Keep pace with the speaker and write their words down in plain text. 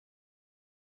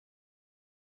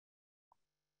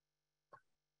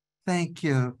Thank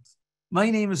you. My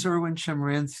name is Erwin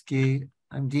Chemerinsky.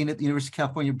 I'm Dean at the University of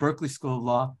California, Berkeley School of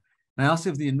Law. And I also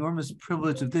have the enormous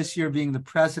privilege of this year being the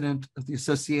president of the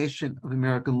Association of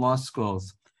American Law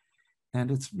Schools.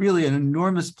 And it's really an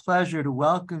enormous pleasure to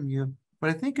welcome you. What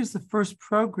I think is the first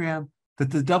program that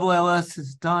the AALS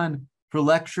has done for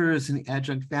lecturers and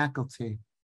adjunct faculty.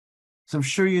 So I'm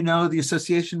sure you know the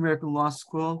Association of American Law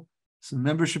School. It's a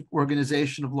membership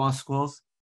organization of law schools.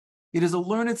 It is a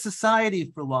learned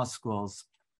society for law schools.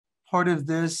 Part of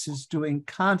this is doing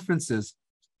conferences,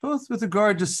 both with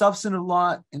regard to substantive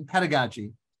law and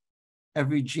pedagogy.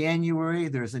 Every January,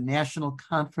 there's a national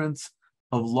conference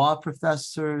of law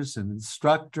professors and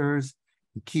instructors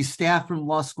and key staff from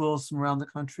law schools from around the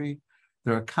country.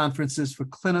 There are conferences for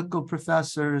clinical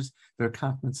professors. There are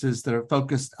conferences that are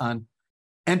focused on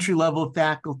entry-level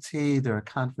faculty. There are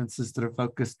conferences that are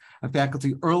focused on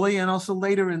faculty early and also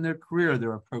later in their career.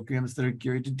 There are programs that are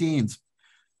geared to deans.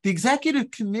 The executive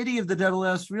committee of the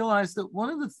AALS realized that one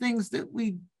of the things that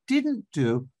we didn't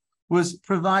do was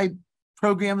provide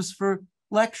programs for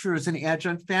lecturers and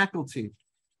adjunct faculty.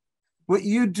 What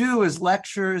you do as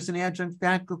lecturers and adjunct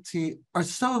faculty are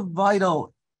so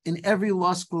vital in every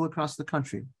law school across the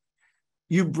country.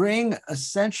 You bring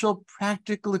essential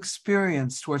practical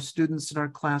experience to our students in our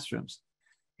classrooms.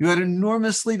 You add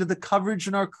enormously to the coverage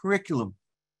in our curriculum,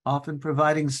 often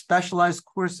providing specialized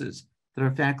courses that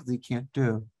our faculty can't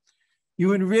do.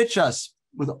 You enrich us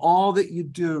with all that you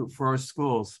do for our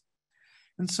schools.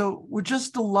 And so we're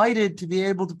just delighted to be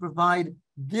able to provide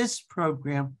this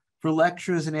program for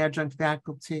lecturers and adjunct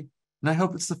faculty. And I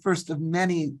hope it's the first of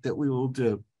many that we will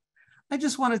do. I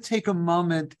just want to take a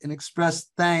moment and express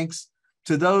thanks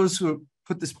to those who have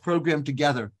put this program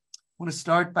together. I want to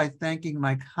start by thanking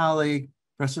my colleague,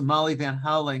 Professor Molly Van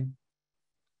Houweling,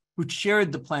 who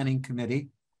chaired the planning committee.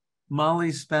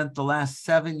 Molly spent the last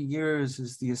 7 years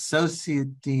as the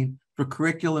Associate Dean for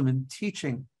Curriculum and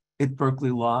Teaching at Berkeley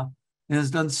Law and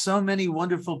has done so many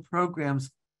wonderful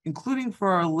programs, including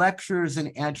for our lecturers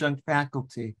and adjunct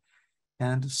faculty.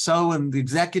 And so when the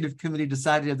executive committee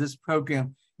decided to have this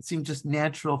program, it seemed just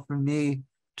natural for me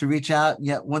to reach out and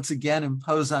yet once again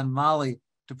impose on Molly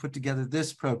to put together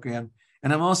this program.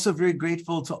 And I'm also very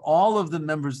grateful to all of the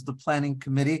members of the planning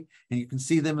committee, and you can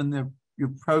see them in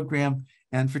your program,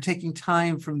 and for taking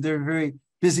time from their very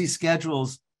busy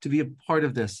schedules to be a part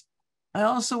of this. I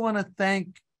also want to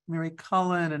thank Mary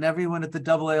Cullen and everyone at the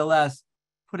AALS.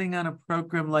 Putting on a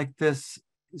program like this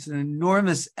is an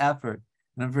enormous effort,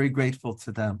 and I'm very grateful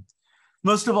to them.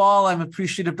 Most of all, I'm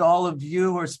appreciative to all of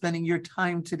you who are spending your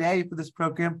time today for this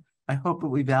program. I hope it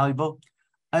will be valuable.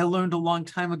 I learned a long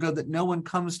time ago that no one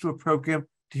comes to a program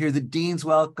to hear the dean's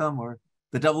welcome or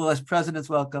the AALS president's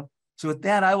welcome. So with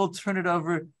that, I will turn it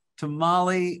over to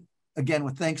Molly, again,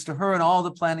 with thanks to her and all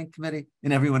the planning committee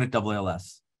and everyone at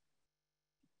AALS.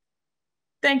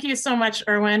 Thank you so much,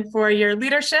 Erwin, for your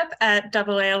leadership at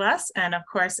AALS and of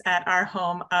course at our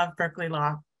home of Berkeley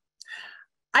Law.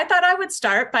 I thought I would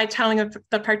start by telling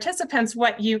the participants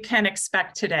what you can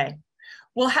expect today.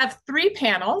 We'll have 3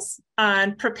 panels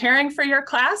on preparing for your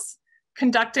class,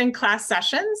 conducting class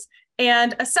sessions,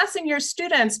 and assessing your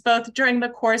students both during the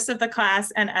course of the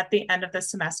class and at the end of the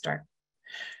semester.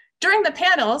 During the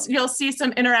panels, you'll see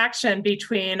some interaction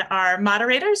between our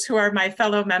moderators, who are my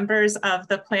fellow members of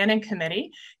the planning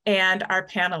committee, and our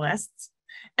panelists.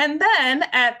 And then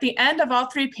at the end of all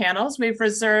 3 panels, we've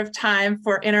reserved time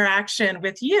for interaction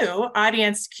with you,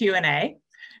 audience Q&A.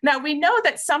 Now, we know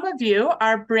that some of you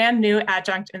are brand new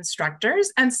adjunct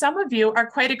instructors and some of you are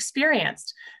quite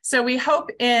experienced. So we hope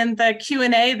in the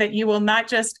Q&A that you will not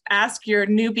just ask your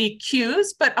newbie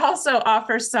cues, but also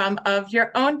offer some of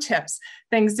your own tips,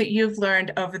 things that you've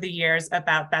learned over the years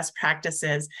about best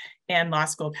practices in law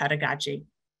school pedagogy.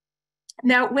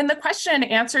 Now, when the question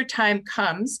and answer time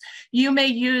comes, you may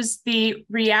use the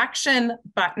reaction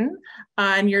button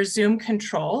on your Zoom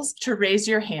controls to raise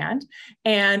your hand.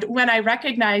 And when I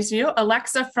recognize you,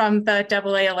 Alexa from the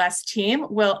AALS team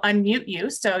will unmute you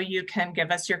so you can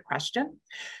give us your question.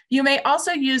 You may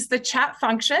also use the chat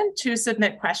function to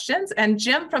submit questions, and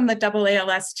Jim from the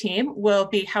AALS team will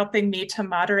be helping me to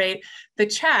moderate the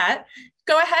chat.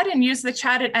 Go ahead and use the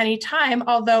chat at any time,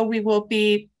 although we will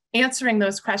be answering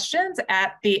those questions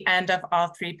at the end of all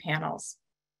 3 panels.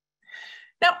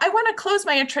 Now, I want to close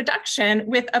my introduction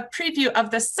with a preview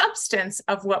of the substance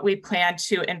of what we plan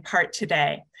to impart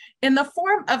today in the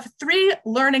form of 3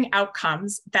 learning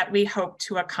outcomes that we hope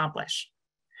to accomplish.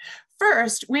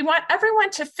 First, we want everyone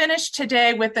to finish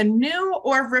today with a new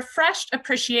or refreshed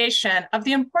appreciation of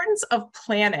the importance of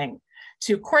planning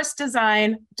to course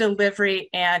design, delivery,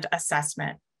 and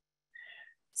assessment.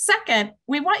 Second,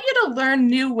 we want you to learn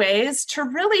new ways to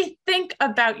really think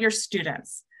about your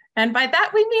students. And by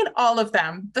that, we mean all of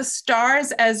them, the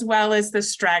stars as well as the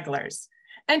stragglers.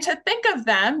 And to think of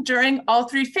them during all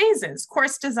three phases: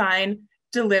 course design,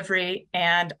 delivery,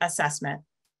 and assessment.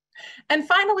 And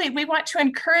finally, we want to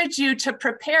encourage you to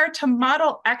prepare to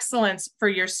model excellence for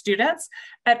your students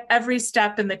at every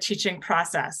step in the teaching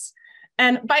process.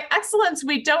 And by excellence,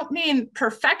 we don't mean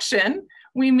perfection.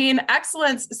 We mean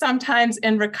excellence sometimes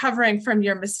in recovering from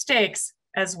your mistakes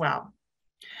as well.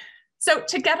 So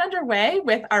to get underway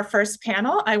with our first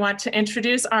panel, I want to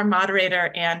introduce our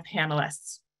moderator and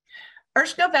panelists.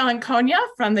 Urshka Valenkonia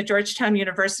from the Georgetown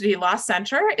University Law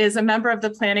Center is a member of the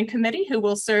planning committee who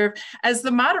will serve as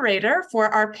the moderator for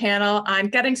our panel on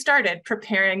getting started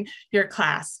preparing your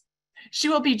class. She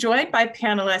will be joined by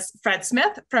panelists Fred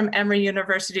Smith from Emory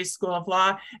University School of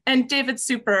Law and David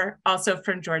Super, also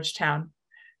from Georgetown.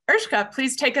 Urshka,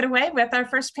 please take it away with our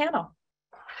first panel.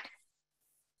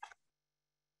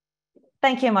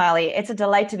 Thank you, Molly. It's a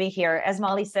delight to be here. As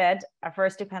Molly said, our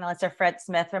first two panelists are Fred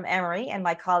Smith from Emory and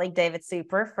my colleague David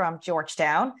Super from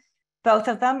Georgetown. Both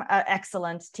of them are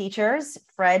excellent teachers.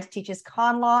 Fred teaches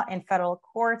con law in federal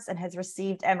courts and has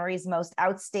received Emory's Most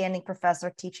Outstanding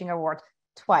Professor Teaching Award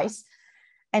twice.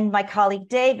 And my colleague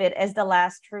David is the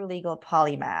last true legal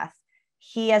polymath.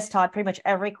 He has taught pretty much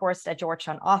every course that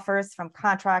Georgetown offers, from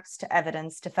contracts to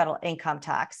evidence to federal income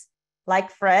tax. Like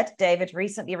Fred, David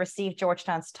recently received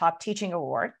Georgetown's top teaching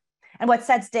award. And what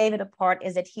sets David apart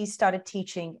is that he started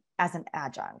teaching as an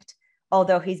adjunct.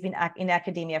 Although he's been in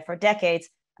academia for decades,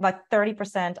 about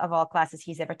 30% of all classes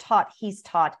he's ever taught, he's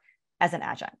taught as an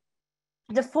adjunct.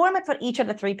 The format for each of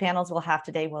the three panels we'll have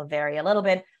today will vary a little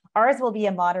bit. Ours will be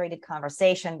a moderated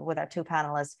conversation with our two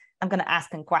panelists. I'm going to ask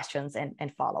them questions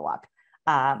and follow up.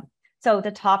 So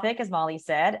the topic, as Molly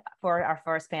said, for our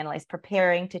first panel is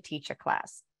preparing to teach a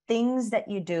class. Things that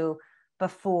you do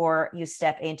before you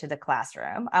step into the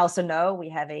classroom. I also know we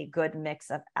have a good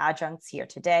mix of adjuncts here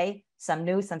today, some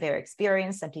new, some very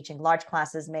experienced, some teaching large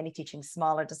classes, many teaching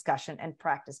smaller discussion and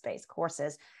practice-based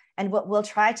courses. And what we'll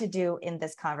try to do in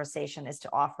this conversation is to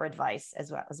offer advice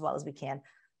as well as we can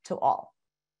to all.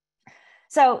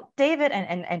 So David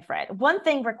and Fred, one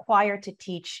thing required to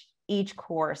teach each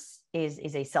course is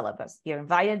a syllabus. You're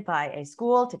invited by a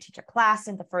school to teach a class,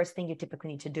 and the first thing you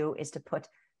typically need to do is to put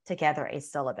together a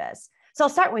syllabus. So I'll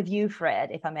start with you,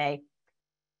 Fred, if I may.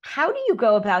 How do you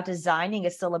go about designing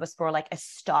a syllabus for like a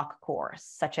stock course,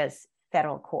 such as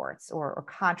federal courts or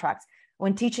contracts,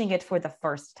 when teaching it for the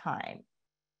first time?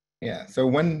 Yeah,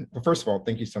 so first of all,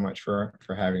 thank you so much for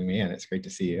having me, and it's great to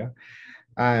see you.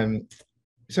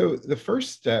 So the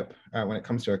first step when it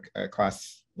comes to a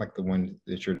class like the one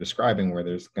that you're describing, where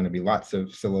there's going to be lots of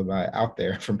syllabi out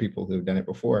there from people who've done it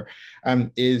before,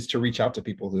 is to reach out to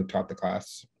people who have taught the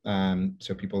class,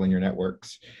 so people in your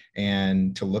networks,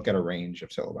 and to look at a range of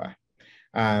syllabi.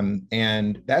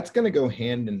 And that's going to go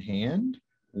hand in hand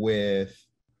with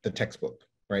the textbook,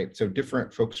 right? So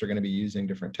different folks are going to be using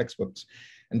different textbooks.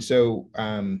 And so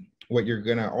what you're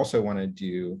going to also want to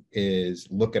do is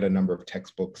look at a number of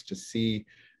textbooks to see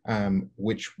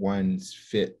which ones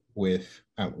fit with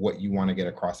what you want to get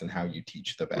across and how you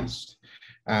teach the best.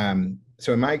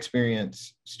 So in my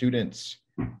experience, students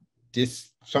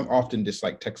often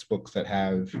dislike textbooks that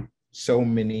have so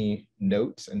many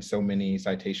notes and so many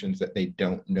citations that they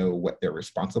don't know what they're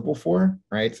responsible for,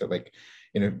 right? So like,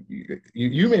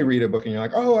 you may read a book and you're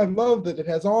like, oh, I love that it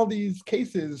has all these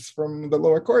cases from the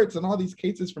lower courts and all these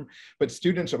cases but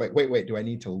students are like, wait, do I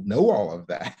need to know all of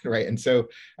that, right? And so,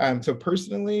 so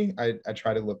personally, I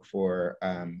try to look for,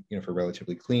 for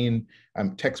relatively clean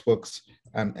textbooks,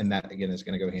 and that again is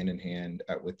going to go hand in hand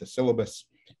with the syllabus,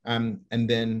 and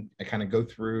then I kind of go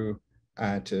through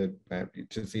to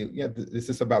see, is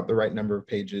this about the right number of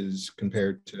pages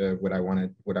compared to what I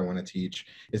want to teach?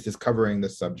 Is this covering the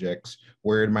subjects?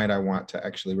 Where might I want to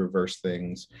actually reverse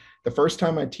things? The first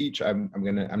time I teach, I'm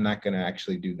not gonna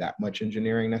actually do that much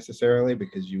engineering necessarily,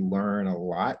 because you learn a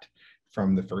lot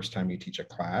from the first time you teach a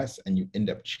class and you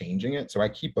end up changing it. So I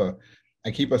keep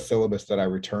a syllabus that I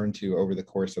return to over the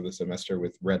course of the semester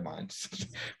with red lines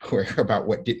about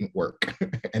what didn't work.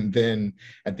 And then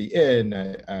at the end,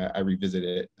 I revisit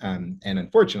it. And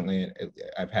unfortunately,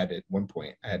 I've had at one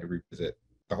point, I had to revisit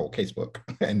the whole casebook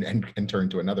and turn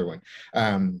to another one.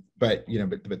 But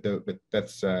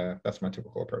that's my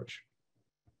typical approach.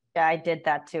 Yeah, I did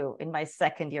that too in my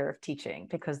second year of teaching,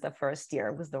 because the first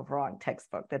year was the wrong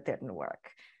textbook that didn't work.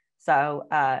 So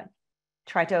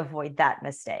try to avoid that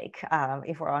mistake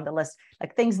if we're on the list,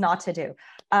 like things not to do.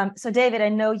 So David, I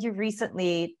know you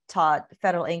recently taught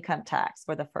federal income tax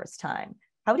for the first time.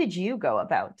 How did you go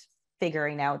about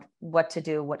figuring out what to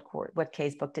do, what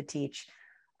casebook to teach?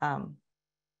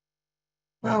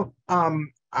 Well,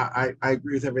 I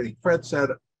agree with everything Fred said.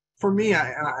 For me,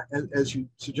 as you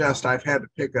suggest, I've had to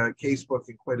pick a casebook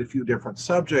in quite a few different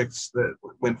subjects that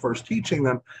when first teaching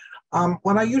them.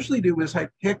 What I usually do is I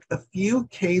pick a few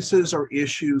cases or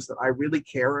issues that I really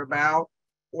care about,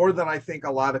 or that I think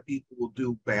a lot of people will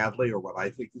do badly, or what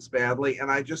I think is badly, and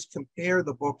I just compare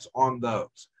the books on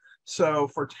those. So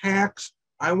for tax,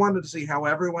 I wanted to see how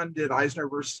everyone did Eisner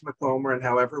versus Macomber and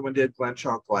how everyone did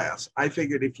Glenshaw Glass. I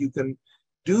figured if you can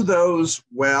do those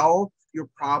well, you're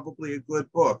probably a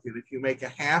good book. And if you make a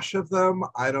hash of them,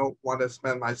 I don't want to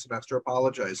spend my semester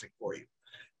apologizing for you.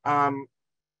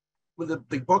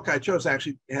 The book I chose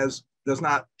actually does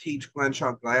not teach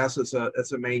Glenshaw Glass as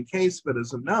a main case, but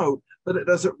as a note, but it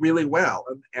does it really well.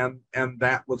 And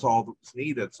that was all that was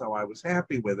needed. So I was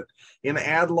happy with it. In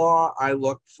ad law, I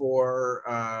looked for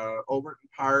Overton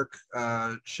Park,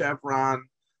 Chevron,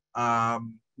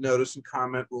 notice and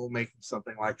comment rulemaking,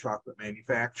 something like chocolate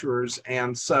manufacturers,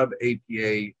 and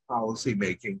sub-APA policy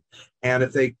making. And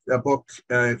if a book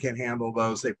can handle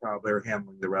those, they probably are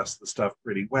handling the rest of the stuff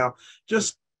pretty well.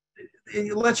 Just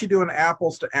it lets you do an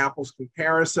apples to apples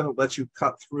comparison. It lets you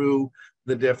cut through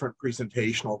the different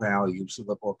presentational values of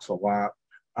the books a lot.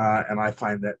 And I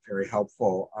find that very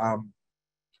helpful.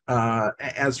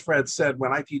 As Fred said,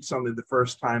 when I teach something the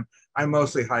first time, I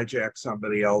mostly hijack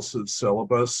somebody else's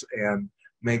syllabus and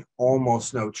make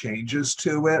almost no changes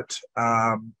to it.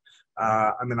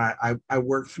 I mean, I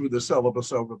work through the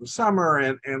syllabus over the summer,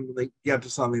 and when they get to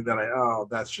something that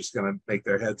that's just going to make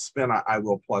their head spin, I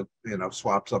will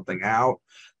swap something out.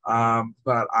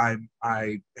 But I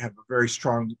have a very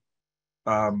strong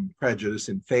prejudice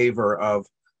in favor of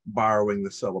borrowing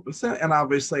the syllabus. And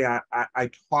obviously I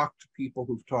talk to people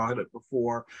who've taught it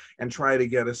before and try to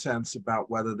get a sense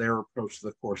about whether their approach to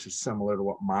the course is similar to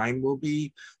what mine will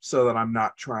be, so that I'm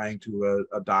not trying to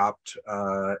adopt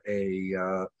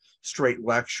a straight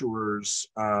lecturer's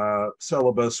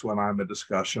syllabus when I'm a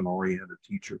discussion-oriented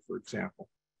teacher, for example.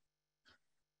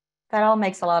 That all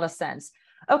makes a lot of sense.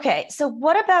 Okay, so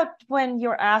what about when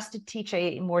you're asked to teach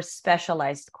a more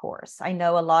specialized course? I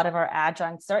know a lot of our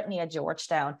adjuncts, certainly at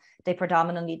Georgetown, they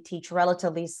predominantly teach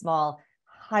relatively small,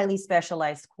 highly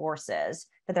specialized courses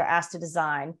that they're asked to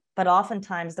design, but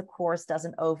oftentimes the course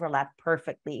doesn't overlap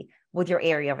perfectly with your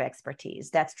area of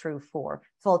expertise. That's true for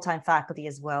full-time faculty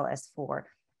as well as for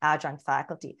adjunct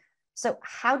faculty. So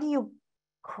how do you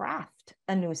craft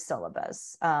a new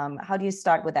syllabus? How do you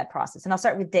start with that process? And I'll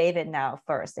start with David now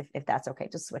first, if that's okay,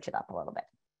 just switch it up a little bit.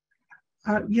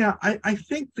 Yeah, I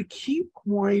think the key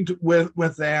point with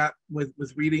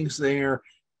readings there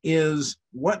is,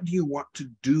 what do you want to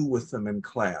do with them in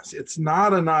class? It's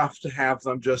not enough to have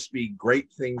them just be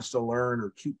great things to learn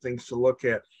or cute things to look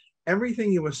at.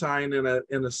 Everything you assign in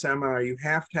a seminar, you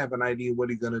have to have an idea, what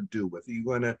are you going to do with it? Are you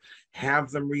going to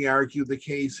have them re-argue the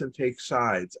case and take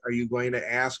sides? Are you going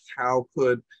to ask, how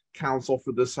could counsel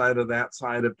for this side or that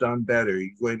side have done better? Are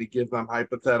you going to give them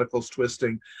hypotheticals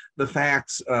twisting the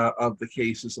facts of the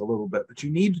cases a little bit? But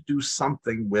you need to do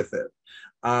something with it.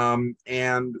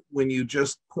 And when you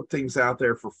just put things out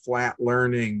there for flat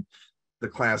learning, the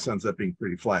class ends up being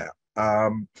pretty flat.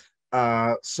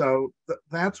 So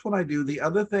that's what I do. The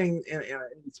other thing, and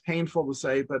it's painful to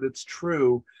say, but it's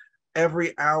true,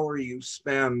 every hour you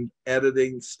spend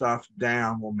editing stuff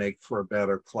down will make for a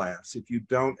better class. If you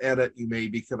don't edit, you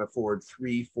maybe can afford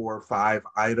 3, 4, 5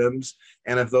 items.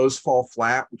 And if those fall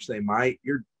flat, which they might,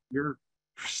 you're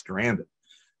stranded.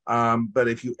 But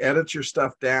if you edit your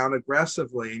stuff down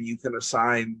aggressively and you can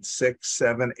assign 6,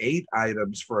 7, 8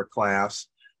 items for a class,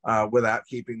 without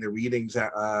keeping the readings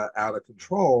out of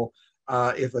control.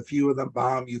 If a few of them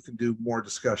bomb, you can do more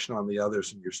discussion on the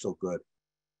others and you're still good.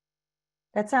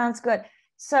 That sounds good.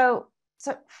 So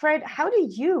Fred, how do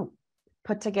you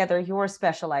put together your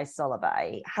specialized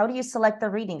syllabi? How do you select the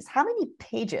readings? How many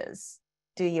pages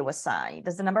do you assign?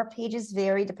 Does the number of pages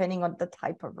vary depending on the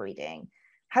type of reading?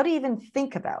 How do you even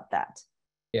think about that?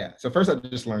 Yeah. So first, I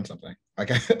just learned something, like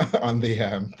on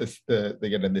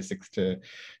the 6 to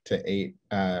 8,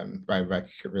 by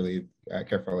really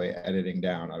carefully editing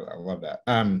down. I love that.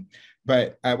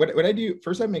 But what I do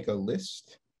first, I make a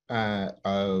list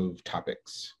of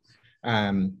topics,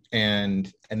 and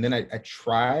then I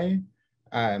try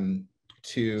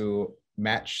to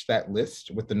match that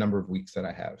list with the number of weeks that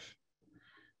I have.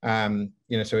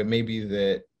 So it may be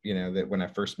that that when I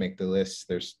first make the list,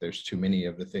 there's too many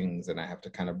of the things, and I have to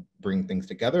kind of bring things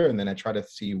together, and then I try to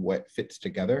see what fits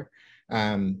together.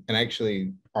 And I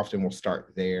actually often will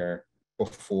start there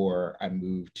before I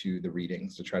move to the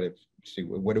readings to try to see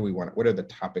what do we want, what are the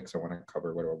topics I want to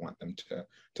cover, what do I want them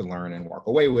to learn and walk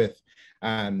away with.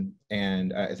 And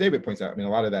as David points out, I mean, a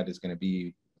lot of that is going to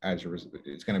be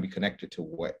it's going to be connected to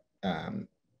what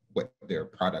their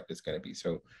product is going to be.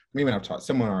 So for me, when I've taught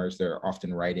seminars, they're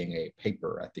often writing a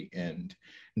paper at the end,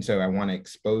 and so I want to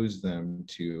expose them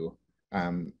to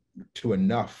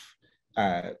enough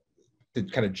to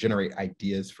kind of generate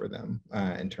ideas for them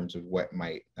in terms of what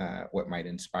might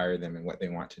inspire them and what they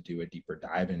want to do a deeper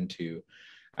dive into.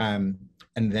 And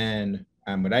then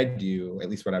what I do, at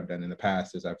least what I've done in the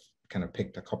past, is I've kind of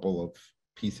picked a couple of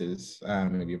pieces,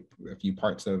 maybe a few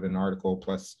parts of an article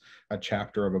plus a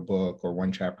chapter of a book or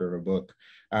one chapter of a book.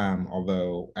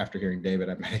 Although after hearing David,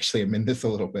 I might actually amend this a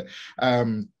little bit.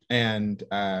 And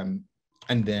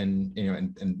then, you know,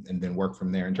 and then work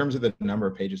from there. In terms of the number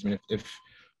of pages, I mean,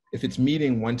 if it's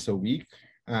meeting once a week,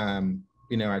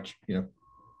 you know,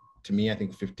 to me, I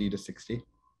think 50 to 60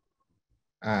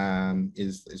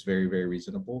 is very, very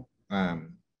reasonable.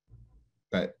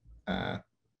 But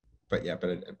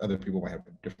other people might have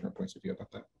different points of view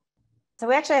about that. So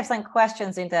we actually have some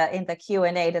questions in the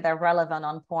Q&A that are relevant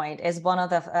on point. Is one of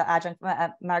the adjunct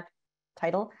Mark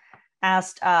Title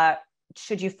asked,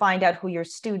 should you find out who your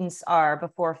students are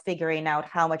before figuring out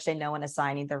how much they know and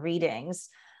assigning the readings?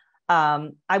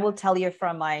 I will tell you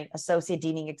from my associate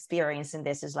deaning experience in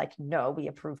this is like, no, we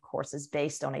approve courses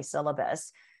based on a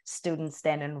syllabus. Students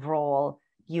then enroll.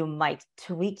 You might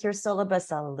tweak your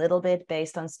syllabus a little bit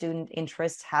based on student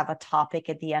interest, have a topic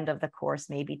at the end of the course,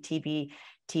 maybe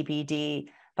TBD,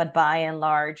 but by and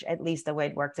large, at least the way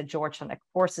it works at Georgetown, a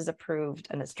course is approved,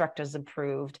 an instructor is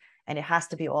approved, and it has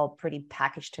to be all pretty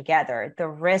packaged together. The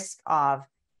risk of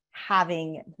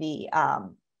having the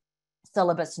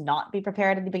syllabus not be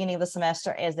prepared at the beginning of the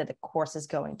semester is that the course is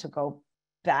going to go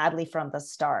badly from the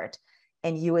start.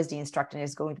 And you as the instructor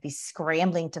is going to be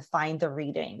scrambling to find the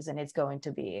readings, and it's going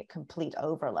to be a complete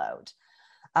overload.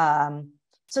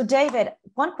 So David,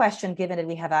 one question, given that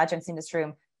we have adjuncts in this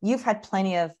room, you've had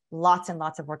lots and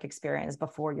lots of work experience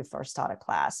before you first taught a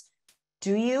class.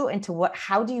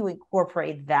 How do you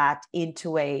incorporate that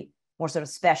into a more sort of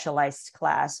specialized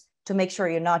class to make sure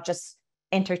you're not just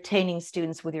entertaining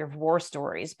students with your war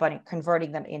stories, but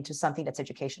converting them into something that's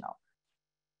educational?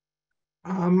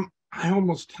 I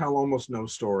almost tell almost no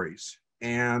stories,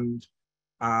 and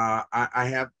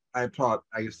I've taught,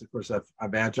 I guess the course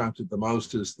I've adjuncted the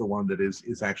most is the one that is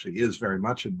very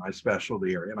much in my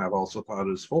specialty area, and I've also taught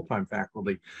as full-time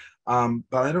faculty, but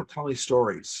I don't tell any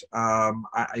stories. I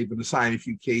even assign a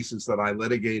few cases that I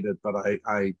litigated, but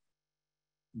I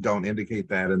don't indicate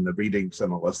that in the readings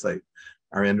unless they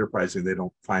are enterprising. They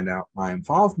don't find out my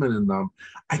involvement in them.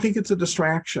 I think it's a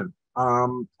distraction.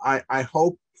 I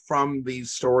hope from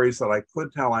these stories that I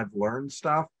could tell I've learned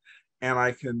stuff,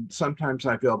 and sometimes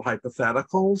I build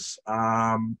hypotheticals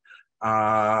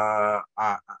about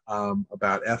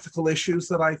ethical issues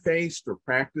that I faced, or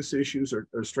practice issues, or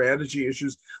strategy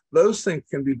issues. Those things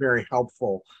can be very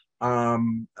helpful,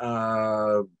 and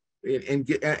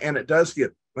it does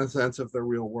get a sense of the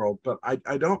real world, but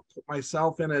I don't put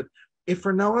myself in it, if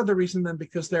for no other reason than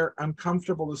because they're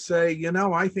uncomfortable to say, you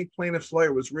know, I think plaintiff's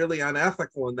lawyer was really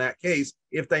unethical in that case,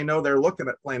 if they know they're looking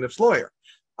at plaintiff's lawyer.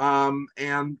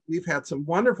 And we've had some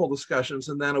wonderful discussions,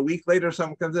 and then a week later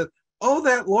someone comes in, oh,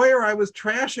 that lawyer I was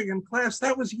trashing in class,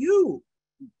 that was you.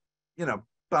 You know,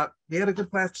 but we had a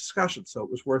good class discussion, so it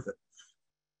was worth it.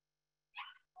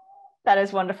 That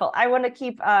is wonderful. I want to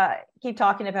keep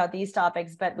talking about these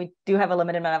topics, but we do have a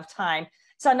limited amount of time.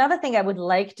 So another thing I would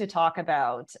like to talk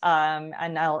about,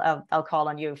 and I'll call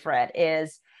on you, Fred,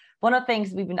 is one of the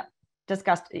things we've been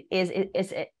discussed is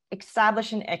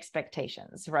establishing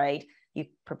expectations, right? You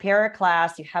prepare a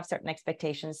class, you have certain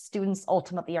expectations. Students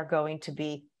ultimately are going to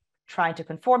be trying to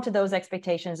conform to those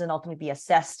expectations and ultimately be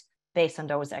assessed based on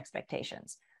those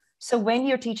expectations. So when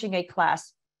you're teaching a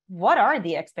class, what are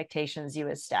the expectations you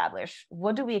establish?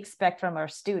 What do we expect from our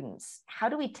students? How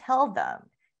do we tell them,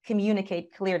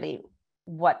 communicate clearly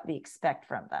what we expect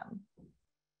from them?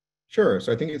 Sure.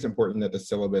 So I think it's important that the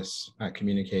syllabus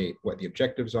communicate what the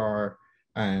objectives are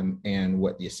and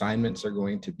what the assignments are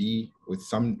going to be with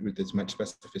as much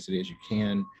specificity as you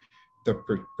can,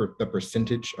 the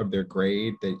percentage of their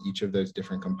grade that each of those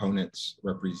different components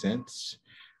represents,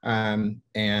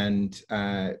 and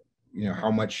you know,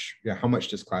 how much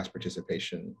does class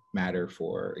participation matter,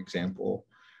 for example.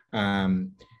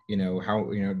 You know,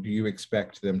 do you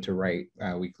expect them to write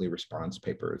weekly response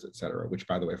papers, et cetera, which,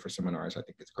 by the way, for seminars, I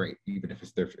think it's great, even if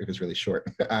it's really short,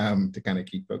 to kind of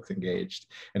keep folks engaged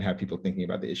and have people thinking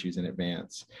about the issues in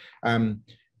advance.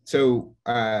 So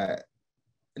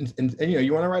and you know,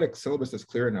 you want to write a syllabus that's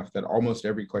clear enough that almost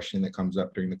every question that comes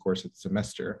up during the course of the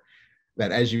semester,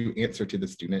 that as you answer to the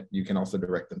student, you can also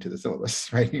direct them to the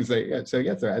syllabus, right? You say, yeah, so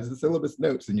as the syllabus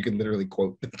notes, and you can literally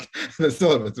quote the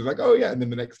syllabus. It's like, oh yeah, and then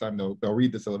the next time they'll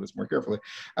read the syllabus more carefully.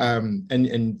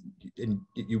 And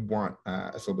you want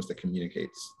a syllabus that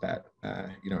communicates that,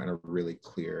 you know, in a really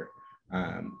clear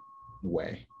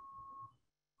way.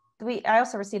 I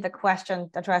also received a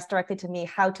question addressed directly to me,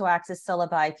 how to access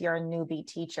syllabi if you're a newbie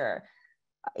teacher.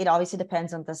 It obviously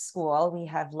depends on the school. We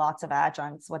have lots of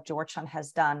adjuncts. What Georgetown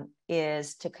has done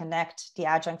is to connect the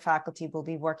adjunct faculty will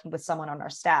be working with someone on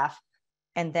our staff,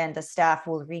 and then the staff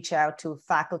will reach out to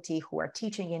faculty who are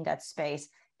teaching in that space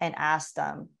and ask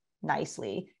them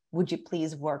nicely, would you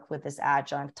please work with this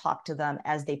adjunct, talk to them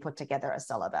as they put together a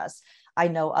syllabus. I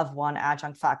know of one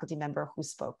adjunct faculty member who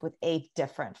spoke with 8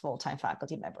 different full-time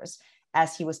faculty members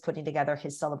as he was putting together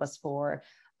his syllabus for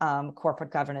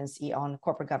corporate governance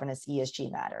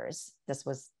ESG matters. This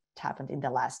happened in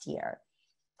the last year.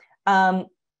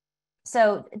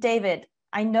 So David,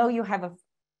 I know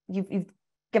you've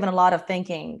given a lot of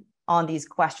thinking on these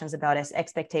questions about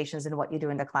expectations and what you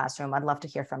do in the classroom. I'd love to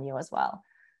hear from you as well.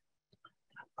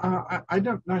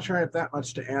 I'm not sure I have that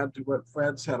much to add to what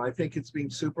Fred said. I think it's being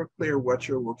super clear what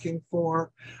you're looking for.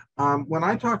 When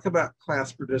I talk about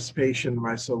class participation in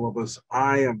my syllabus,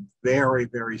 I am very,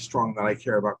 very strong that I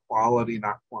care about quality,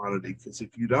 not quantity, because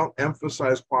if you don't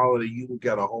emphasize quality, you will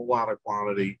get a whole lot of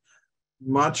quantity,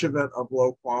 much of it of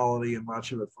low quality and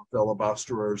much of it from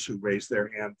filibusterers who raise their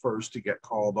hand first to get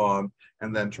called on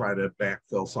and then try to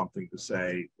backfill something to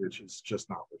say, which is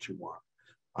just not what you want.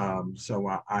 So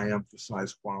I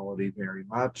emphasize quality very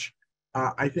much.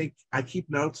 I think I keep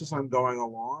notes as I'm going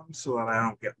along so that I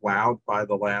don't get wowed by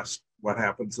what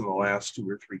happens in the last 2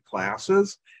 or 3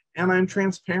 classes. And I'm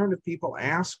transparent if people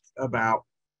ask about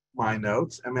my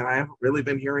notes. I mean, I haven't really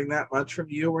been hearing that much from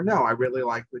you, or no, I really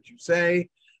like what you say,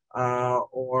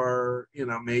 or, you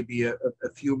know, maybe a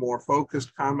few more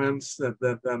focused comments than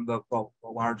the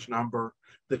large number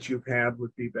that you've had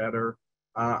would be better.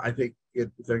 I think if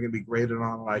they're going to be graded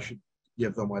on it, I should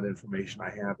give them what information I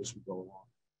have as we go along.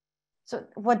 So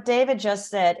what David just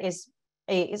said is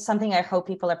something I hope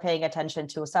people are paying attention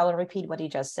to. So I will repeat what he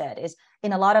just said, is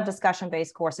in a lot of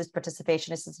discussion-based courses,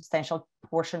 participation is a substantial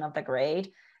portion of the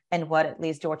grade. And what at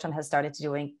least Georgetown has started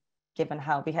doing, given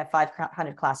how we have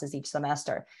 500 classes each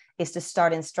semester, is to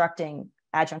start instructing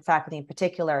adjunct faculty in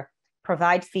particular,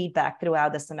 provide feedback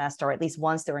throughout the semester, or at least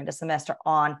once during the semester,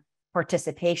 on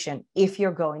participation, if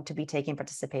you're going to be taking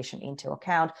participation into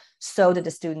account, so that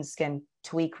the students can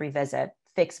tweak, revisit,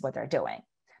 fix what they're doing.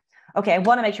 Okay, I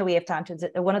want to make sure we have time to,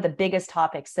 one of the biggest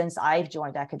topics since I've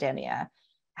joined academia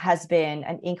has been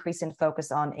an increase in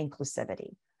focus on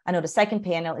inclusivity. I know the second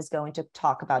panel is going to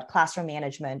talk about classroom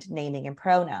management, naming and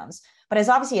pronouns, but as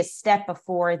obviously a step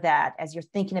before that, as you're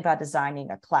thinking about designing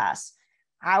a class,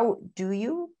 have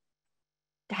you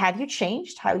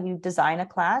changed how you design a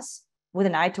class with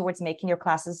an eye towards making your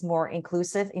classes more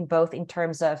inclusive in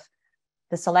terms of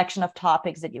the selection of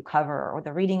topics that you cover or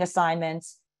the reading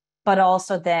assignments, but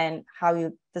also then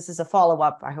this is a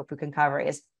follow-up I hope we can cover,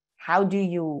 is how do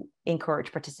you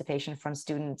encourage participation from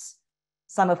students,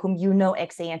 some of whom you know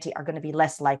ex ante are going to be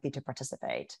less likely to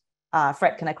participate?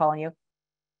 Fred, can I call on you?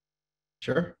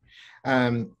 Sure.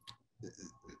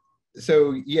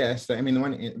 So yes, I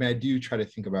mean, I do try to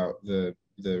think about the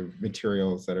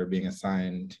materials that are being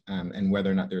assigned and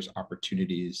whether or not there's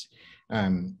opportunities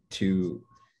to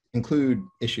include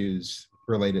issues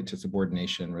related to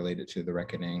subordination, related to the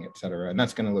reckoning, et cetera. And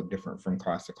that's going to look different from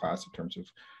class to class in terms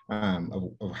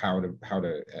of how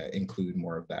to include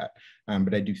more of that.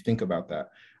 But I do think about that.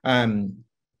 And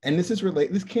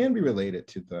this can be related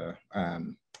to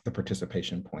the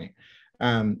participation point.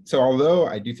 So although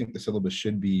I do think the syllabus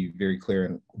should be very clear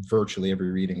and virtually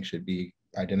every reading should be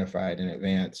identified in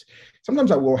advance,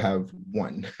 sometimes I will have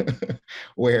one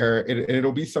where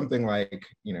it'll be something like,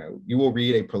 you know, you will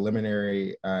read a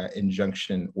preliminary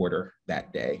injunction order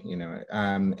that day, you know,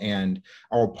 and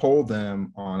I'll poll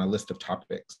them on a list of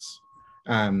topics.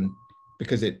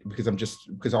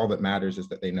 Because all that matters is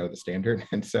that they know the standard.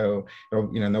 And so,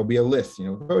 you know, there'll be a list, you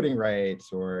know, voting rights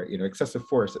or, you know, excessive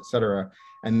force, et cetera.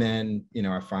 And then, you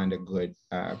know, I find a good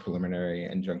preliminary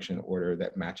injunction order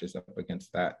that matches up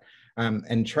against that. And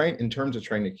in terms of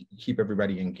trying to keep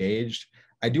everybody engaged,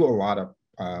 I do a lot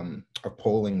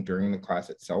polling during the class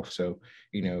itself. So,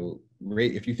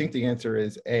 if you think the answer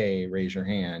is A, raise your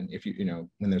hand. If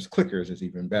when there's clickers, is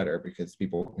even better because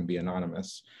people can be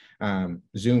anonymous.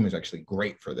 Zoom is actually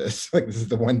great for this. Like, this is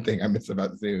the one thing I miss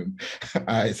about Zoom,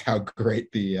 is how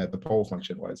great the poll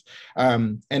function was.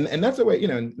 And that's a way,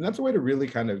 that's a way to really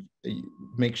kind of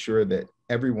make sure that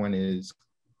everyone is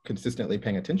consistently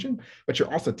paying attention, but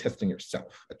you're also testing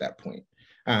yourself at that point.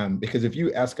 Because if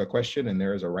you ask a question and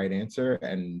there is a right answer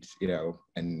and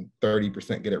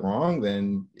 30% get it wrong,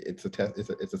 then it's a test.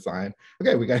 It's a sign.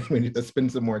 Okay, we need to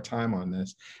spend some more time on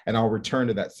this, and I'll return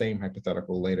to that same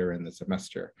hypothetical later in the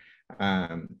semester,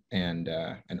 and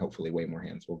hopefully way more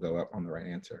hands will go up on the right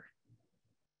answer.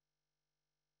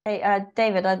 Hey,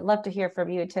 David, I'd love to hear from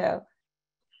you too.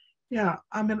 Yeah,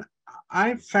 I mean,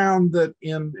 I found that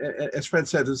as Fred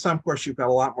said, in some courses you've got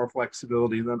a lot more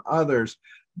flexibility than others,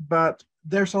 but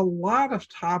there's a lot of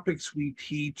topics we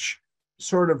teach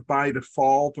sort of by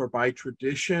default or by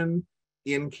tradition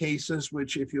in cases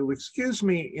which, if you'll excuse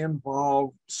me,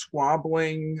 involve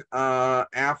squabbling,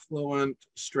 affluent,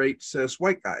 straight, cis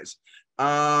white guys.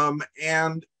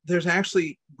 And there's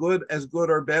actually good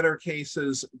or better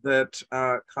cases that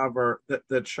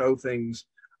that show things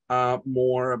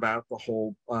more about the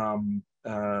whole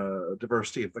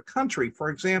diversity of the country. For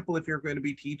example, if you're going to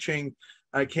be teaching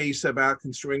a case about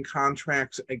construing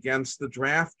contracts against the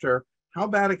drafter, how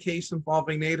about a case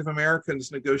involving Native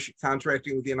Americans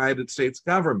contracting with the United States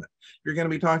government? You're going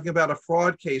to be talking about a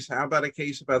fraud case. How about a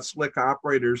case about slick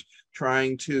operators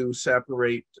trying to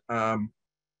separate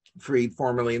freed,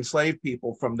 formerly enslaved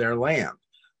people from their land?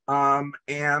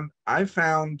 And I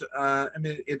found,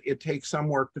 it takes some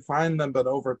work to find them, but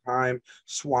over time,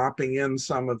 swapping in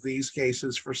some of these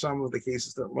cases for some of the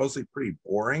cases that are mostly pretty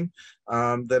boring,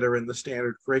 that are in the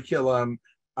standard curriculum,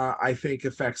 I think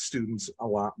affects students a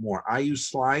lot more. I use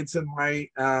slides in my,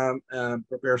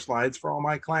 prepare slides for all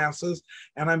my classes,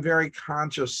 and I'm very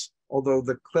conscious, although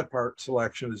the clip art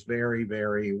selection is very,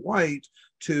 very white,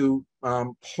 to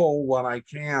pull what I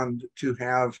can to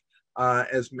have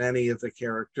as many of the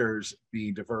characters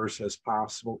be diverse as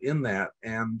possible in that,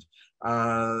 and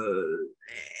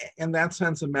that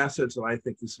sends a message that I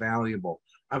think is valuable.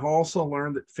 I've also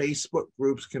learned that Facebook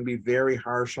groups can be very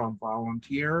harsh on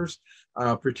volunteers,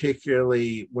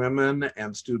 particularly women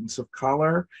and students of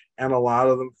color, and a lot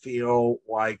of them feel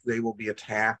like they will be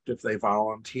attacked if they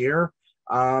volunteer.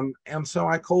 And so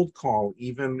I cold call,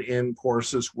 even in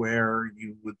courses where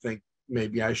you would think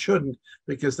maybe I shouldn't,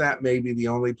 because that may be the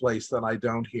only place that I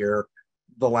don't hear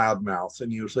the loudmouths,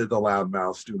 and usually the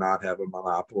loudmouths do not have a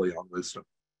monopoly on wisdom.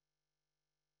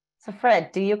 So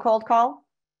Fred, do you cold call?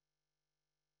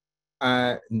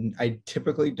 I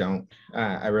typically don't.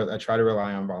 I try to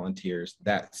rely on volunteers.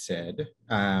 That said,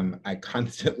 I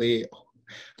constantly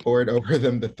forward over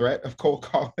them the threat of cold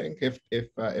calling if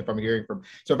I'm hearing from.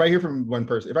 So if I hear from one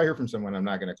person, if I hear from someone, I'm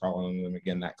not going to call on them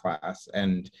again that class.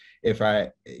 And if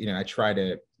I try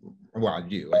to, well, I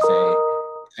do. I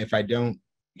say, if I don't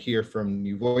hear from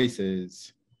new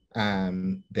voices,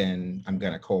 then I'm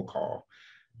going to cold call.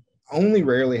 Only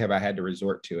rarely have I had to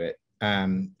resort to it.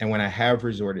 And when I have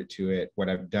resorted to it, what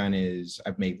I've done is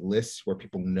I've made lists where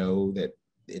people know that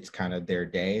it's kind of their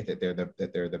day, that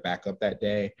they're the backup that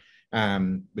day,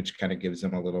 which kind of gives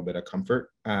them a little bit of comfort.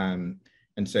 And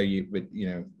so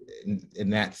in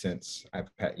that sense, I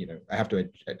have to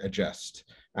adjust,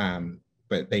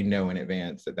 but they know in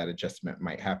advance that adjustment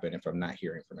might happen if I'm not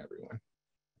hearing from everyone.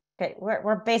 Okay,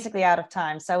 we're basically out of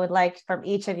time. So I would like from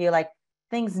each of you,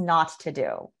 things not to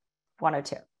do, 1 or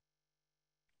 2.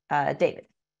 David.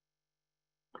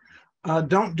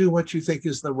 Don't do what you think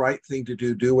is the right thing to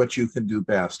do. Do what you can do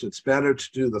best. It's better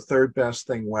to do the third best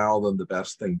thing well than the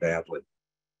best thing badly.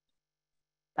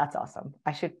 That's awesome.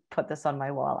 I should put this on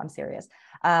my wall. I'm serious.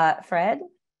 Fred?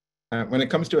 When it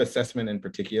comes to assessment in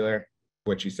particular,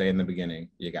 what you say in the beginning,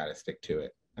 you got to stick to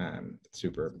it. It's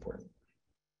super important.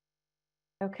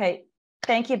 Okay.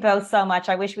 Thank you both so much.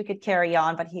 I wish we could carry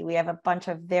on, but we have a bunch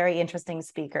of very interesting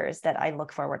speakers that I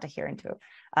look forward to hearing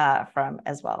from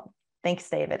as well. Thanks,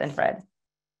 David and Fred.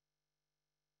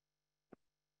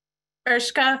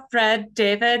 Urshka, Fred,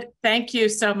 David, thank you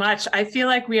so much. I feel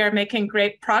like we are making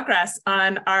great progress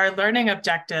on our learning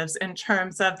objectives in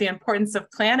terms of the importance of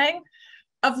planning,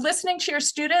 of listening to your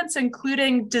students,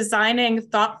 including designing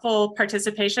thoughtful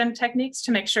participation techniques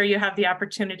to make sure you have the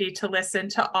opportunity to listen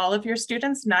to all of your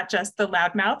students, not just the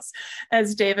loudmouths,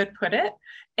 as David put it.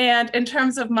 And in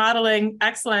terms of modeling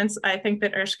excellence, I think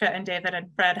that Urshka and David and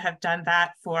Fred have done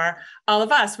that for all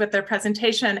of us with their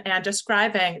presentation and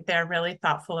describing their really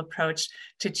thoughtful approach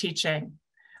to teaching.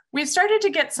 We've started to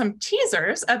get some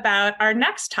teasers about our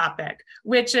next topic,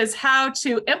 which is how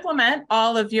to implement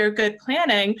all of your good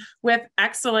planning with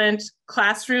excellent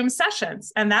classroom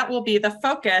sessions. And that will be the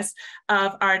focus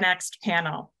of our next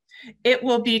panel. It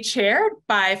will be chaired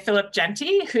by Philip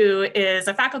Genty, who is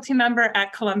a faculty member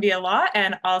at Columbia Law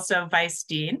and also Vice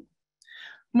Dean.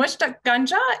 Mushtaq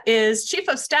Ganja is Chief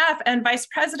of Staff and Vice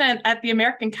President at the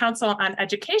American Council on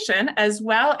Education, as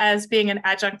well as being an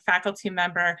adjunct faculty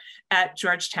member at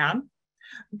Georgetown.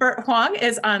 Bert Huang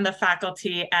is on the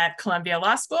faculty at Columbia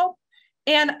Law School,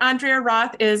 and Andrea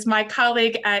Roth is my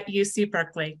colleague at UC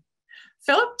Berkeley.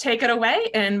 Philip, take it away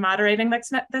in moderating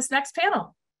this next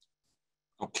panel.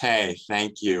 Okay,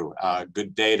 thank you.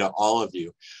 Good day to all of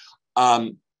you.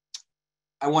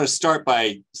 I want to start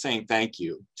by saying thank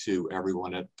you to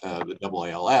everyone at the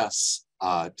AALS,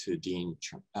 to Dean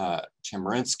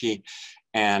Chemerinsky,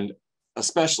 and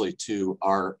especially to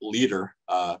our leader,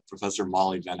 Professor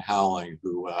Molly Van Houweling,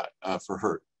 who for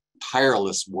her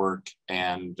tireless work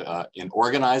and in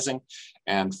organizing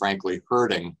and frankly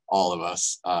hurting all of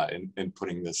us in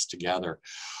putting this together.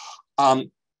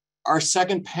 Our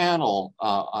second panel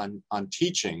on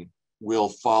teaching will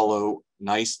follow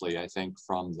nicely, I think,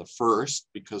 from the first,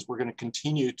 because we're going to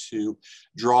continue to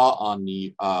draw on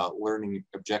the learning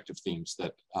objective themes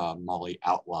that Molly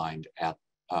outlined at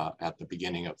the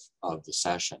beginning of the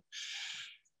session.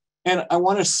 And I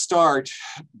want to start,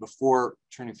 before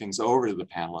turning things over to the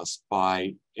panelists,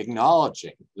 by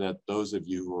acknowledging that those of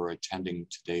you who are attending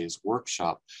today's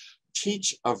workshop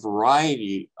teach a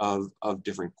variety of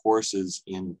different courses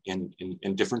in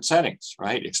different settings,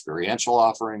 right? Experiential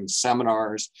offerings,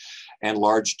 seminars, and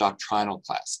large doctrinal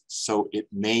classes. So it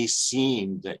may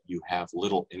seem that you have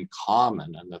little in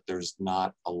common and that there's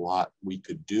not a lot we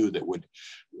could do that would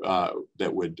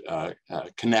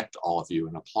connect all of you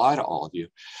and apply to all of you.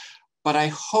 But I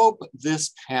hope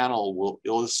this panel will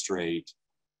illustrate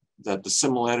that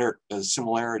the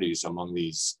similarities among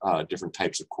these different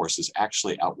types of courses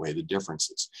actually outweigh the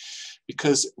differences.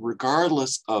 Because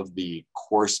regardless of the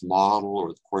course model or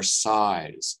the course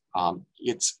size,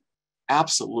 it's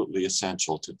absolutely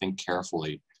essential to think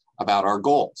carefully about our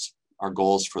goals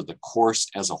for the course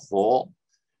as a whole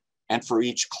and for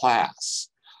each class.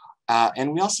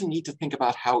 And we also need to think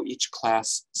about how each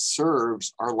class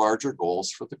serves our larger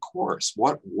goals for the course.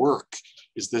 What work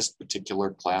is this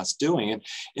particular class doing?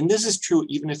 And this is true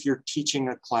even if you're teaching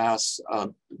a class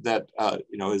that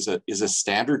is a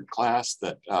standard class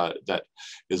that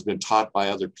has been taught by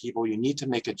other people. You need to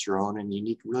make it your own, and you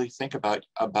need to really think about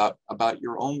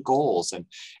your own goals and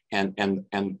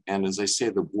as I say,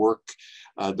 the work,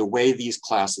 the way these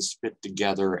classes fit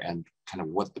together, and kind of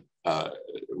what the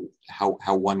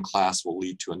how one class will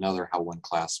lead to another, how one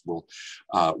class will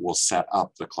set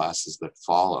up the classes that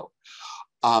follow.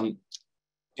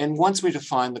 And once we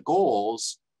define the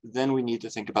goals, then we need to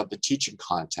think about the teaching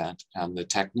content and the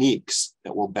techniques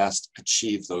that will best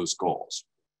achieve those goals.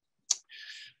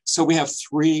 So we have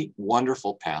three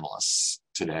wonderful panelists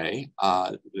today.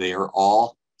 They are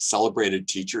all celebrated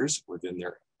teachers within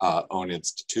their own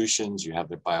institutions. You have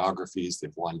their biographies.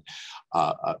 They've won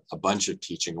a bunch of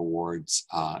teaching awards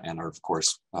and are, of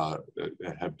course,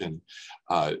 have been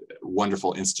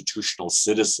wonderful institutional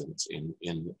citizens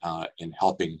in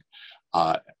helping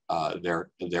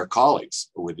their colleagues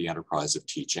with the enterprise of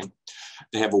teaching.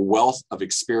 They have a wealth of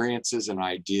experiences and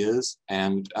ideas,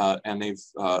 and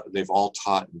they've all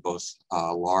taught in both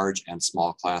large and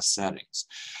small class settings.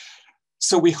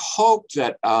 So we hope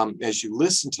that as you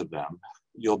listen to them,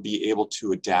 you'll be able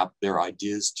to adapt their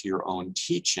ideas to your own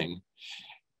teaching,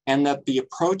 and that the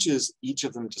approaches each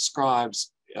of them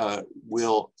describes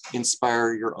will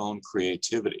inspire your own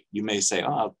creativity. You may say,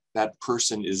 oh, that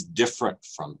person is different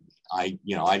from me.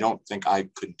 I don't think I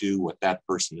could do what that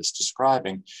person is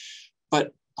describing,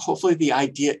 but hopefully the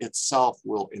idea itself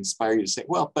will inspire you to say,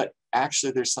 well, but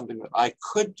actually there's something that I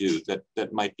could do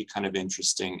that might be kind of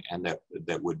interesting, and that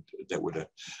would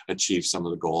achieve some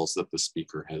of the goals that the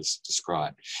speaker has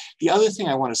described. The other thing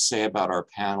I want to say about our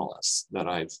panelists that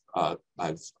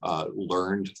I've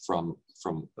learned from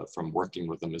working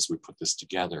with them as we put this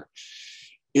together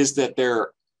is that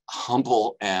they're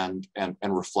humble and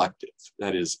reflective.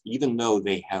 That is, even though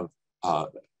they have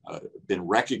been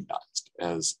recognized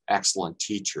as excellent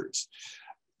teachers,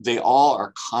 they all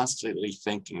are constantly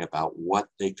thinking about what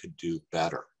they could do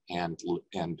better and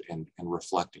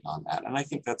reflecting on that. And I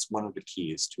think that's one of the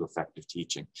keys to effective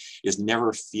teaching, is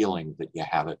never feeling that you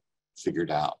have it figured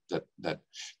out, that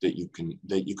you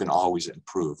can always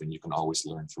improve and you can always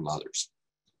learn from others.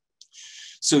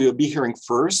 So you'll be hearing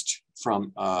first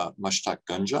from Mushtaq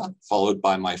Gunja, followed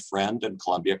by my friend and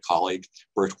Columbia colleague,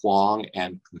 Bert Huang,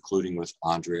 and concluding with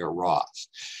Andrea Roth.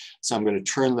 So I'm going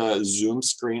to turn the Zoom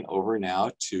screen over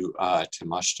now to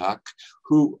Mushtaq,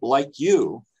 who, like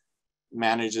you,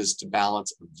 manages to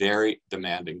balance a very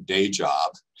demanding day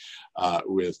job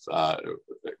with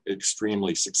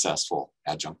extremely successful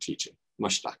adjunct teaching.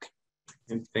 Mushtaq.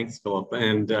 And thanks, Philip.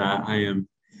 And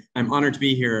I'm honored to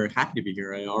be here, happy to be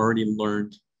here. I already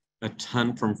learned a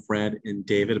ton from Fred and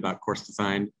David about course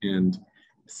design and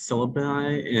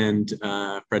syllabi. And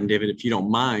Fred and David, if you don't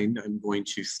mind, I'm going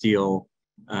to steal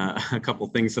a couple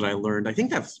things that I learned. I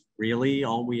think that's really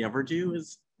all we ever do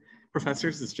as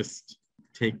professors, is just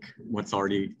take what's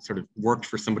already sort of worked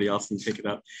for somebody else and take it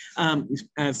up.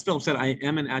 As Philip said, I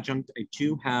am an adjunct. I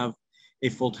do have a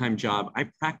full-time job. I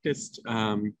practiced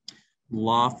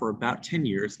law for about 10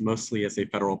 years, mostly as a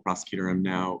federal prosecutor. I'm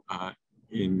now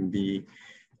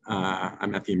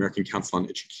I'm at the American Council on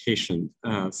Education,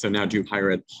 so now do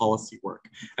higher ed policy work.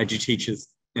 I do teach as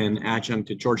an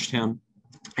adjunct at Georgetown.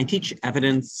 I teach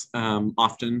evidence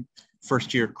often,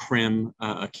 first year crim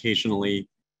occasionally,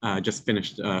 just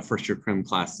finished first year crim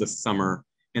class this summer,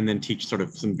 and then teach sort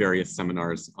of some various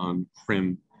seminars on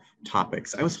crim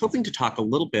topics. I was hoping to talk a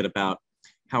little bit about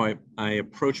how I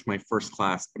approached my first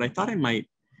class, but I thought I might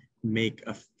make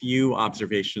a few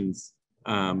observations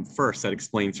first that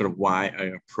explain sort of why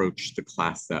I approach the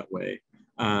class that way.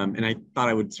 And I thought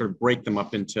I would sort of break them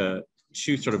up into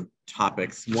two sort of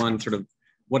topics. One, sort of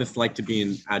what it's like to be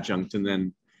an adjunct, and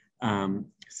then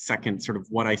second, sort of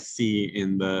what I see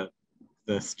in the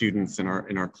students in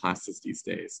our classes these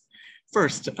days.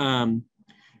 First,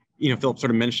 Philip sort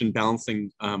of mentioned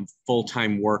balancing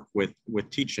full-time work with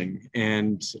teaching,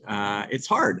 and it's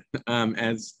hard,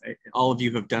 as all of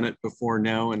you who have done it before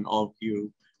know, and all of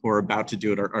you who are about to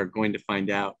do it are going to find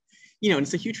out. And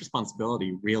it's a huge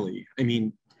responsibility, really. I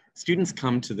mean, students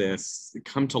come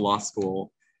to law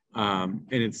school, and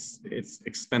it's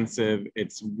expensive.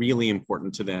 It's really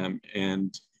important to them,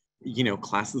 and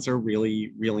classes are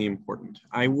really, really important.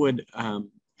 I would,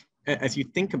 as you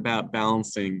think about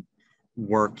balancing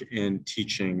work and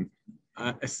teaching,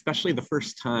 especially the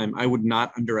first time, I would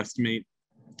not underestimate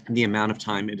the amount of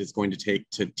time it is going to take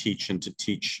to teach, and to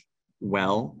teach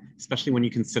well, especially when you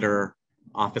consider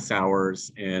office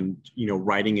hours and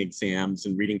writing exams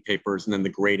and reading papers, and then the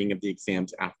grading of the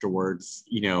exams afterwards,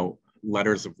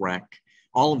 letters of rec.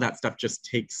 All of that stuff just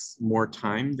takes more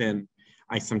time than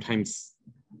I sometimes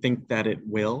think that it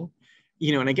will.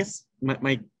 And I guess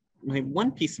my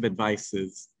one piece of advice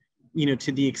is,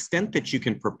 to the extent that you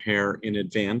can prepare in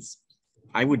advance,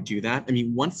 I would do that. I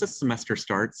mean, once the semester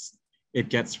starts, it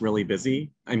gets really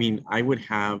busy. I mean, I would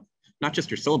have not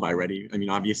just your syllabi ready. I mean,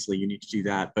 obviously you need to do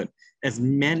that, but as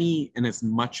many and as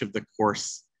much of the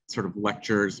course sort of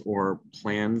lectures or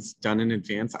plans done in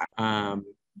advance.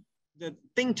 The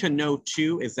thing to know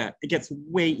too is that it gets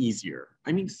way easier.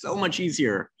 I mean, so much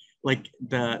easier. Like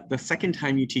the second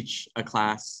time you teach a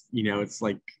class, it's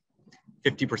like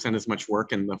 50% as much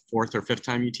work, and the fourth or fifth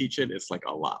time you teach it, it's like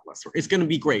a lot less work. It's going to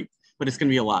be great, but it's going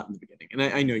to be a lot in the beginning. And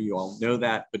I know you all know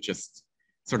that, but just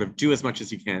sort of do as much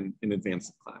as you can in advance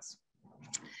of class.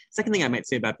 Second thing I might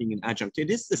say about being an adjunct,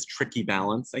 it is this tricky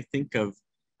balance, I think, of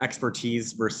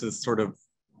expertise versus sort of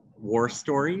war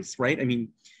stories, right? I mean,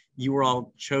 you were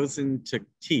all chosen to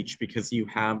teach because you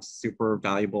have super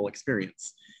valuable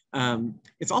experience.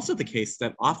 It's also the case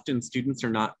that often students are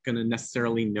not going to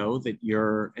necessarily know that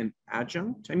you're an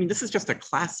adjunct. I mean, this is just a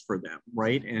class for them,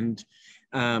 right? And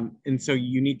so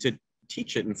you need to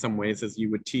teach it in some ways as you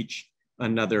would teach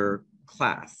another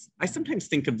class. I sometimes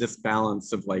think of this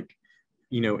balance of like,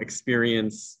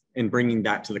 experience and bringing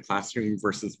that to the classroom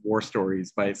versus war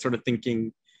stories by sort of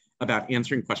thinking about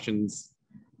answering questions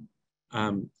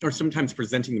or sometimes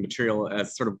presenting the material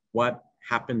as sort of what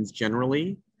happens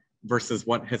generally versus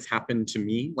what has happened to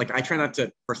me. Like, I try not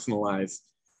to personalize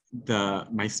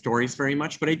my stories very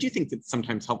much, but I do think it's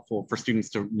sometimes helpful for students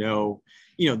to know,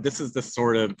 this is the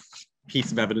sort of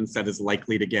piece of evidence that is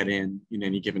likely to get in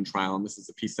any given trial, and this is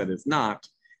a piece that is not.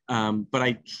 But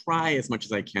I try as much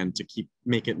as I can to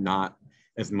make it not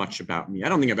as much about me. I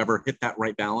don't think I've ever hit that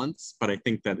right balance, but I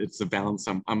think that it's a balance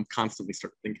I'm constantly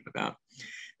sort of thinking about.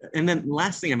 And then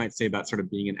last thing I might say about sort of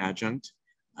being an adjunct,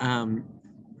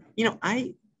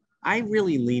 I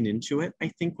really lean into it, I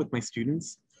think, with my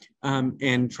students,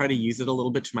 and try to use it a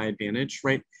little bit to my advantage,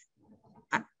 right?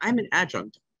 I'm an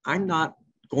adjunct. I'm not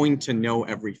going to know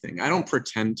everything. I don't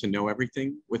pretend to know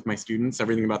everything with my students,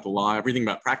 everything about the law, everything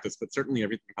about practice, but certainly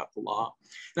everything about the law.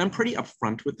 And I'm pretty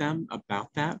upfront with them about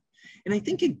that. And I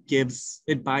think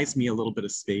it buys me a little bit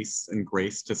of space and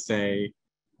grace to say,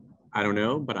 I don't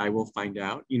know, but I will find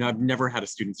out. You know, I've never had a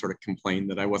student sort of complain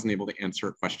that I wasn't able to answer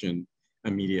a question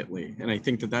immediately. And I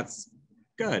think that that's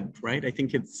good, right? I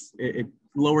think it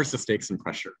lowers the stakes and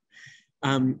pressure.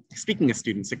 Speaking of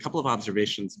students, a couple of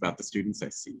observations about the students I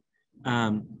see.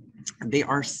 They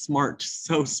are smart,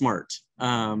 so smart.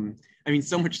 I mean,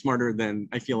 so much smarter than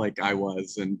I feel like I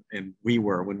was and we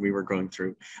were when we were going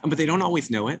through, but they don't always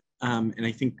know it. And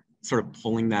I think sort of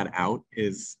pulling that out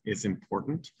is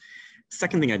important.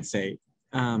 Second thing I'd say,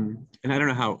 and I don't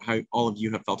know how all of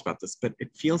you have felt about this, but it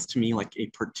feels to me like a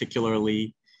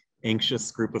particularly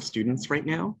anxious group of students right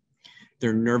now.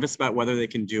 They're nervous about whether they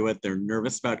can do it. They're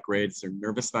nervous about grades. They're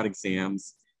nervous about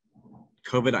exams.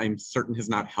 COVID, I'm certain, has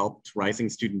not helped. Rising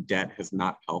student debt has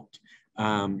not helped.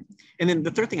 And then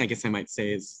the third thing I guess I might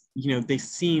say is, you know, they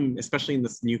seem, especially in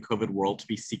this new COVID world, to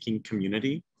be seeking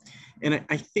community. And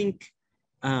I think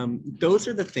those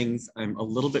are the things I'm a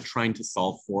little bit trying to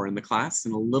solve for in the class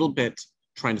and a little bit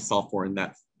trying to solve for in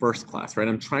that first class, right?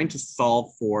 I'm trying to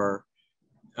solve for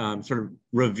sort of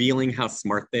revealing how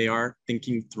smart they are,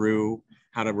 thinking through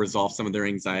how to resolve some of their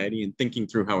anxiety and thinking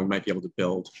through how we might be able to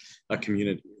build a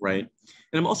community, right?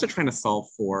 And I'm also trying to solve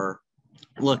for,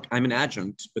 look, I'm an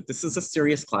adjunct, but this is a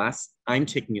serious class. I'm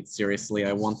taking it seriously.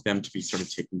 I want them to be sort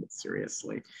of taking it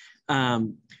seriously.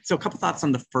 So a couple thoughts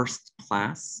on the first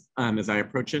class as I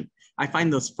approach it. I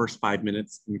find those first 5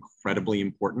 minutes incredibly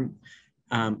important.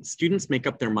 Students make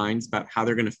up their minds about how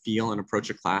they're going to feel and approach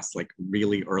a class like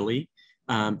really early.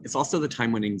 It's also the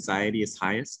time when anxiety is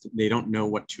highest. They don't know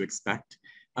what to expect.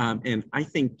 And I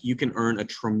think you can earn a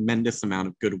tremendous amount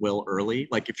of goodwill early.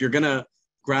 Like if you're going to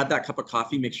grab that cup of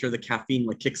coffee, make sure the caffeine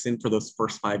like kicks in for those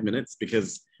first 5 minutes,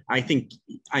 because I think,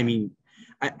 I mean,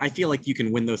 I feel like you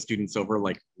can win those students over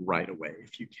like right away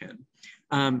if you can.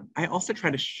 I also try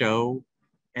to show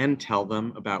and tell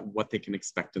them about what they can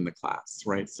expect in the class,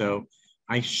 right? So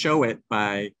I show it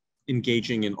by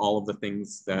engaging in all of the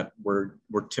things that we're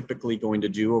typically going to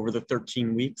do over the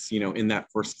 13 weeks, you know, in that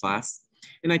first class.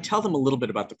 And I tell them a little bit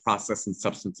about the process and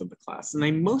substance of the class. And I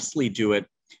mostly do it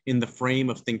in the frame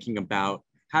of thinking about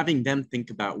having them think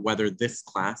about whether this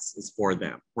class is for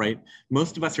them, right?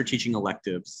 Most of us are teaching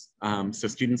electives, so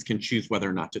students can choose whether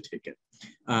or not to take it.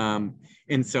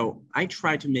 And so I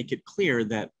try to make it clear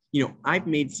that, you know, I've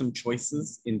made some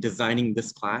choices in designing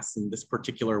this class in this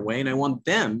particular way, and I want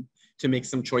them to make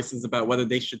some choices about whether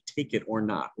they should take it or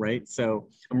not, right? So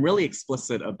I'm really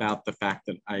explicit about the fact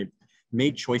that I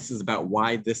made choices about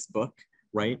why this book,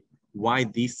 right? Why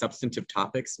these substantive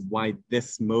topics, why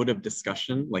this mode of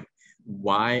discussion, like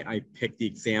why I pick the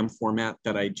exam format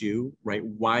that I do, right?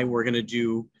 Why we're gonna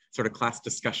do sort of class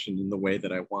discussion in the way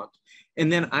that I want.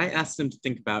 And then I ask them to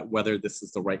think about whether this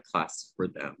is the right class for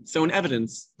them. So in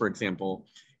evidence, for example,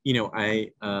 you know,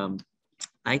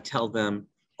 I tell them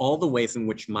all the ways in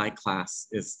which my class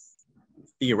is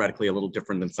theoretically a little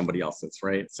different than somebody else's,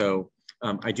 right? So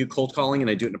I do cold calling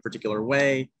and I do it in a particular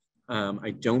way.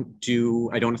 I don't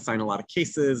assign a lot of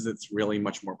cases. It's really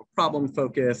much more of a problem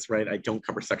focus, right? I don't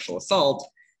cover sexual assault.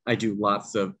 I do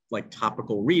lots of like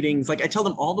topical readings. Like I tell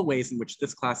them all the ways in which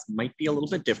this class might be a little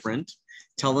bit different,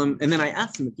 tell them, and then I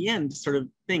ask them at the end to sort of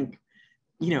think,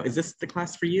 you know, is this the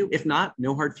class for you? If not,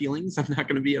 no hard feelings. I'm not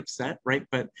going to be upset, right?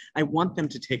 But I want them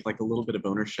to take like a little bit of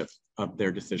ownership of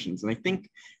their decisions. And I think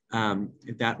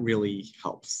that really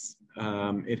helps.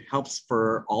 It helps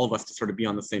for all of us to sort of be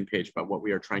on the same page about what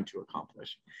we are trying to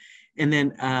accomplish. And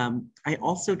then I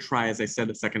also try, as I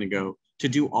said a second ago, to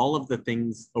do all of the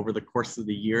things over the course of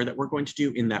the year that we're going to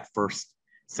do in that first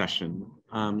session.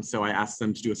 So I asked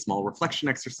them to do a small reflection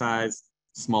exercise,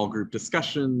 small group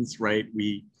discussions, right?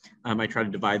 I try to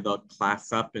divide the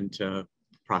class up into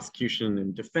prosecution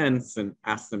and defense and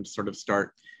ask them to sort of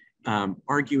start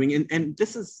arguing. And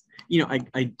this is, you know,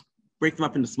 I break them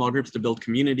up into small groups to build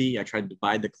community. I try to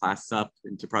divide the class up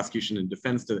into prosecution and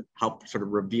defense to help sort of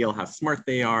reveal how smart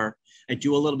they are. I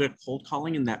do a little bit of cold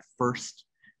calling in that first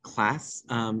class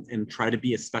and try to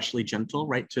be especially gentle,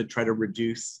 right? To try to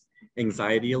reduce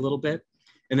anxiety a little bit.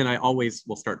 And then I always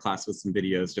will start class with some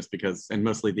videos just because, and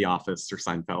mostly The Office or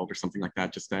Seinfeld or something like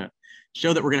that, just to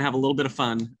show that we're gonna have a little bit of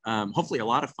fun, hopefully a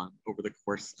lot of fun over the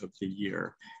course of the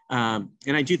year. And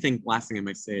I do think, last thing I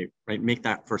might say, right, make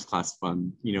that first class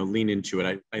fun, you know, lean into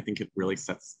it. I think it really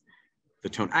sets the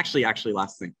tone. Actually,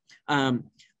 last thing.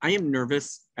 I am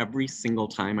nervous every single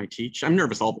time I teach. I'm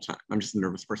nervous all the time. I'm just a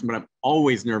nervous person, but I'm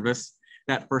always nervous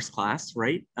that first class,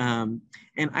 right? And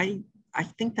I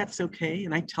think that's okay.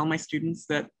 And I tell my students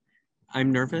that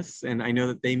I'm nervous and I know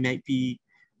that they might be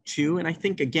too. And I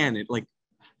think, again, it like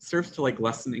serves to like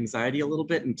lessen anxiety a little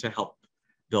bit and to help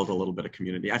build a little bit of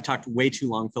community. I've talked way too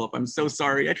long, Philip. I'm so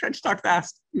sorry. I tried to talk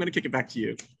fast. I'm going to kick it back to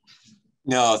you.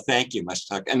 No, thank you,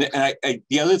 Mushtaq. And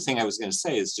the other thing I was going to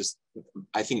say is just,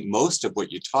 I think most of what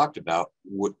you talked about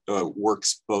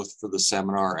works both for the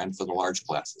seminar and for the large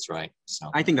classes, right?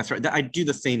 So I think that's right. I do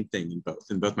the same thing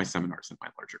in both my seminars and my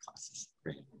larger classes.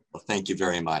 Great. Well, thank you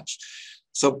very much.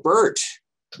 So Bert,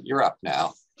 you're up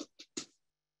now.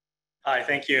 Hi,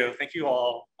 thank you. Thank you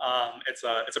all. It's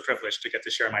a privilege to get to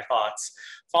share my thoughts.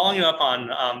 Following up on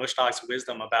Mushtaq's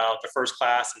wisdom about the first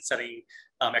class and setting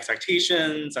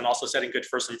expectations and also setting good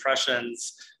first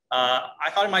impressions,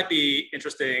 I thought it might be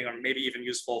interesting or maybe even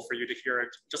useful for you to hear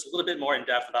just a little bit more in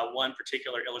depth about one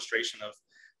particular illustration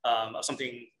of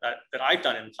something that I've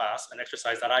done in class, an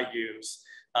exercise that I use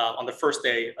on the first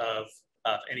day of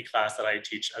any class that I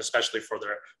teach, especially for the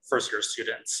first year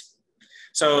students.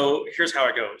 So here's how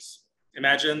it goes.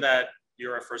 Imagine that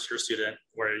you're a first year student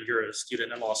or you're a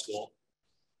student in law school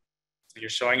and you're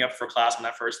showing up for class on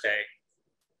that first day.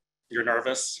 You're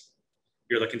nervous.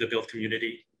 You're looking to build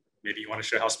community. Maybe you want to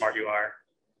show how smart you are.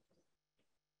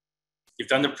 You've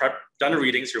done the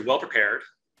readings, you're well prepared,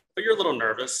 but you're a little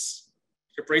nervous.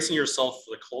 You're bracing yourself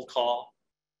for the cold call.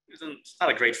 It's not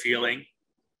a great feeling.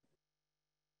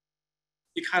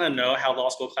 You kind of know how law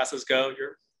school classes go.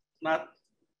 You're not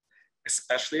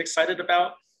especially excited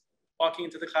about walking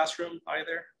into the classroom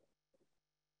either.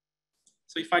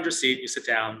 So you find your seat, you sit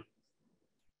down.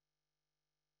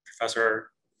 Professor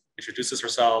introduces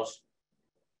herself.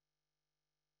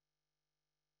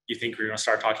 You think we're going to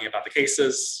start talking about the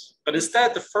cases, but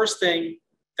instead the first thing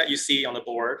that you see on the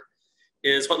board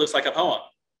is what looks like a poem.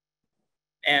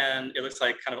 And it looks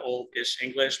like kind of old-ish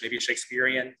English, maybe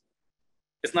Shakespearean.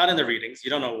 It's not in the readings.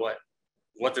 You don't know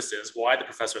what this is, why the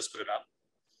professor has put it up.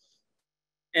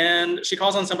 And she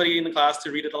calls on somebody in the class to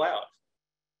read it aloud.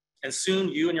 And soon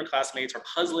you and your classmates are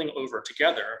puzzling over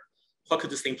together, what could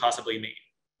this thing possibly mean?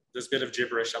 This bit of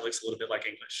gibberish that looks a little bit like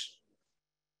English.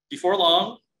 Before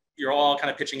long, you're all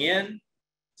kind of pitching in.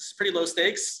 It's pretty low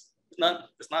stakes.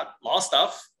 It's not law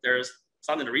stuff. It's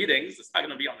not in the readings. It's not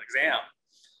going to be on the exam.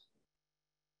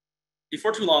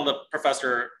 Before too long, the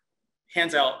professor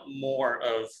hands out more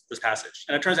of this passage.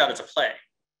 And it turns out it's a play.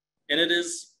 And it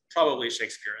is probably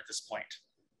Shakespeare at this point.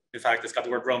 In fact, it's got the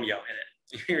word Romeo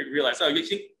in it. You realize, oh, you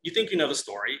think you know the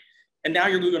story. And now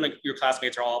your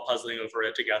classmates are all puzzling over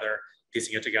it together,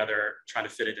 piecing it together, trying to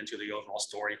fit it into the overall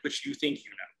story, which you think you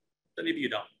know, but maybe you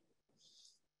don't.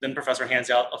 Then the professor hands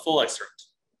out a full excerpt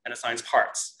and assigns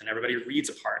parts, and everybody reads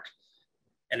a part.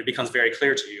 And it becomes very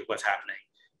clear to you what's happening,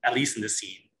 at least in this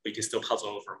scene, but you can still puzzle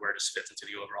over where this fits into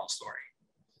the overall story.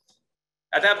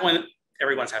 At that point,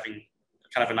 everyone's having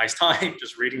kind of a nice time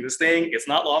just reading this thing. It's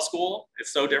not law school.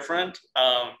 It's so different.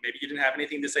 Maybe you didn't have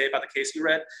anything to say about the case you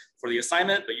read for the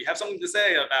assignment, but you have something to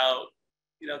say about,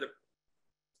 the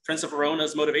Prince of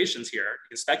Verona's motivations here. You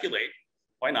can speculate.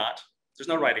 Why not? There's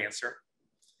no right answer.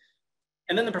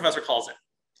 And then the professor calls in.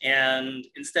 And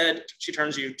instead, she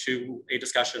turns you to a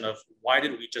discussion of why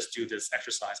did we just do this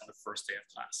exercise on the first day of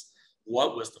class?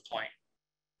 What was the point?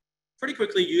 Pretty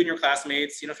quickly, you and your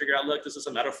classmates, figure out, look, this is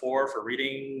a metaphor for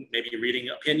maybe reading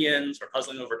opinions or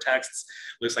puzzling over texts.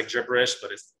 Looks like gibberish,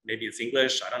 but maybe it's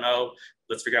English. I don't know.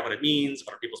 Let's figure out what it means.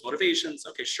 What are people's motivations?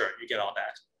 Okay, sure, you get all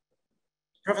that.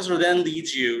 The professor then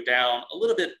leads you down a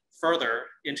little bit further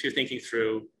into thinking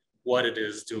through what it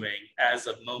is doing as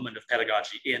a moment of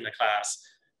pedagogy in the class,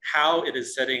 how it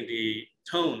is setting the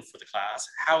tone for the class,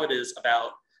 how it is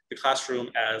about the classroom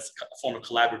as a form of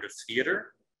collaborative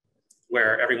theater,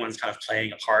 where everyone's kind of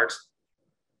playing a part.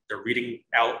 They're reading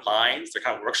out lines, they're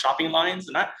kind of workshopping lines,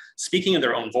 they're not speaking in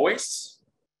their own voice.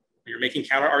 You're making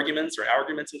counter arguments or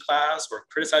arguments in class, or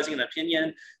criticizing an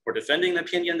opinion, or defending an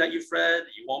opinion that you've read.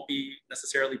 You won't be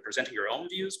necessarily presenting your own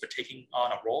views, but taking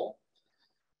on a role.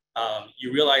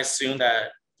 You realize soon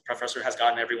that the professor has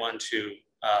gotten everyone to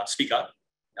speak up,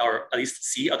 or at least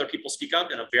see other people speak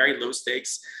up in a very low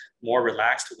stakes, more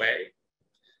relaxed way.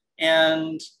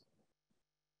 And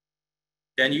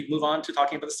then you move on to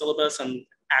talking about the syllabus and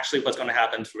actually what's going to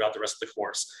happen throughout the rest of the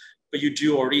course. But you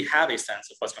do already have a sense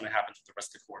of what's going to happen through the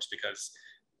rest of the course because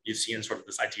you've seen sort of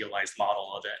this idealized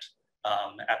model of it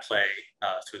at play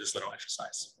through this little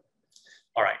exercise.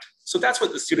 All right, so that's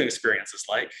what the student experience is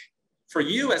like. For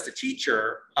you as the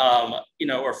teacher,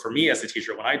 or for me as the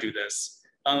teacher when I do this,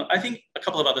 I think a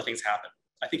couple of other things happen.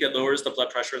 I think it lowers the blood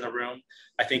pressure in the room.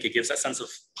 I think it gives that sense of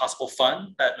possible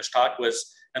fun that Mushtaq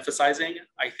was emphasizing.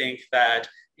 I think that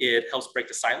it helps break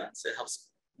the silence. It helps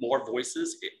more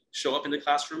voices show up in the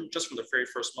classroom just from the very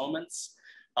first moments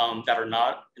that are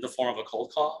not in the form of a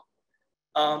cold call.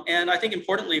 And I think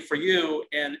importantly for you,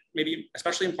 and maybe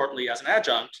especially importantly as an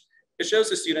adjunct, it would show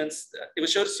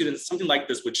the students, something like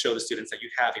this would show the students that you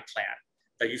have a plan,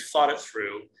 that you've thought it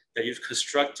through, that you've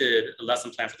constructed a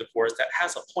lesson plan for the course that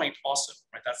has a point also,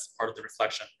 right? That's part of the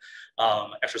reflection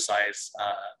exercise.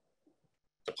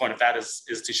 The point of that is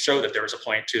to show that there is a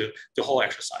point to the whole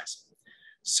exercise.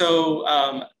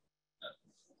 So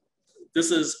this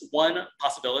is one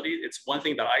possibility. It's one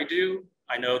thing that I do.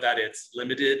 I know that it's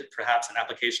limited, perhaps an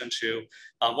application to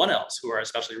one else who are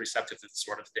especially receptive to this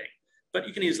sort of thing. But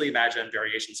you can easily imagine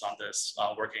variations on this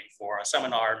working for a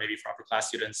seminar, maybe for upper class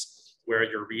students, where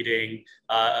you're reading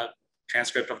a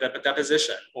transcript of the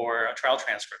deposition, or a trial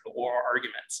transcript, or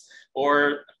arguments,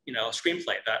 or a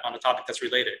screenplay that on a topic that's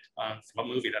related from a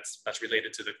movie that's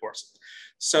related to the course.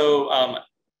 So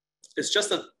it's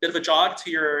just a bit of a jog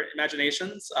to your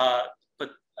imaginations,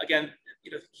 but again,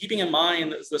 keeping in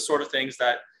mind the sort of things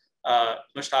that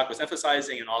Mushtaq was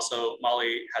emphasizing, and also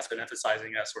Molly has been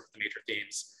emphasizing as sort of the major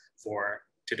themes for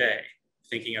today.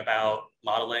 Thinking about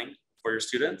modeling for your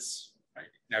students, right?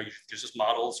 Now you just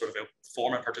model sort of a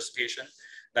form of participation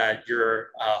that you're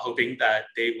hoping that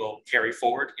they will carry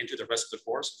forward into the rest of the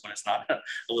course when it's not a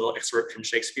little excerpt from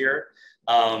Shakespeare.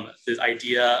 This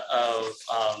idea of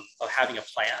having a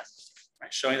plan,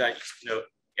 right? Showing that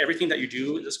everything that you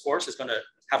do in this course is going to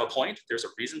have a point. There's a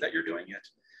reason that you're doing it.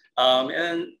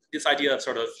 And this idea of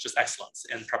sort of just excellence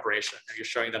in preparation, and you're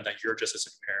showing them that you're just as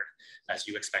prepared as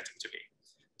you expect them to be.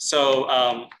 So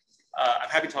I'm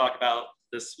happy to talk about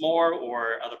this more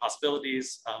or other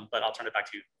possibilities, but I'll turn it back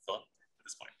to you, Philip, at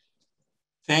this point.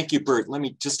 Thank you, Bert. Let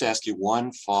me just ask you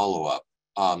one follow-up.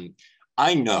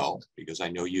 I know, because I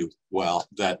know you well,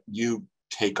 that you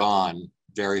take on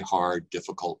very hard,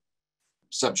 difficult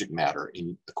subject matter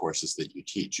in the courses that you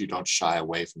teach. You don't shy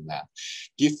away from that.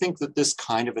 Do you think that this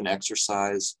kind of an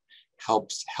exercise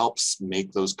helps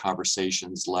make those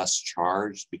conversations less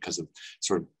charged because of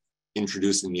sort of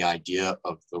introducing the idea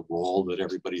of the role that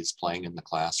everybody is playing in the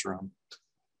classroom?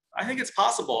 I think it's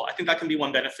possible. I think that can be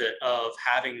one benefit of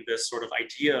having this sort of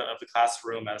idea of the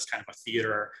classroom as kind of a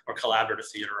theater or collaborative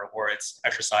theater, or its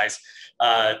exercise,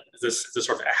 this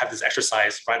sort of have this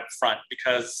exercise right up front,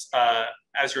 because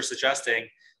as you're suggesting,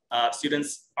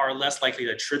 students are less likely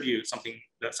to attribute something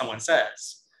that someone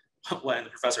says when the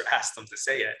professor asks them to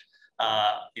say it.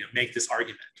 Make this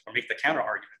argument or make the counter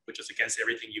argument, which is against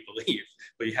everything you believe,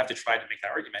 but you have to try to make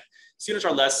that argument. Students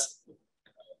are less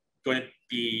going to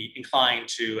be inclined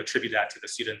to attribute that to the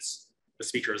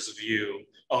speaker's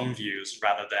own views,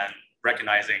 rather than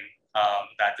recognizing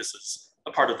that this is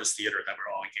a part of this theater that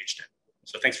we're all engaged in.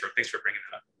 So thanks for bringing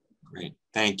that up. Great,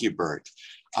 thank you, Bert.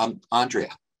 Andrea.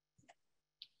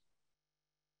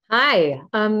 Hi,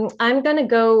 I'm going to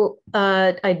go,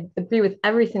 I agree with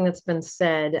everything that's been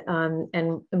said, and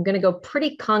I'm going to go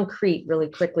pretty concrete really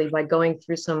quickly by going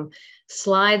through some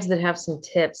slides that have some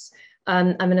tips.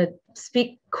 I'm going to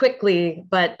speak quickly,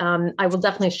 but I will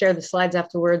definitely share the slides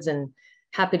afterwards, and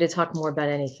happy to talk more about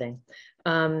anything.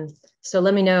 So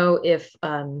let me know if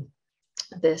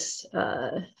this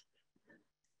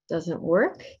doesn't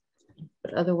work,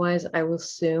 but otherwise I will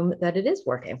assume that it is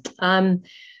working.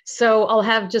 So I'll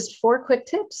have just 4 quick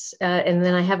tips, and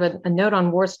then I have a note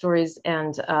on war stories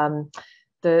and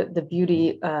the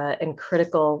beauty and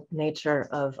critical nature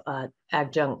of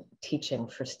adjunct teaching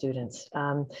for students.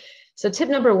 So tip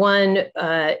number 1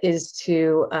 is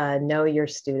to know your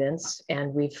students.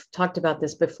 And we've talked about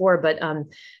this before, but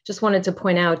just wanted to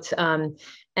point out,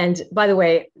 and by the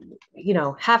way,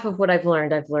 half of what I've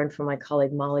learned from my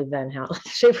colleague, Molly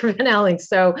Schaefer Van Houweling.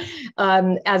 So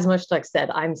as Mushtaq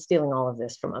said, I'm stealing all of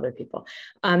this from other people.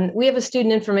 We have a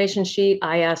student information sheet.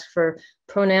 I ask for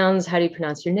pronouns. How do you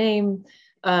pronounce your name?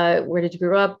 Where did you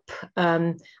grow up?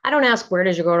 I don't ask where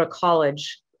did you go to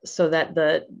college, so that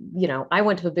I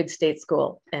went to a big state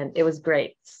school and it was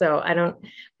great. So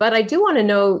but I do want to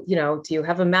know, do you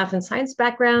have a math and science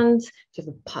background? Do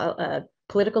you have a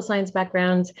political science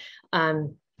background?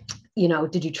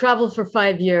 Did you travel for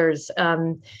 5 years?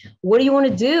 What do you want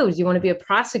to do? Do you want to be a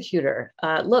prosecutor?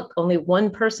 Look, only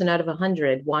 1 person out of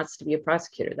 100 wants to be a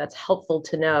prosecutor. That's helpful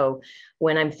to know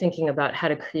when I'm thinking about how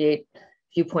to create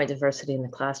viewpoint diversity in the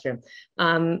classroom.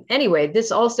 Anyway,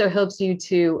 this also helps you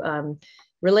to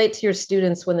relate to your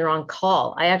students when they're on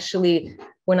call. I actually,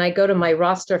 when I go to my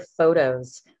roster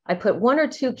photos, I put 1 or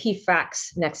 2 key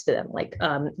facts next to them, like,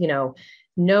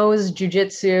 knows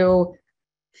jujitsu,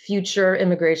 future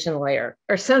immigration lawyer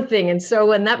or something. And so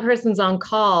when that person's on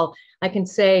call, I can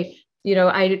say,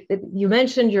 you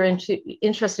mentioned you're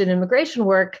interested in immigration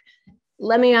work.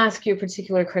 Let me ask you a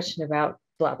particular question about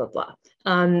blah, blah, blah.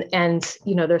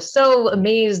 They're so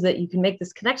amazed that you can make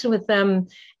this connection with them.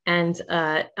 And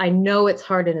I know it's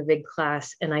hard in a big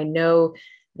class, and I know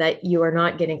that you are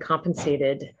not getting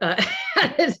compensated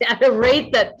at a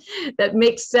rate that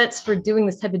makes sense for doing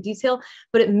this type of detail,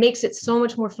 but it makes it so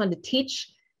much more fun to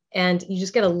teach. And you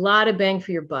just get a lot of bang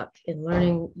for your buck in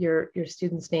learning your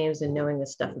students' names and knowing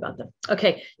this stuff about them.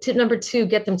 Okay, tip number 2,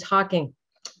 get them talking.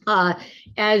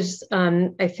 As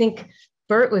I think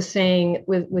Bert was saying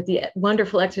with the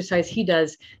wonderful exercise he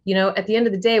does, you know, at the end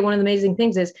of the day, one of the amazing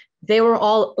things is they were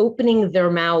all opening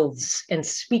their mouths and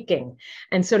speaking.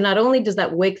 And so not only does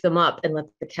that wake them up and let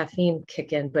the caffeine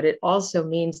kick in, but it also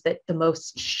means that the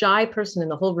most shy person in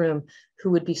the whole room who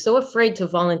would be so afraid to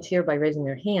volunteer by raising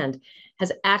their hand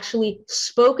has actually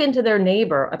spoken to their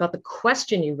neighbor about the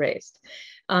question you raised.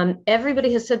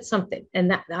 Everybody has said something, and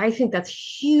that I think that's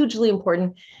hugely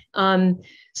important.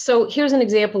 So here's an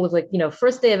example of, like, you know,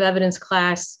 first day of evidence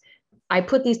class, I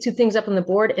put these 2 things up on the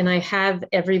board and I have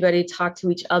everybody talk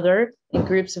to each other in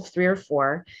groups of 3 or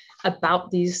 4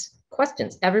 about these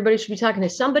questions. Everybody should be talking to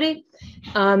somebody.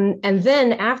 And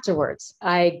then afterwards,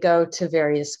 I go to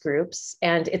various groups,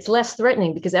 and it's less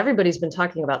threatening because everybody's been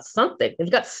talking about something.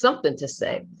 They've got something to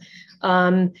say.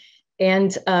 And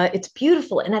it's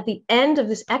beautiful. And at the end of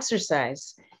this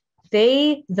exercise,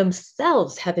 they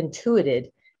themselves have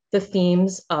intuited the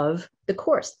themes of the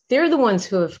course. They're the ones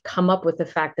who have come up with the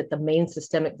fact that the main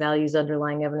systemic values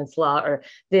underlying evidence law are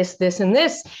this, this, and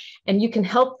this, and you can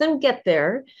help them get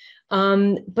there.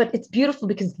 But it's beautiful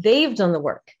because they've done the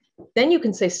work. Then you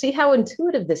can say, see how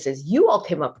intuitive this is. You all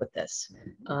came up with this.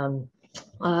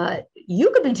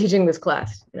 You could be teaching this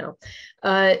class, you know.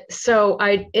 And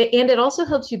it also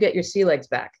helps you get your sea legs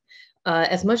back.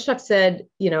 As Mushtak said,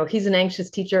 you know, he's an anxious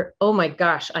teacher. Oh my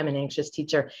gosh, I'm an anxious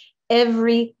teacher.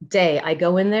 Every day I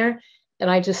go in there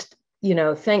and I just, you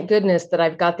know, thank goodness that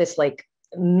I've got this like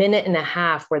minute and a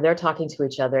half where they're talking to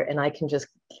each other and I can just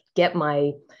get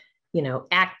my, you know,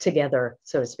 act together,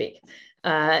 so to speak.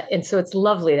 And so it's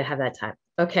lovely to have that time.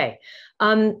 Okay.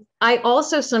 I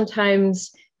also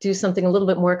sometimes do something a little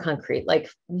bit more concrete. Like,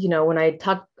 you know, when I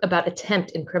talk about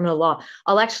attempt in criminal law,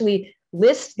 I'll actually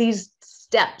list these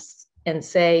steps and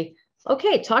say,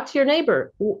 okay, talk to your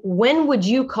neighbor. When would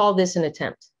you call this an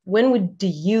attempt? When do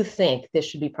you think this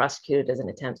should be prosecuted as an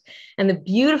attempt? And the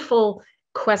beautiful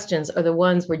questions are the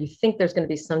ones where you think there's going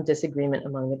to be some disagreement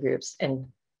among the groups, and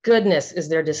goodness is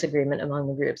there disagreement among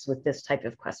the groups with this type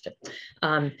of question.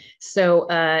 So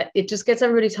it just gets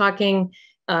everybody talking.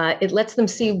 It lets them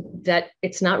see that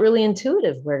it's not really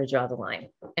intuitive where to draw the line.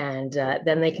 And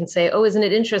then they can say, oh, isn't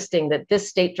it interesting that this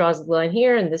state draws the line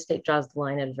here and this state draws the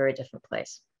line at a very different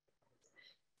place.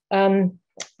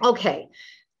 Okay,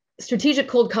 strategic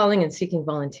cold calling and seeking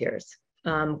volunteers.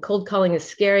 Cold calling is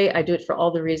scary. I do it for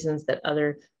all the reasons that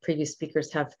other previous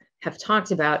speakers have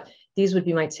talked about. These would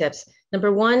be my tips.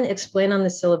 Number 1, explain on the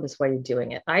syllabus why you're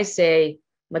doing it. I say,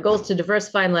 my goal is to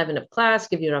diversify and liven up class,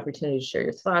 give you an opportunity to share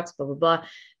your thoughts, blah, blah, blah,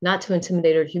 not to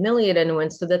intimidate or humiliate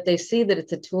anyone, so that they see that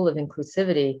it's a tool of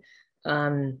inclusivity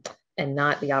and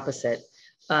not the opposite.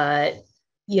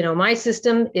 You know, my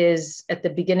system is at the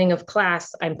beginning of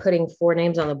class, I'm putting 4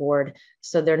 names on the board,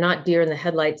 so they're not deer in the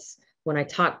headlights when I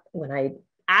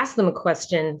ask them a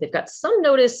question. They've got some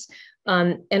notice,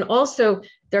 and also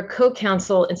they're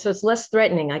co-counsel, and so it's less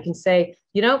threatening. I can say,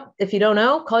 you know, if you don't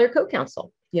know, call your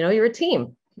co-counsel. You know, you're a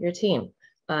team. You're a team,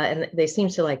 and they seem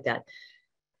to like that.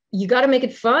 You got to make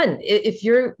it fun. If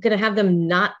you're going to have them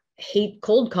not hate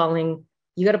cold calling,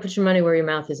 you got to put your money where your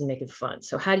mouth is and make it fun.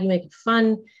 So how do you make it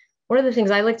fun? One of the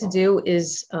things I like to do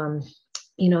is,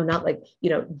 you know, not like, you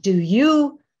know, do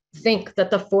you think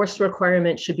that the force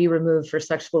requirement should be removed for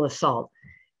sexual assault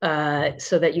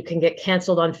so that you can get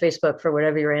canceled on Facebook for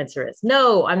whatever your answer is?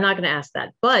 No, I'm not going to ask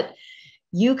that. But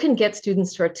you can get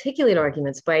students to articulate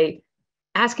arguments by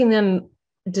asking them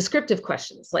descriptive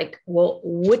questions like, well,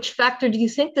 which factor do you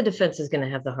think the defense is going to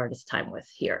have the hardest time with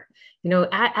here? You know,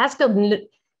 ask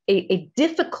a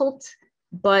difficult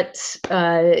but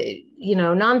you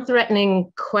know,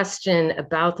 non-threatening question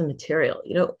about the material.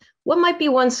 You know, what might be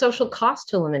one social cost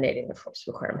to eliminating the force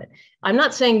requirement? I'm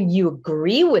not saying you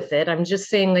agree with it. I'm just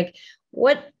saying, like,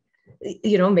 what,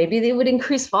 you know, maybe they would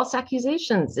increase false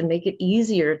accusations and make it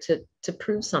easier to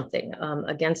prove something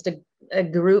against a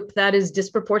group that is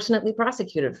disproportionately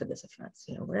prosecuted for this offense,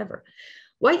 you know, whatever.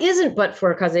 Why isn't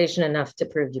but-for causation enough to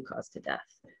prove you caused to death?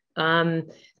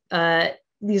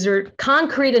 These are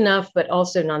concrete enough, but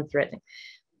also non-threatening.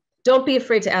 Don't be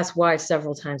afraid to ask why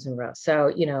several times in a row. So,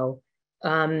 you know,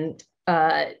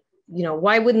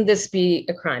 why wouldn't this be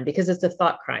a crime? Because it's a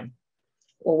thought crime.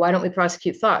 Well, why don't we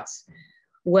prosecute thoughts?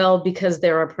 Well, because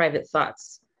there are private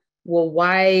thoughts. Well,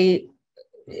 why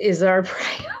is our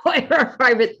why are our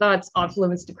private thoughts off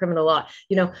limits to criminal law?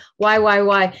 You know,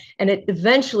 why? And it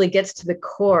eventually gets to the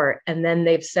core, and then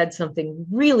they've said something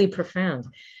really profound.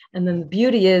 And then the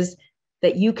beauty is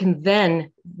that you can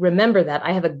then remember that.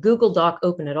 I have a Google Doc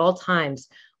open at all times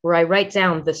where I write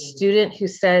down the student who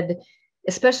said,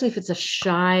 especially if it's a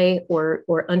shy or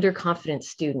underconfident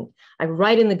student, I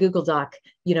write in the Google Doc,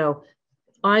 you know,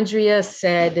 Andrea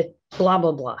said blah,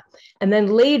 blah, blah. And then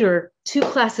later, 2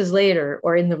 classes later,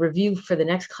 or in the review for the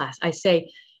next class, I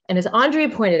say, and as Andrea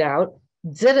pointed out,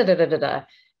 da da da da da da.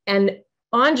 And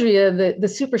Andrea, the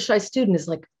super shy student, is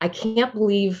like, I can't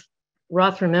believe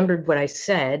Roth remembered what I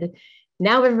said.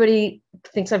 Now everybody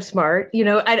thinks I'm smart. You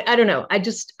know, I don't know. I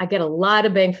get a lot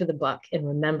of bang for the buck in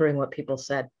remembering what people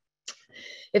said.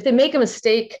 If they make a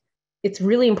mistake, it's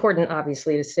really important,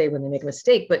 obviously, to say when they make a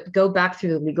mistake, but go back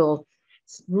through the legal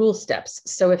rule steps.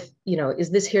 So if, you know,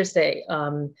 is this hearsay?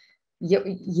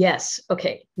 Yes.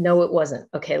 Okay. No, it wasn't.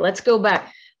 Okay, let's go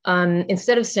back.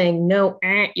 Instead of saying, no,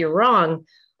 you're wrong,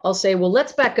 I'll say, well,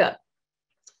 let's back up.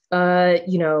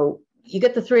 You know, you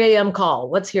get the 3 a.m. call.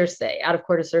 What's hearsay? Out of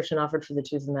court assertion offered for the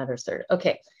truth of the matter asserted.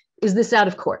 Okay. Is this out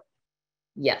of court?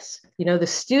 Yes. You know, the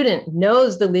student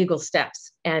knows the legal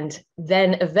steps, and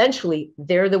then eventually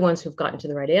they're the ones who've gotten to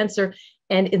the right answer.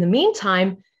 And in the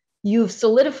meantime, you've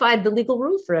solidified the legal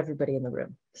rule for everybody in the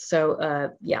room.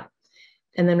 So yeah.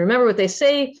 And then remember what they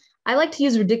say. I like to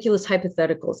use ridiculous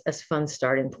hypotheticals as fun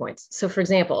starting points. So for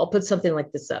example, I'll put something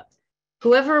like this up.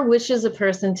 Whoever wishes a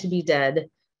person to be dead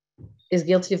is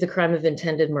guilty of the crime of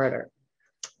intended murder,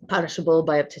 punishable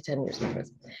by up to 10 years in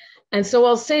prison. And so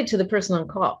I'll say to the person on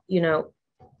call, you know,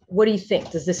 what do you think?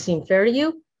 Does this seem fair to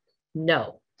you?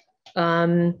 No.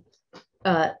 And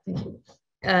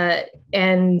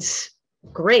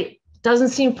great. Doesn't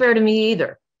seem fair to me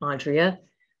either, Andrea.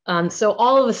 So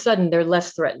all of a sudden they're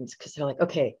less threatened because they're like,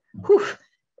 okay, whew,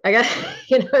 I got,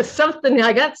 you know, something,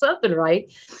 I got something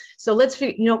right. So let's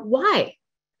figure, you know, why?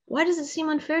 Why does it seem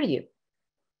unfair to you?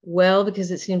 Well,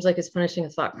 because it seems like it's punishing a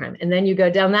thought crime. And then you go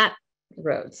down that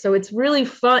road. So it's really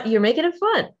fun. You're making it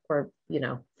fun, or, you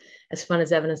know, as fun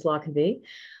as evidence law can be.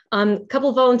 Couple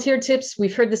of volunteer tips.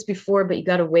 We've heard this before, but you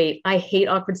got to wait. I hate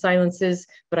awkward silences,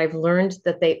 but I've learned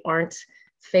that they aren't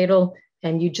fatal.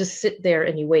 And you just sit there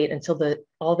and you wait until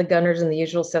all the gunners and the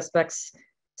usual suspects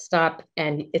stop.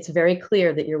 And it's very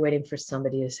clear that you're waiting for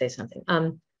somebody to say something.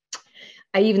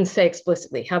 I even say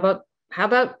explicitly, how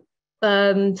about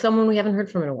someone we haven't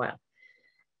heard from in a while?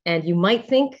 And you might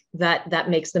think that that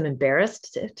makes them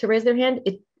embarrassed to raise their hand.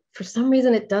 For some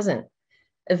reason, it doesn't.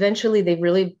 Eventually, they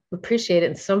really appreciate it,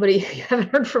 and somebody you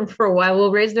haven't heard from for a while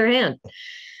will raise their hand.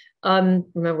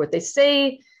 Remember what they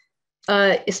say,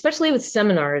 especially with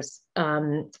seminars,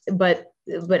 but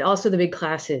also the big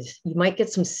classes. You might get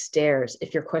some stares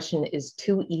if your question is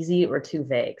too easy or too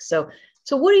vague. So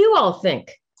what do you all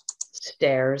think?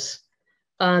 Stares.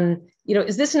 You know,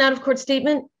 is this an out-of-court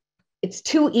statement? It's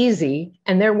too easy,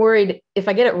 and they're worried if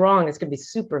I get it wrong, it's going to be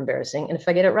super embarrassing. And if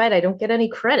I get it right, I don't get any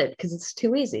credit because it's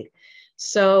too easy.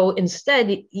 So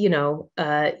instead, you know,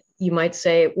 you might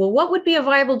say, well, what would be a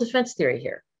viable defense theory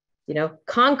here? You know,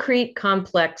 concrete,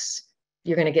 complex,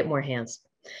 you're going to get more hands.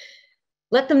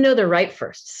 Let them know they're right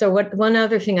first. So one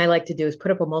other thing I like to do is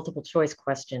put up a multiple choice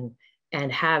question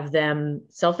and have them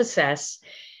self-assess.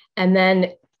 And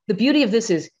then the beauty of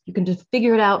this is you can just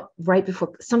figure it out right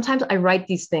before. Sometimes I write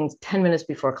these things 10 minutes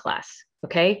before class,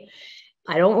 okay?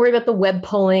 I don't worry about the web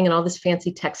polling and all this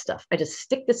fancy tech stuff. I just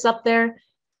stick this up there,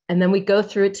 and then we go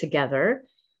through it together.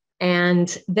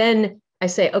 And then I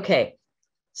say, okay,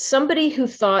 somebody who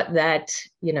thought that,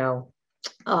 you know,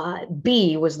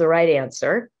 B was the right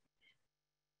answer,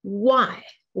 why?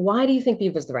 Why do you think B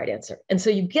was the right answer? And so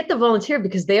you get the volunteer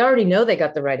because they already know they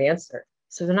got the right answer.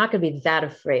 So they're not going to be that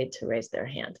afraid to raise their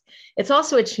hand. It's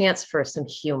also a chance for some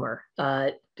humor.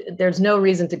 There's no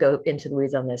reason to go into the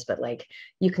weeds on this, but like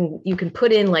you can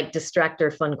put in like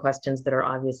distractor fun questions that are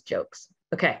obvious jokes.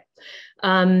 Okay.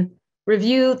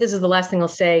 Review. This is the last thing I'll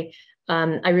say.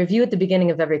 I review at the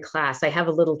beginning of every class. I have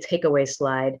a little takeaway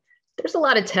slide. There's a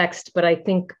lot of text, but I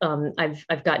think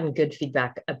I've gotten good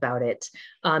feedback about it.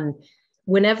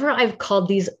 Whenever I've called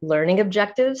these learning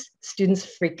objectives, students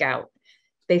freak out.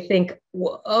 They think,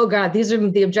 oh God, these are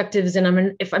the objectives,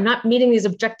 and if I'm not meeting these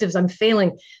objectives, I'm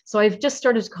failing. So I've just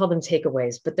started to call them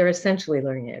takeaways, but they're essentially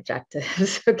learning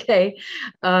objectives, okay?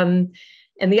 And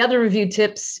the other review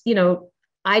tips, you know,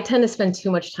 I tend to spend too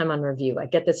much time on review. I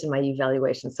get this in my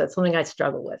evaluation, so it's something I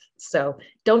struggle with. So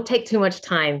don't take too much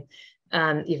time,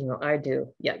 even though I do,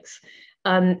 yikes.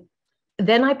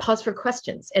 Then I pause for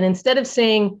questions. And instead of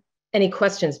saying, any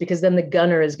questions, because then the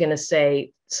gunner is going to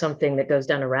say something that goes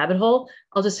down a rabbit hole.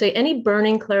 I'll just say any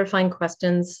burning, clarifying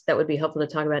questions that would be helpful to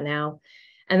talk about now.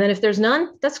 And then if there's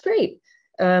none, that's great.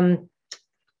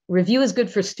 Review is good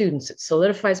for students. It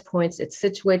solidifies points. It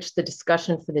situates the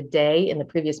discussion for the day in the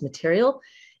previous material.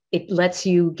 It lets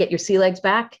you get your sea legs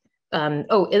back. And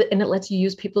it lets you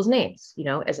use people's names. You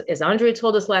know, as Andrea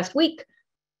told us last week,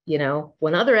 you know,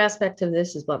 one other aspect of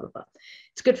this is blah, blah, blah.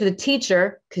 It's good for the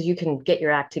teacher because you can get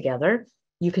your act together.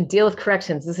 You can deal with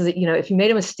corrections. This is, you know, if you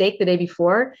made a mistake the day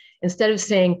before, instead of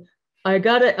saying, I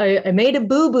made a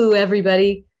boo-boo,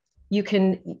 everybody, you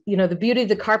can, you know, the beauty of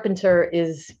the carpenter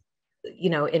is,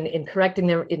 you know, in correcting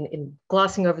them, in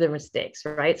glossing over their mistakes,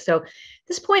 right? So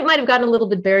this point might have gotten a little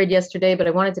bit buried yesterday, but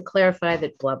I wanted to clarify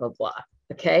that blah, blah, blah,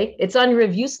 okay? It's on your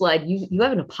review slide. You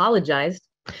haven't apologized.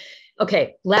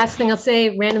 Okay, last thing I'll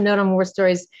say, random note on war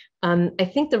stories. I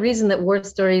think the reason that war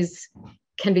stories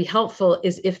can be helpful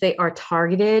is if they are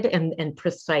targeted and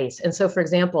precise. And so, for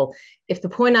example, if the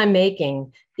point I'm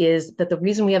making is that the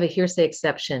reason we have a hearsay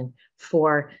exception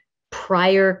for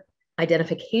prior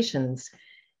identifications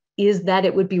is that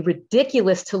it would be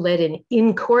ridiculous to let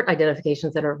in court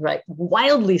identifications that are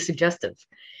wildly suggestive,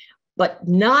 but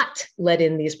not let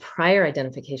in these prior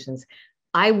identifications,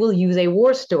 I will use a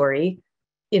war story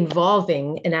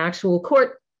involving an actual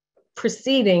court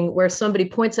proceeding where somebody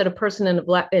points at a person in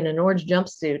an orange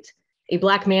jumpsuit, a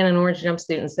black man in an orange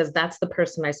jumpsuit, and says, that's the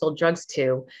person I sold drugs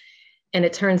to. And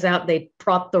it turns out they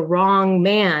brought the wrong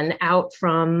man out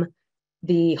from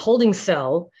the holding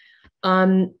cell.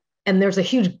 And there's a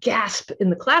huge gasp in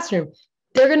the classroom.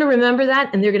 They're going to remember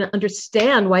that, and they're going to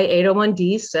understand why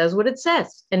 801D says what it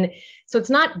says. And so it's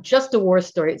not just a war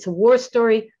story. It's a war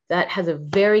story that has a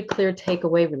very clear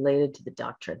takeaway related to the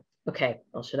doctrine. Okay,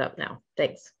 I'll shut up now.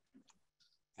 Thanks.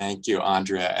 Thank you,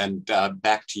 Andrea. And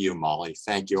back to you, Molly.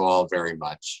 Thank you all very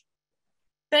much.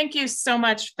 Thank you so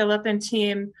much, Philip and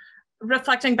team.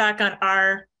 Reflecting back on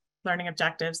our learning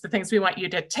objectives, the things we want you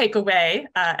to take away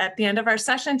at the end of our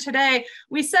session today.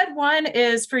 We said one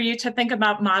is for you to think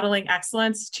about modeling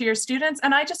excellence to your students.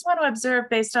 And I just want to observe,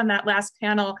 based on that last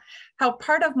panel, how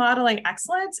part of modeling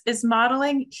excellence is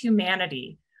modeling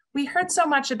humanity. We heard so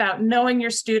much about knowing your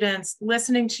students,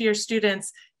 listening to your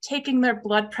students, taking their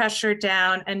blood pressure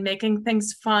down and making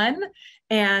things fun.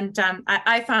 And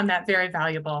I found that very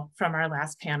valuable from our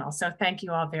last panel. So thank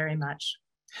you all very much.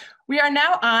 We are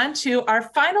now on to our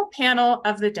final panel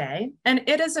of the day, and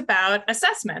it is about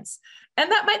assessments. And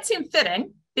that might seem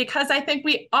fitting because I think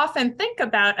we often think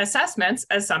about assessments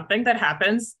as something that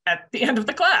happens at the end of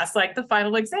the class, like the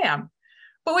final exam.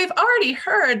 But we've already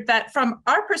heard that from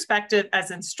our perspective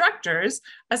as instructors,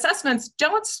 assessments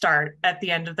don't start at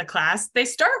the end of the class. They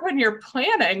start when you're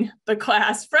planning the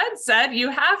class. Fred said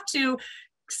you have to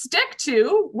stick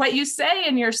to what you say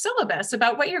in your syllabus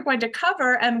about what you're going to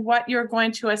cover and what you're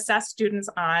going to assess students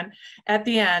on at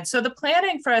the end. So the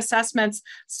planning for assessments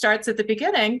starts at the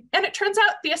beginning, and it turns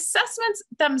out the assessments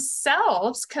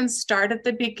themselves can start at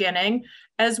the beginning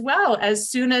as well, as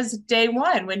soon as day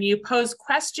one, when you pose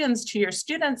questions to your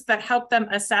students that help them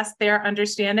assess their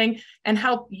understanding and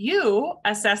help you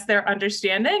assess their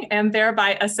understanding and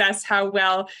thereby assess how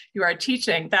well you are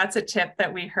teaching. That's a tip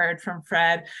that we heard from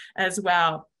Fred as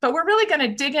well. But we're really going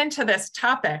to dig into this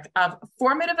topic of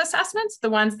formative assessments, the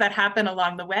ones that happen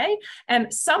along the way, and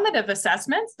summative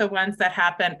assessments, the ones that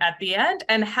happen at the end,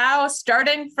 and how,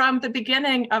 starting from the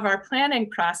beginning of our planning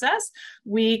process,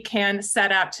 we can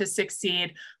set out to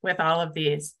succeed with all of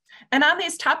these. And on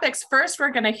these topics, first,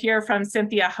 we're going to hear from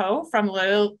Cynthia Ho from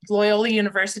Loyola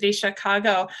University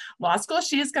Chicago Law School.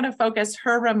 She's going to focus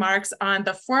her remarks on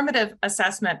the formative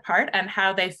assessment part and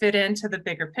how they fit into the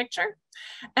bigger picture.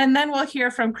 And then we'll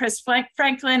hear from Chris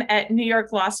Franklin at New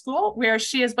York Law School, where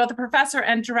she is both a professor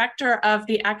and director of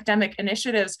the Academic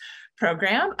Initiatives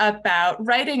program, about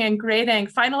writing and grading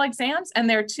final exams, and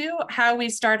there too, how we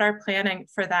start our planning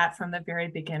for that from the very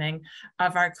beginning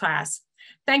of our class.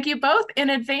 Thank you both in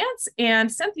advance,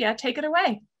 and Cynthia, take it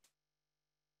away.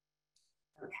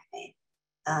 Okay.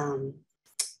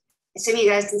 Assuming you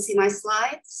guys can see my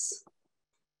slides.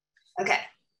 Okay.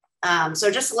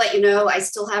 So just to let you know, I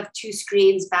still have 2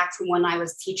 screens back from when I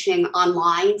was teaching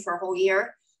online for a whole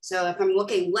year. So if I'm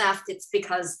looking left, it's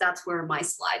because that's where my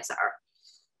slides are.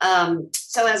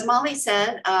 So as Molly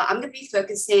said, I'm going to be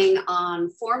focusing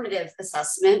on formative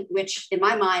assessment, which in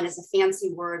my mind is a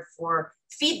fancy word for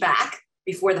feedback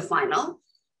before the final.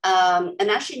 And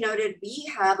as she noted,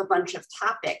 we have a bunch of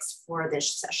topics for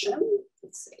this session.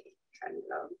 Let's see, trying to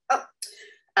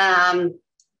go.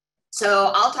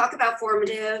 So I'll talk about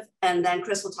formative, and then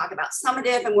Chris will talk about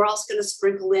summative, and we're also going to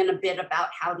sprinkle in a bit about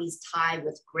how these tie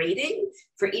with grading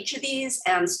for each of these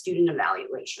and student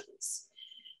evaluations.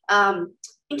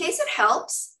 In case it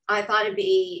helps, I thought it'd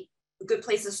be a good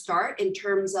place to start in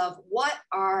terms of what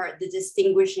are the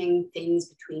distinguishing things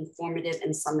between formative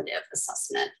and summative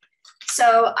assessment.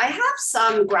 So I have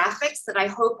some graphics that I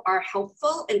hope are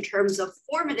helpful in terms of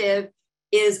formative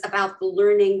is about the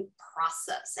learning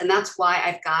process. And that's why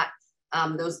I've got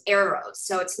those arrows.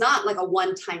 So it's not like a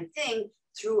one-time thing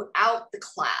throughout the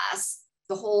class,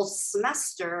 the whole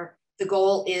semester. The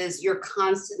goal is you're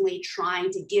constantly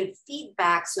trying to give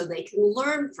feedback so they can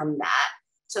learn from that,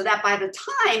 so that by the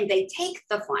time they take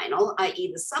the final,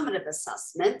 i.e. the summative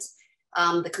assessment,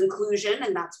 the conclusion,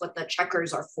 and that's what the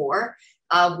checkers are for,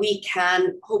 we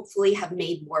can hopefully have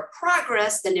made more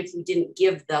progress than if we didn't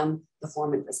give them the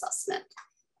formative assessment.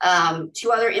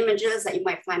 Two other images that you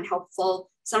might find helpful.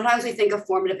 Sometimes we think of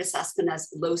formative assessment as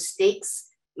low stakes.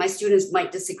 My students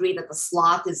might disagree that the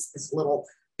sloth is a little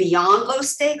beyond low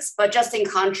stakes, but just in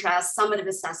contrast, summative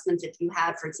assessments, if you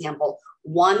had, for example,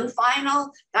 one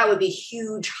final, that would be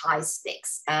huge high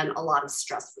stakes and a lot of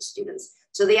stress for students.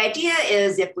 So the idea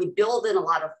is if we build in a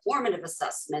lot of formative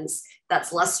assessments,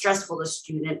 that's less stressful to the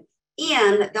student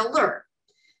and they'll learn.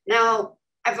 Now,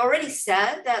 I've already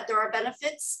said that there are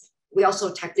benefits. We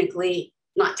also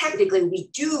we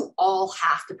do all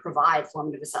have to provide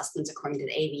formative assessments according to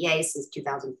the ABA since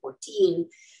 2014.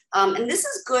 And this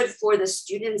is good for the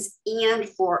students and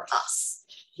for us.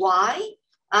 Why?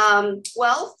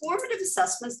 Well, formative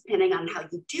assessments, depending on how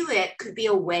you do it, could be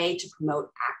a way to promote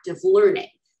active learning.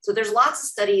 So there's lots of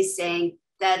studies saying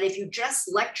that if you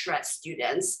just lecture at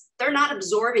students, they're not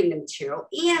absorbing the material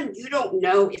and you don't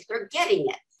know if they're getting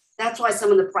it. That's why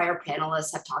some of the prior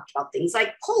panelists have talked about things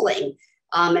like polling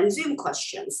and Zoom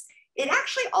questions. It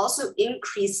actually also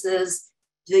increases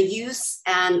the use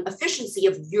and efficiency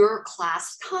of your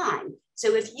class time.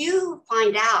 So if you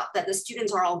find out that the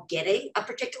students are all getting a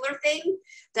particular thing,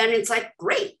 then it's like,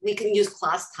 great, we can use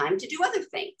class time to do other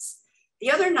things.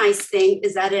 The other nice thing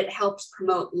is that it helps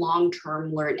promote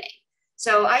long-term learning.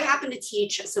 So I happen to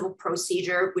teach civil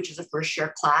procedure, which is a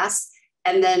first-year class.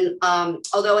 And then,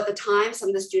 although at the time, some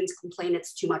of the students complain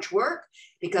it's too much work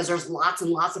because there's lots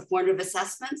and lots of formative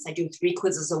assessments. I do 3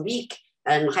 quizzes a week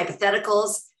and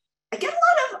hypotheticals. I get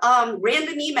a lot of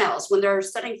random emails when they're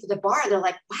studying for the bar. They're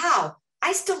like, wow,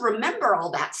 I still remember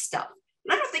all that stuff.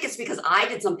 And I don't think it's because I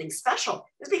did something special.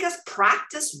 It's because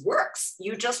practice works.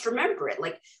 You just remember it.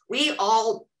 Like we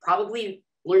all probably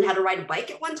learned how to ride a bike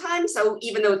at one time. So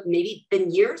even though it's maybe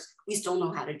been years, we still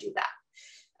know how to do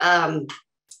that.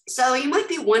 So you might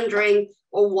be wondering,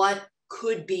 well, what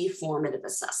could be formative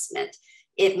assessment?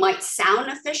 It might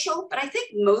sound official, but I think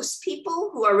most people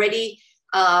who already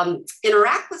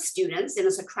interact with students in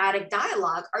a Socratic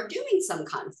dialogue are doing some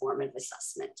kind of formative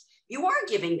assessment. You are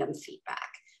giving them feedback,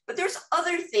 but there's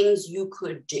other things you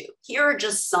could do. Here are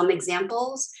just some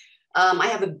examples. I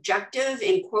have objective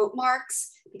in quote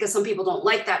marks because some people don't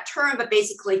like that term, but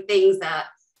basically things that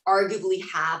arguably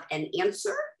have an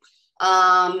answer.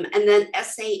 And then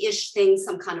essay-ish things,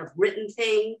 some kind of written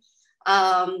thing.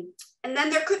 And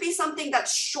then there could be something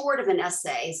that's short of an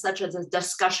essay, such as a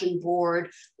discussion board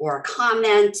or a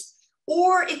comment,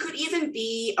 or it could even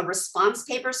be a response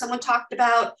paper someone talked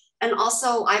about. And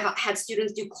also I've had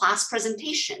students do class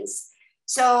presentations.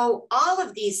 So all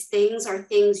of these things are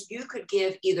things you could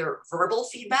give either verbal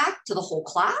feedback to the whole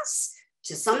class,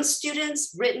 to some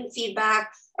students, written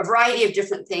feedback, a variety of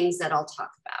different things that I'll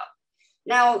talk about.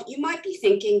 Now, you might be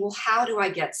thinking, well, how do I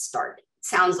get started?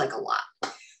 Sounds like a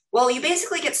lot. Well, you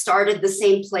basically get started the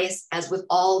same place as with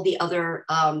all the other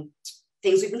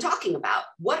things we've been talking about.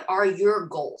 What are your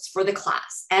goals for the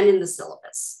class and in the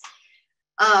syllabus?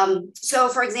 So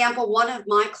for example, one of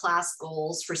my class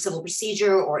goals for civil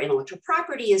procedure or intellectual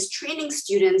property is training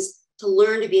students to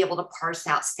learn to be able to parse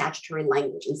out statutory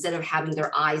language instead of having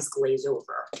their eyes glaze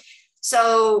over.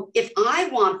 So if I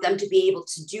want them to be able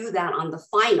to do that on the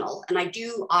final, and I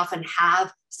do often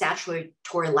have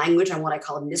statutory language on what I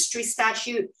call a mystery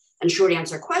statute and short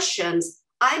answer questions,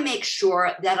 I make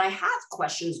sure that I have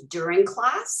questions during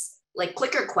class, like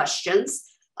clicker questions,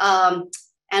 and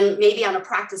maybe on a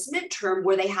practice midterm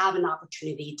where they have an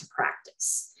opportunity to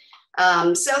practice.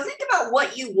 So think about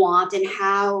what you want and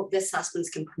how the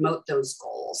assessments can promote those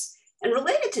goals. And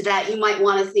related to that, you might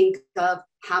want to think of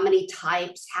how many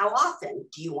types, how often?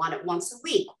 Do you want it once a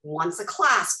week, once a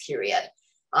class period,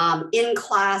 in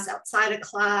class, outside of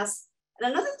class?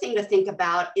 And another thing to think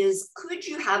about is, could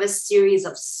you have a series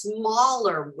of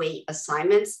smaller weight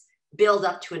assignments build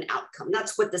up to an outcome.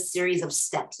 That's what the series of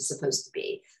steps is supposed to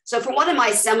be. So for one of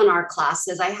my seminar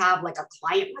classes, I have like a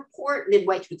client report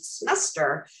midway through the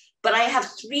semester, but I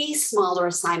have 3 smaller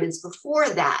assignments before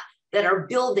that that are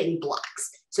building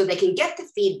blocks. So they can get the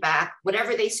feedback,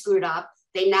 whatever they screwed up,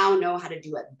 they now know how to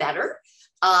do it better.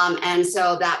 And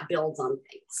so that builds on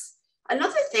things.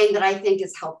 Another thing that I think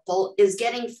is helpful is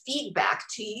getting feedback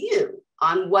to you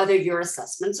on whether your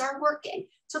assessments are working.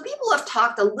 So people have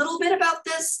talked a little bit about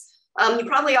this. You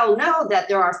probably all know that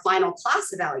there are final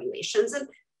class evaluations, and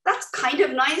that's kind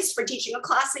of nice for teaching a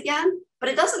class again, but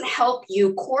it doesn't help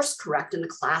you course correct in the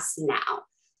class now.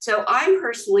 So I'm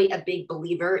personally a big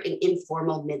believer in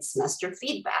informal mid-semester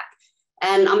feedback.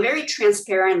 And I'm very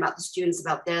transparent about the students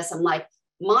about this. I'm like,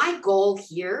 my goal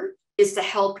here is to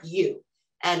help you.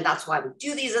 And that's why we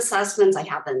do these assessments. I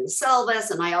have them in the syllabus.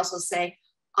 And I also say,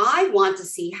 I want to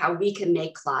see how we can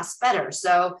make class better.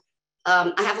 So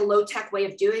I have a low-tech way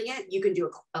of doing it. You can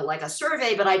do like a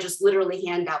survey, but I just literally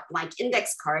hand out blank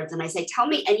index cards and I say, tell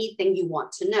me anything you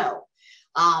want to know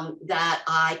that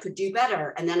I could do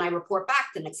better. And then I report back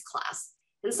the next class.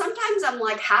 And sometimes I'm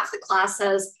like, half the class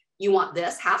says, you want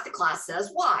this, half the class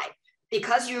says, why?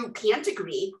 Because you can't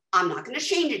agree, I'm not going to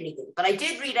change anything. But I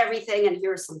did read everything and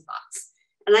here are some thoughts.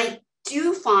 And I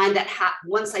do find that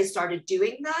once I started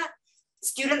doing that,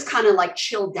 students kind of like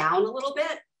chilled down a little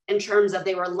bit in terms of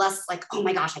they were less like, oh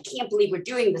my gosh, I can't believe we're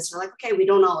doing this. We're like, okay, we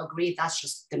don't all agree. That's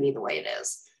just going to be the way it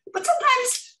is. But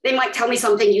sometimes they might tell me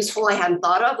something useful I hadn't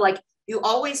thought of, like you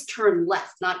always turn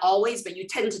left, not always, but you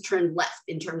tend to turn left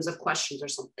in terms of questions or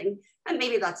something. And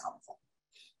maybe that's helpful.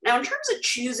 Now, in terms of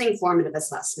choosing formative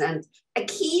assessment, a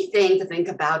key thing to think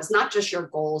about is not just your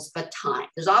goals, but time.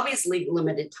 There's obviously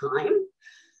limited time.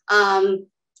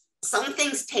 Some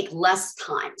things take less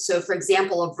time. So for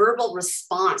example, a verbal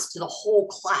response to the whole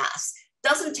class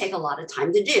doesn't take a lot of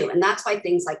time to do. And that's why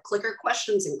things like clicker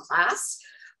questions in class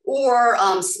or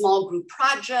small group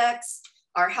projects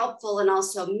are helpful, and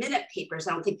also minute papers.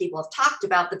 I don't think people have talked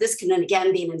about, but this can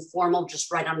again be an informal, just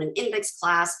write on an index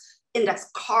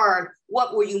card,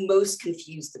 what were you most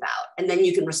confused about? And then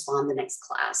you can respond the next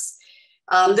class.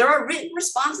 There are written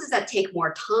responses that take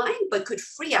more time, but could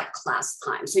free up class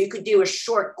time. So you could do a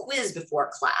short quiz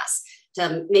before class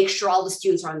to make sure all the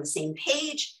students are on the same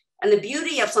page. And the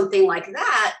beauty of something like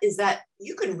that is that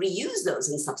you could reuse those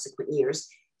in subsequent years.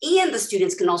 And the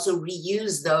students can also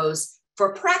reuse those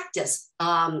for practice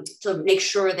to make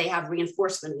sure they have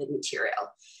reinforcement of the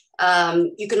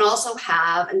material. You can also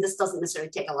have, and this doesn't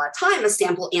necessarily take a lot of time, a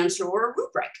sample answer or a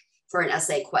rubric for an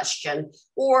essay question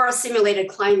or a simulated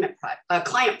client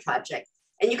project.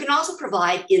 And you can also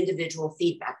provide individual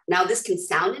feedback. Now, this can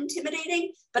sound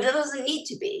intimidating, but it doesn't need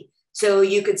to be. So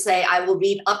you could say, I will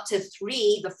read up to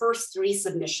the first 3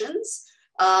 submissions,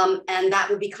 and that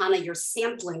would be kind of your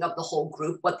sampling of the whole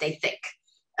group, what they think.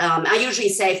 I usually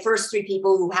say first 3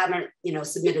 people who haven't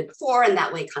submitted before, and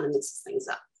that way kind of mixes things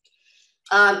up.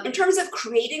 In terms of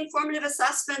creating formative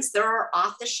assessments, there are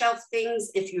off-the-shelf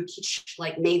things if you teach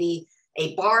like maybe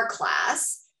a bar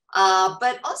class,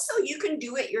 but also you can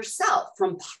do it yourself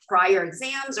from prior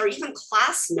exams or even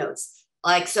class notes.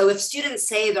 Like, so if students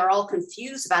say they're all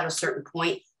confused about a certain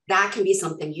point, that can be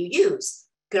something you use.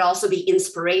 Could also be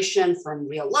inspiration from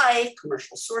real life,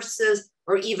 commercial sources,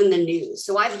 or even the news.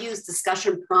 So I've used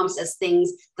discussion prompts as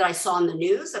things that I saw in the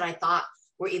news that I thought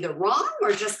were either wrong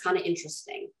or just kind of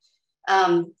interesting.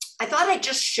 I thought I'd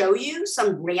just show you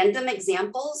some random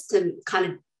examples to kind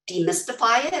of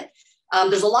demystify it.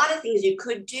 There's a lot of things you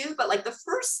could do, but like the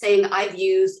first thing I've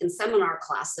used in seminar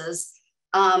classes,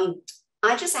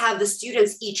 I just have the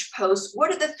students each post,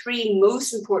 what are the 3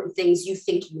 most important things you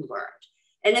think you learned?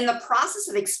 And in the process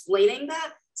of explaining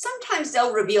that, sometimes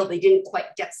they'll reveal they didn't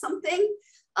quite get something.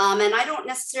 And I don't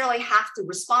necessarily have to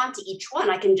respond to each one.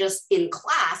 I can just in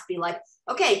class be like,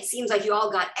 okay, it seems like you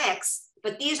all got X,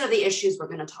 but these are the issues we're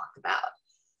going to talk about.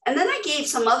 And then I gave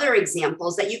some other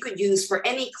examples that you could use for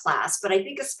any class, but I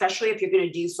think especially if you're going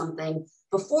to do something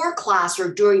before class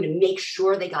or during to make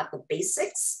sure they got the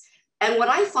basics. And what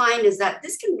I find is that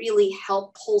this can really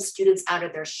help pull students out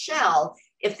of their shell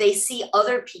if they see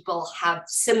other people have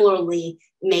similarly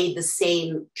made the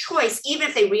same choice. Even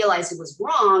if they realize it was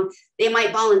wrong, they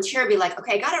might volunteer, be like,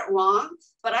 okay, I got it wrong,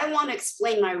 but I want to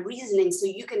explain my reasoning so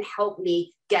you can help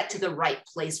me get to the right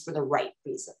place for the right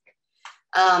reason.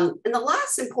 And the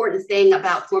last important thing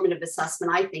about formative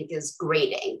assessment, I think, is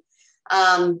grading.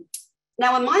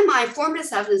 Now, in my mind, formative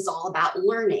assessment is all about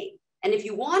learning. And if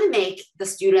you want to make the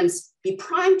students be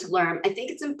primed to learn, I think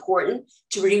it's important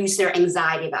to reduce their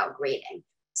anxiety about grading.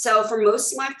 So for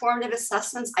most of my formative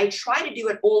assessments, I try to do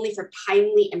it only for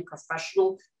timely and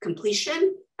professional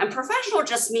completion. And professional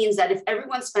just means that if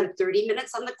everyone spent 30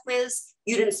 minutes on the quiz,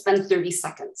 you didn't spend 30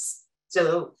 seconds.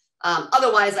 So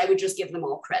otherwise, I would just give them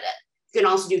all credit. You can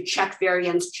also do check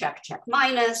variance, check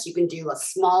minus. You can do a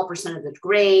small percent of the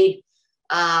grade.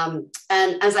 And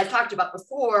as I've talked about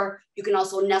before, you can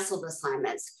also nestle the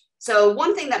assignments. So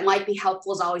one thing that might be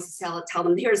helpful is always to tell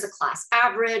them, here's a class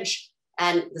average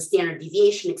and the standard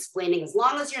deviation, explaining as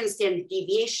long as you're in the standard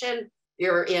deviation,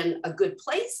 you're in a good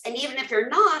place. And even if you're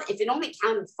not, if it only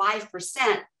counted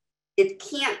 5%, it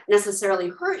can't necessarily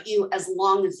hurt you as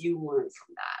long as you learn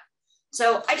from that.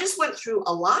 So I just went through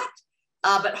a lot,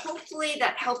 but hopefully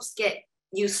that helps get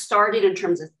you started in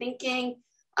terms of thinking.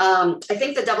 I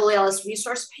think the AALS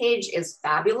resource page is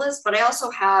fabulous, but I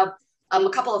also have a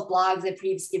couple of blogs I've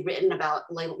previously written about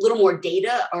like a little more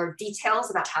data or details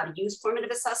about how to use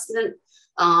formative assessment.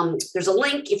 There's a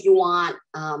link if you want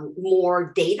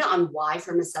more data on why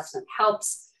formative assessment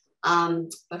helps,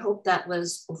 but hope that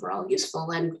was overall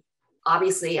useful. And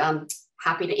obviously, I'm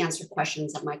happy to answer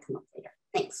questions that might come up later.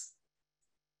 Thanks.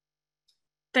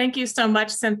 Thank you so much,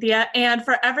 Cynthia. And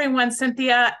for everyone,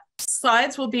 Cynthia,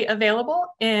 slides will be available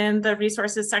in the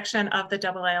resources section of the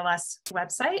AALS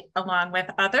website, along with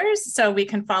others, so we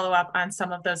can follow up on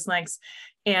some of those links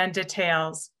and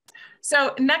details.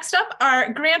 So next up,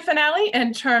 our grand finale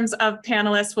in terms of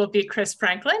panelists will be Chris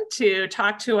Franklin to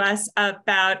talk to us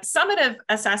about summative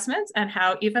assessments and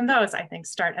how even those, I think,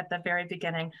 start at the very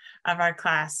beginning of our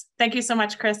class. Thank you so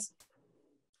much, Chris.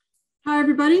 Hi,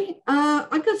 everybody.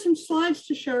 I've got some slides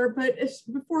to share, but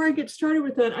before I get started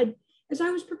with that, as I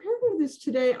was preparing for this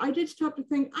today, I did stop to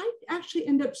think, I actually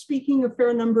end up speaking a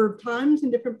fair number of times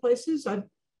in different places. I'm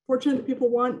fortunate that people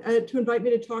want to invite me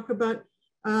to talk about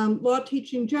law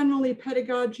teaching generally,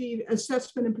 pedagogy,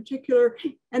 assessment in particular,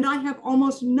 and I have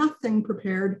almost nothing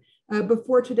prepared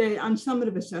before today on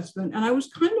summative assessment. And I was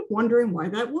kind of wondering why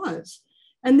that was.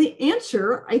 And the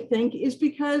answer, I think, is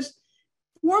because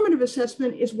formative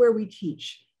assessment is where we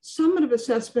teach. Summative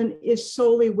assessment is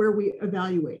solely where we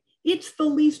evaluate. It's the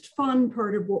least fun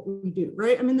part of what we do,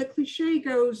 right? I mean, the cliche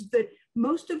goes that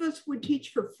most of us would teach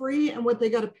for free and what they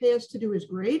got to pay us to do is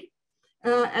grade.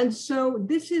 And so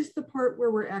this is the part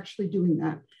where we're actually doing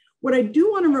that. What I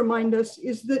do want to remind us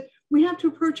is that we have to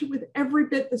approach it with every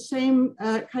bit the same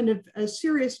kind of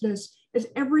seriousness as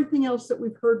everything else that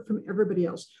we've heard from everybody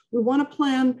else. We want to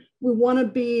plan, we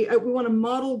want to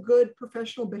model good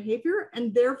professional behavior,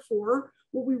 and therefore,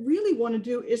 what we really want to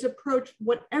do is approach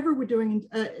whatever we're doing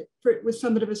with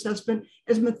summative assessment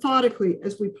as methodically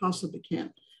as we possibly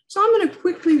can. So I'm going to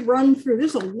quickly run through.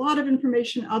 There's a lot of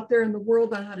information out there in the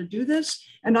world on how to do this,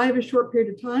 and I have a short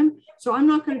period of time, so I'm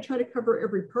not going to try to cover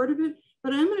every part of it,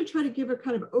 but I'm going to try to give a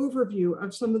kind of overview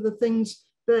of some of the things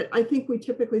that I think we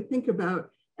typically think about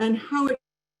and how it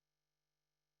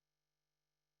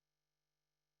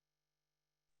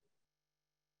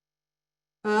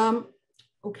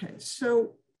okay,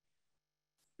 so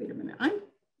wait a minute.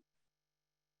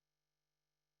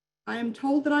 I am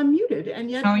told that I'm muted, and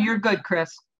yet no, you're good,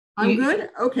 Chris. I'm good?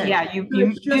 Okay. Yeah, you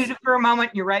muted for a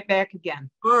moment, you're right back again.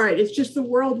 All right, it's just the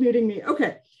world muting me.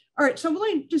 Okay. All right, so I'm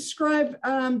going to describe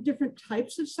different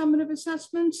types of summative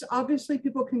assessments. Obviously,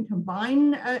 people can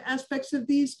combine aspects of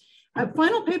these.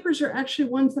 Final papers are actually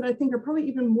ones that I think are probably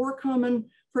even more common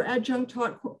for adjunct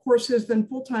taught courses than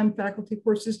full-time faculty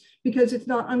courses, because it's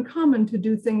not uncommon to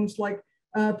do things like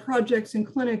projects in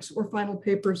clinics or final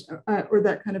papers or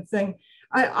that kind of thing.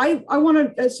 I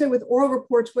want to say with oral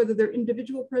reports, whether they're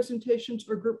individual presentations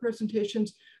or group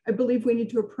presentations, I believe we need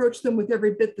to approach them with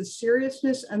every bit the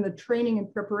seriousness and the training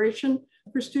and preparation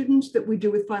for students that we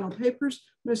do with final papers.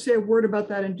 I'm going to say a word about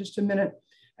that in just a minute.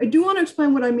 I do want to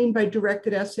explain what I mean by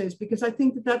directed essays, because I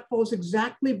think that that falls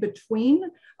exactly between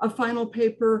a final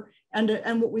paper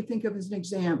and what we think of as an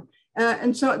exam.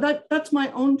 And so that's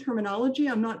my own terminology.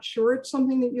 I'm not sure it's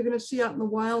something that you're going to see out in the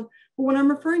wild. But when I'm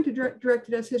referring to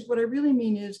directed essays, what I really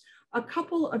mean is a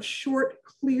couple of short,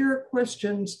 clear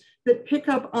questions that pick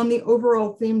up on the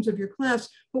overall themes of your class,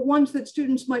 but ones that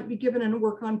students might be given and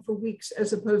work on for weeks,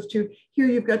 as opposed to here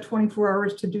you've got 24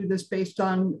 hours to do this based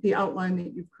on the outline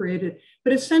that you've created.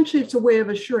 But essentially, it's a way of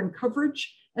assuring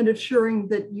coverage and assuring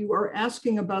that you are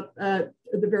asking about the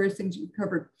various things you've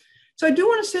covered. So I do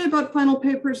want to say about final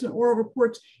papers and oral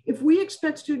reports, if we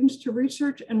expect students to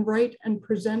research and write and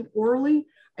present orally,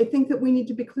 I think that we need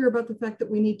to be clear about the fact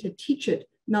that we need to teach it,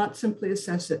 not simply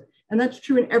assess it. And that's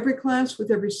true in every class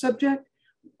with every subject.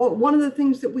 One of the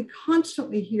things that we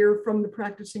constantly hear from the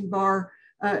practicing bar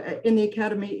in the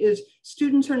academy is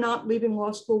students are not leaving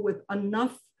law school with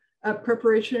enough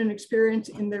preparation and experience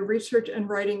in their research and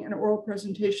writing and oral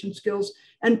presentation skills.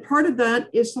 And part of that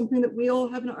is something that we all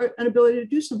have an ability to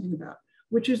do something about.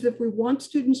 which is if we want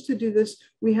students to do this,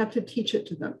 we have to teach it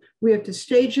to them. We have to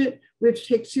stage it. We have to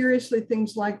take seriously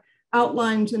things like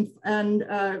outlines and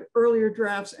earlier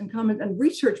drafts and comment and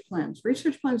research plans.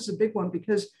 Research plans is a big one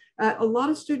because a lot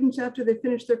of students after they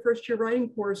finish their first year writing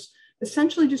course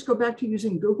essentially just go back to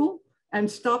using Google and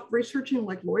stop researching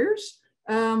like lawyers,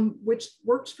 which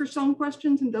works for some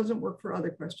questions and doesn't work for other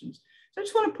questions. So I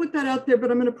just want to put that out there,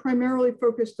 but I'm going to primarily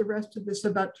focus the rest of this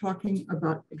about talking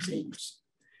about exams.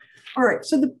 All right,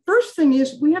 so the first thing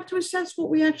is we have to assess what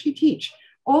we actually teach.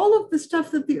 All of the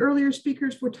stuff that the earlier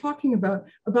speakers were talking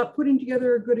about putting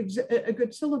together a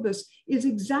good syllabus is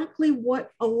exactly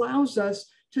what allows us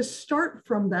to start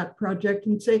from that project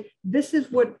and say, this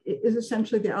is what is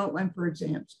essentially the outline for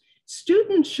exams.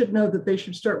 Students should know that they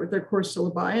should start with their course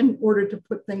syllabi in order to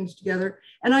put things together.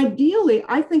 And ideally,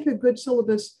 I think a good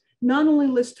syllabus not only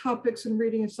lists topics and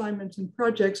reading assignments and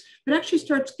projects, but actually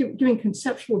starts giving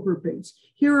conceptual groupings.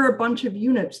 Here are a bunch of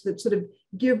units that sort of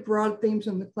give broad themes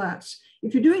in the class.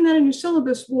 If you're doing that in your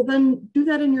syllabus, well, then do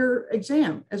that in your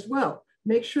exam as well.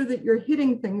 Make sure that you're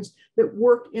hitting things that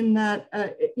work in that,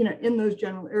 in those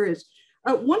general areas.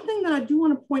 One thing that I do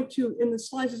want to point to in the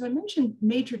slides is I mentioned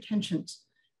major tensions.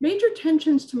 Major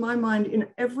tensions, to my mind, in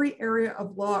every area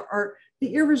of law are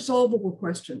the irresolvable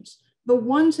questions, the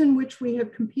ones in which we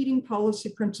have competing policy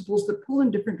principles that pull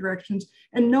in different directions,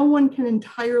 and no one can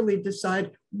entirely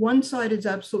decide one side is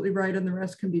absolutely right and the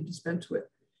rest can be dispensed with.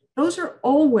 Those are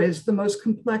always the most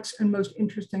complex and most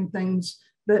interesting things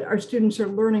that our students are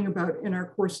learning about in our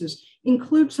courses.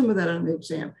 Include some of that on the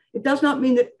exam. It does not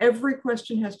mean that every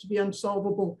question has to be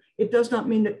unsolvable. It does not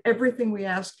mean that everything we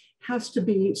ask has to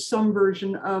be some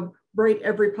version of write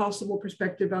every possible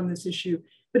perspective on this issue.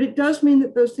 But it does mean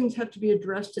that those things have to be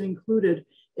addressed and included,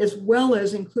 as well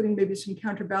as including maybe some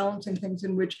counterbalancing things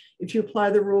in which if you apply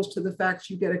the rules to the facts,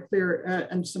 you get a clear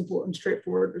and simple and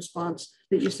straightforward response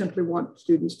that you simply want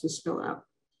students to spell out.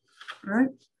 All right.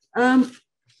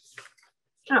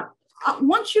 Now,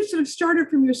 once you've sort of started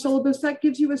from your syllabus, that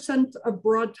gives you a sense of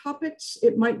broad topics.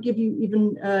 It might give you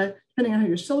even, depending on how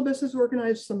your syllabus is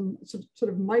organized, some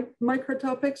sort of micro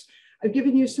topics. I've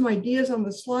given you some ideas on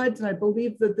the slides, and I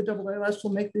believe that the AALS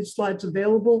will make these slides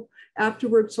available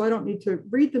afterwards, so I don't need to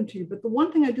read them to you. But the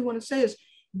one thing I do want to say is,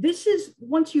 this is,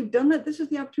 once you've done that, this is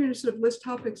the opportunity to sort of list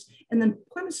topics and then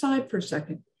put them aside for a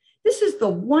second. This is the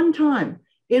one time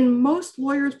in most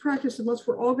lawyers' practice, unless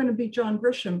we're all going to be John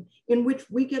Grisham, in which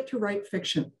we get to write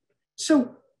fiction.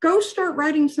 So go start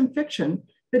writing some fiction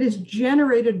that is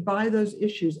generated by those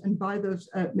issues and by those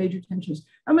major tensions.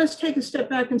 I'm going to take a step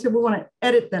back and say we want to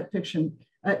edit that fiction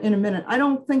in a minute. I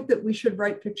don't think that we should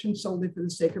write fiction solely for the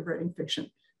sake of writing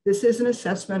fiction. This is an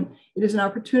assessment. It is an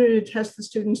opportunity to test the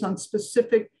students on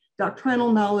specific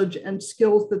doctrinal knowledge and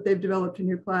skills that they've developed in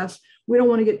your class. We don't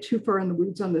want to get too far in the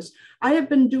weeds on this. I have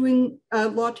been doing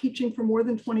law teaching for more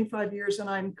than 25 years, and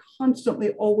I'm constantly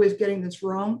always getting this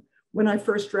wrong when I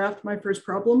first draft my first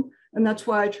problem. And that's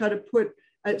why I try to put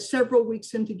several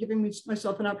weeks into giving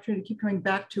myself an opportunity to keep coming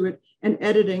back to it and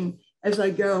editing as I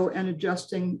go and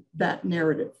adjusting that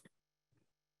narrative.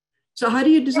 So how do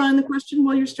you design the question?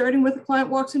 Well, you're starting with a client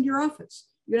walks into your office.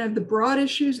 You're gonna have the broad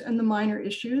issues and the minor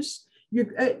issues.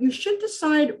 You should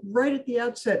decide right at the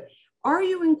outset, are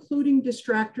you including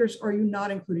distractors or are you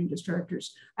not including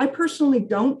distractors? I personally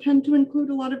don't tend to include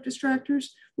a lot of distractors,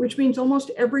 which means almost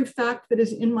every fact that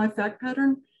is in my fact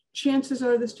pattern, chances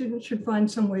are the student should find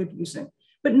some way of using.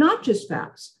 But not just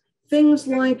facts. Things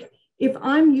like, if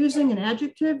I'm using an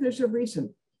adjective, there's a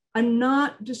reason. I'm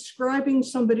not describing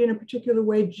somebody in a particular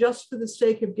way just for the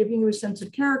sake of giving you a sense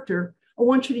of character. I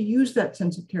want you to use that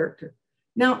sense of character.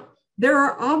 Now, there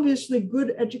are obviously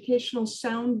good educational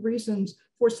sound reasons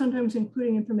for sometimes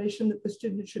including information that the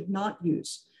student should not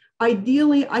use.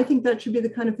 Ideally, I think that should be the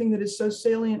kind of thing that is so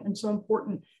salient and so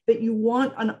important that you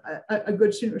want a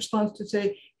good student response to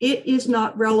say, it is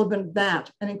not relevant that,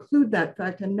 and include that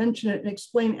fact and mention it and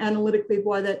explain analytically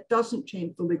why that doesn't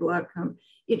change the legal outcome.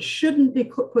 It shouldn't be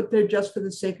put there just for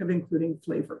the sake of including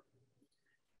flavor.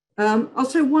 I'll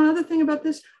say one other thing about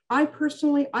this. I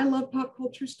love pop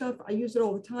culture stuff. I use it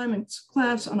all the time in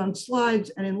class and on slides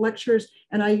and in lectures,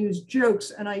 and I use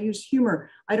jokes and I use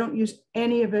humor. I don't use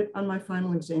any of it on my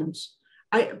final exams.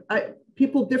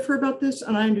 People differ about this,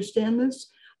 and I understand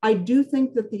this. I do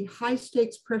think that the high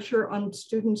stakes pressure on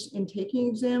students in taking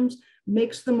exams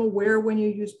makes them aware when you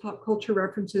use pop culture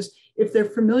references. If they're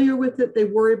familiar with it, they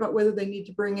worry about whether they need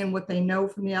to bring in what they know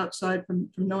from the outside from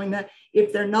knowing that.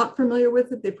 If they're not familiar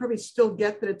with it, they probably still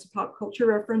get that it's a pop culture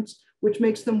reference, which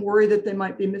makes them worry that they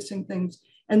might be missing things.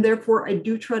 And therefore, I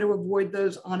do try to avoid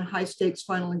those on high stakes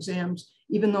final exams,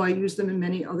 even though I use them in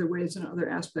many other ways and other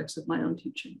aspects of my own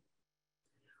teaching.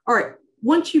 All right,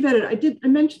 once you've edited, I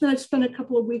mentioned that I spent a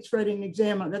couple of weeks writing an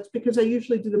exam on. That's because I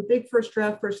usually do the big first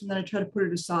draft first, and then I try to put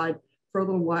it aside for a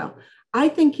little while. I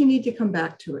think you need to come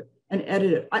back to it and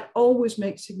edit it. I always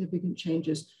make significant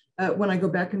changes when I go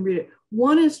back and read it.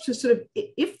 One is to sort of,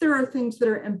 if there are things that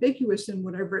are ambiguous in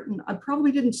what I've written, I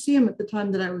probably didn't see them at the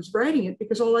time that I was writing it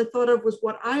because all I thought of was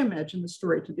what I imagined the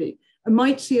story to be. I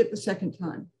might see it the second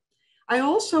time. I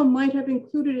also might have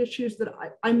included issues that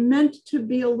I meant to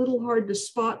be a little hard to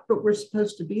spot, but were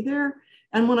supposed to be there.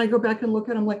 And when I go back and look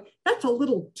at them, I'm like, that's a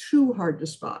little too hard to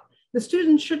spot. The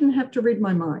students shouldn't have to read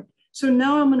my mind. So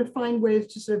now I'm going to find ways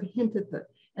to sort of hint at that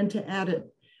and to add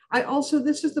it. I also,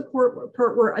 this is the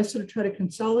part where I sort of try to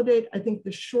consolidate. I think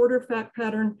the shorter fact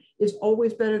pattern is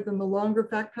always better than the longer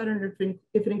fact pattern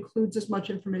if it includes as much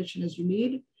information as you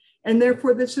need. And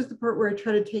therefore, this is the part where I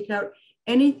try to take out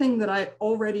anything that I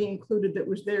already included that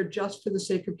was there just for the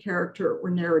sake of character or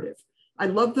narrative. I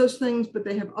love those things, but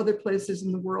they have other places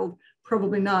in the world,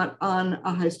 probably not on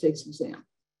a high stakes exam.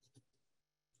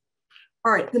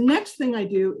 All right, the next thing I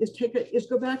do is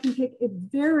go back and take a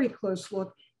very close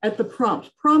look at the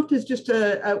prompt. Prompt is just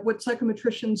what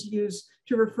psychometricians use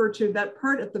to refer to that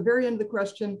part at the very end of the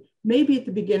question, maybe at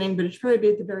the beginning, but it should probably be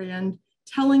at the very end,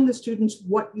 telling the students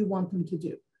what you want them to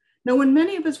do. Now, when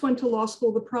many of us went to law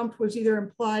school, the prompt was either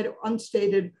implied or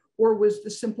unstated, or was the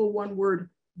simple one word,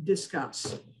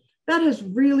 discuss. That has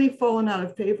really fallen out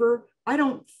of favor. I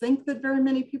don't think that very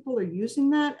many people are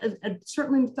using that, and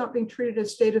certainly it's not being treated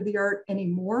as state of the art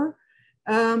anymore.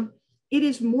 It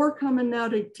is more common now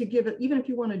to give it, even if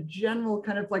you want a general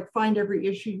kind of like find every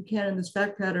issue you can in this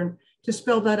fact pattern, to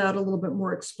spell that out a little bit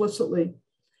more explicitly.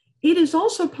 It is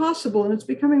also possible, and it's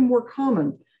becoming more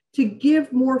common, to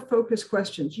give more focused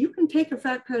questions. You can take a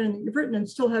fact pattern that you've written and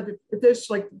still have, if there's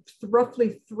like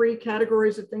roughly 3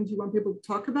 categories of things you want people to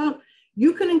talk about,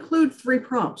 you can include 3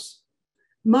 prompts.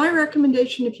 My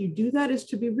recommendation, if you do that, is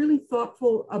to be really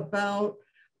thoughtful about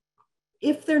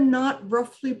if they're not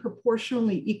roughly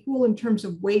proportionally equal in terms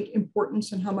of weight,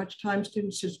 importance, and how much time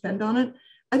students should spend on it.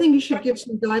 I think you should give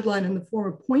some guideline in the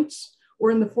form of points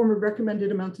or in the form of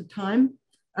recommended amounts of time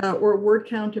or a word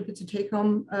count if it's a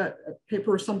take-home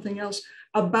paper or something else,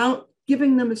 about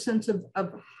giving them a sense of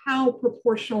how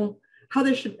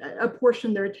they should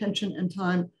apportion their attention and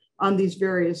time on these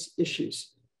various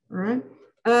issues. All right.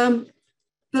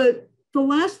 The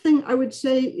last thing I would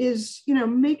say is,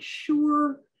 make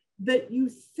sure that you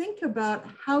think about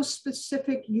how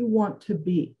specific you want to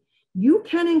be. You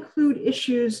can include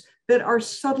issues that are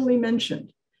subtly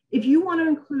mentioned. If you want to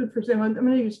include, for example, I'm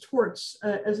going to use torts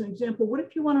as an example. What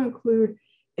if you want to include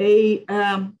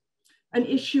an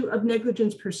issue of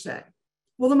negligence per se?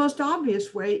 Well, the most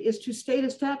obvious way is to state a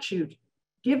statute,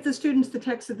 give the students the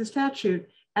text of the statute,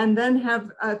 and then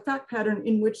have a fact pattern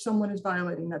in which someone is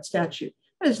violating that statute.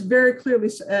 That is very clearly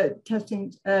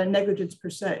testing negligence per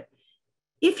se.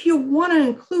 If you want to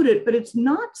include it, but it's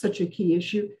not such a key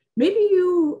issue, maybe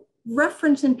you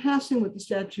reference in passing what the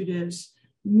statute is,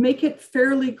 make it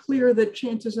fairly clear that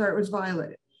chances are it was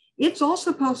violated. It's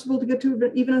also possible to get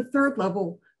to even a third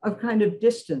level of kind of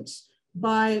distance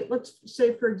by, let's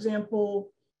say, for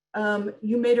example,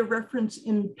 you made a reference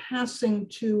in passing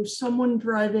to someone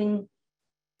driving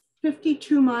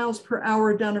 52 miles per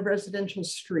hour down a residential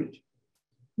street.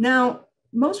 Now,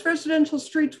 most residential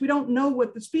streets, we don't know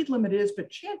what the speed limit is, but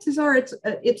chances are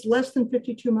it's less than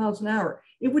 52 miles an hour.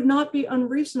 It would not be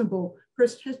unreasonable for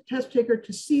a test taker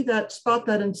to see that, spot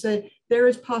that, and say, there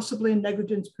is possibly a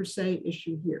negligence per se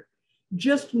issue here.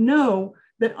 Just know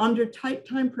that under tight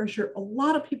time pressure, a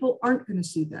lot of people aren't going to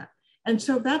see that. And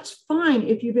so that's fine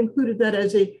if you've included that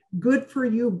as a good for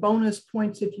you bonus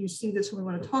points if you see this and we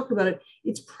want to talk about it.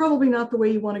 It's probably not the way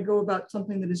you want to go about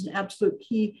something that is an absolute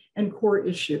key and core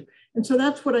issue. And so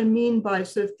that's what I mean by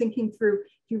sort of thinking through,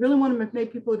 if you really want to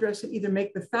make people address it, either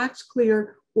make the facts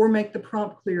clear or make the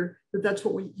prompt clear that that's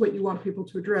what you want people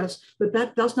to address. But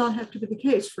that does not have to be the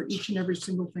case for each and every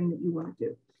single thing that you want to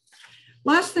do.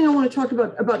 Last thing I want to talk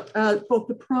about both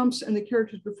the prompts and the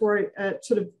characters before I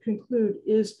sort of conclude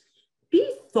is be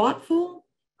thoughtful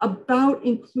about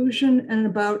inclusion and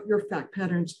about your fact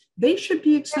patterns. They should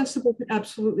be accessible to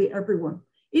absolutely everyone.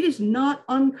 It is not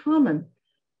uncommon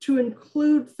to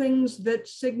include things that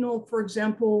signal, for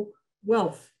example,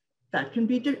 wealth. That can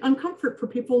be uncomfort for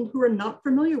people who are not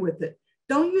familiar with it.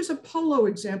 Don't use a polo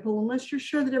example unless you're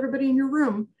sure that everybody in your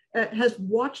room has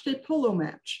watched a polo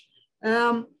match.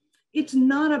 It's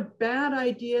not a bad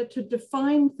idea to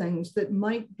define things that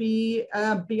might be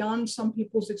beyond some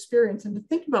people's experience and to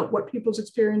think about what people's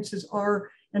experiences are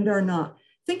and are not.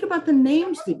 Think about the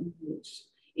names that you use.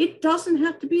 It doesn't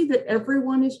have to be that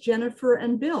everyone is Jennifer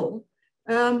and Bill.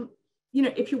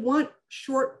 if you want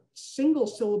short single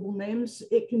syllable names,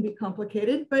 it can be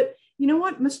complicated, but you know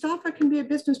what? Mustafa can be a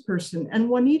business person and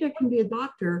Juanita can be a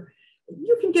doctor.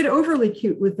 You can get overly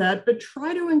cute with that, but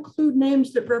try to include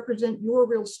names that represent your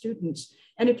real students.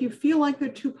 And if you feel like they're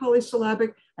too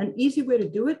polysyllabic, an easy way to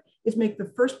do it is make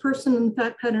the first person in the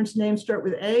fact pattern's name start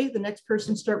with A, the next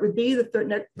person start with B, the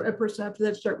next person after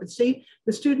that start with C.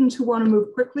 The students who want to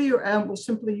move quickly will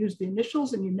simply use the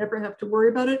initials and you never have to worry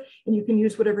about it. And you can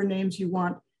use whatever names you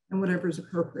want and whatever is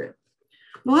appropriate.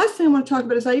 The last thing I want to talk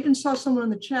about is I even saw someone in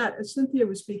the chat as Cynthia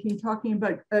was speaking, talking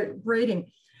about grading.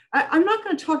 I'm not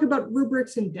going to talk about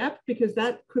rubrics in depth because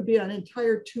that could be an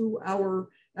entire 2-hour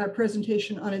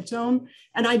presentation on its own.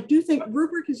 And I do think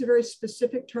rubric is a very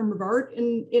specific term of art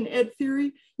in ed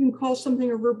theory. You can call something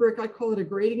a rubric. I call it a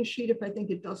grading sheet if I think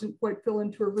it doesn't quite fill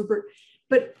into a rubric.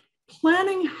 But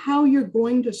planning how you're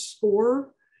going to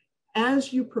score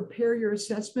as you prepare your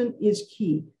assessment is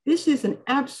key. This is an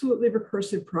absolutely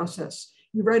recursive process.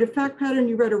 You write a fact pattern,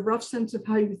 you write a rough sense of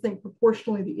how you think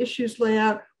proportionally the issues lay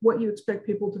out, what you expect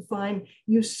people to find.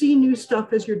 You see new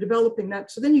stuff as you're developing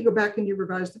that. So then you go back and you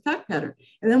revise the fact pattern.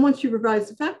 And then once you revise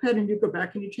the fact pattern, you go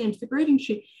back and you change the grading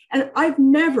sheet. And I've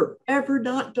never, ever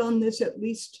not done this at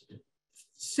least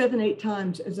 7, 8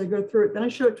 times as I go through it. Then I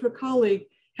show it to a colleague,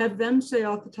 have them say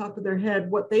off the top of their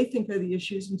head what they think are the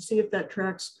issues and see if that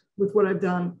tracks with what I've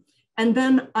done. And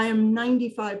then I am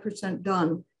 95%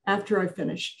 done after I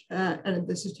finished, and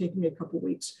this has taken me a couple of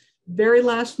weeks. Very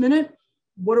last minute,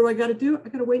 what do I got to do? I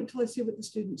got to wait until I see what the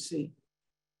students see.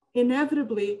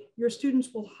 Inevitably, your students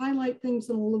will highlight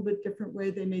things in a little bit different way.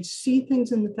 They may see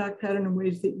things in the fact pattern in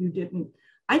ways that you didn't.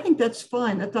 I think that's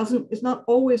fine. That it's not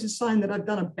always a sign that I've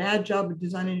done a bad job of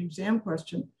designing an exam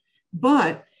question,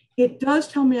 but it does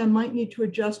tell me I might need to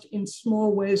adjust in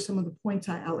small ways some of the points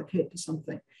I allocate to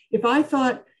something. If I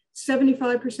thought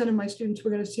 75% of my students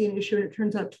were going to see an issue and it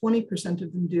turns out 20%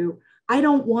 of them do, I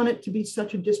don't want it to be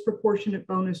such a disproportionate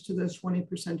bonus to those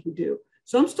 20% who do.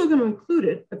 So I'm still going to include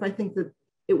it if I think that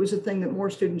it was a thing that more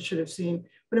students should have seen,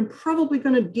 but I'm probably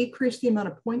going to decrease the amount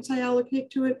of points I allocate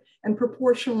to it and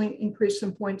proportionally increase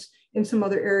some points in some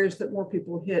other areas that more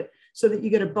people hit so that you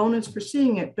get a bonus for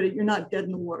seeing it, but you're not dead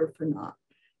in the water for not.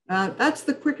 That's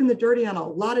the quick and the dirty on a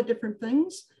lot of different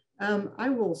things. I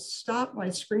will stop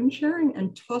my screen sharing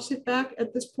and toss it back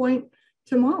at this point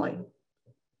to Molly.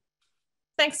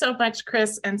 Thanks so much,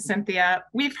 Chris and Cynthia.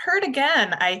 We've heard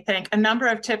again, I think, a number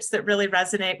of tips that really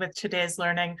resonate with today's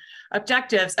learning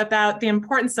objectives about the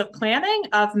importance of planning,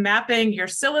 of mapping your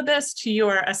syllabus to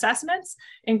your assessments,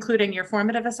 including your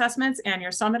formative assessments and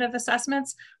your summative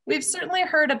assessments. We've certainly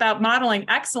heard about modeling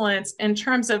excellence in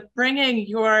terms of bringing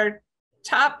your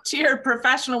top tier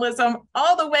professionalism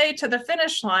all the way to the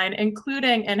finish line,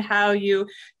 including in how you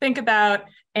think about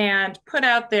and put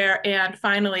out there and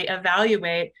finally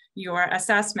evaluate your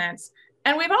assessments.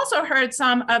 And we've also heard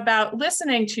some about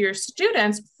listening to your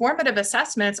students. Formative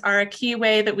assessments are a key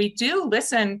way that we do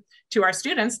listen to our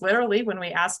students, literally when we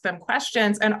ask them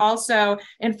questions, and also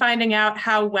in finding out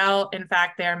how well, in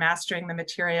fact, they're mastering the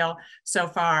material so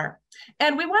far.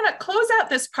 And we want to close out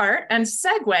this part and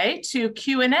segue to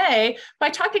Q&A by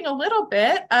talking a little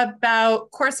bit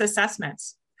about course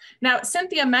assessments. Now,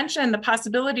 Cynthia mentioned the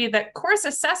possibility that course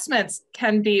assessments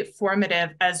can be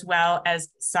formative as well as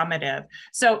summative.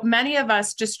 So many of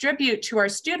us distribute to our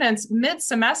students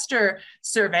mid-semester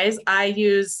surveys. I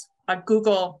use a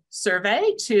Google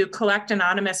survey to collect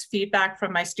anonymous feedback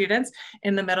from my students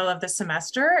in the middle of the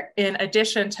semester, in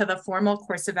addition to the formal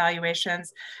course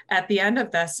evaluations at the end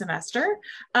of the semester.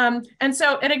 And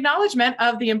so in acknowledgement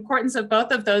of the importance of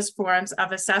both of those forms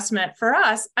of assessment for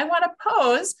us, I want to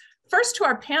pose first to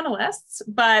our panelists,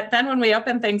 but then when we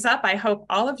open things up, I hope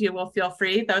all of you will feel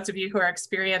free, those of you who are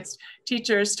experienced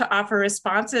teachers, to offer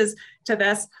responses to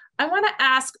this. I want to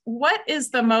ask, what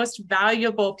is the most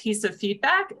valuable piece of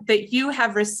feedback that you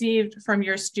have received from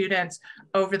your students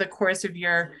over the course of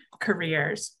your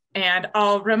careers? And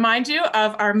I'll remind you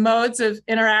of our modes of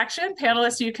interaction.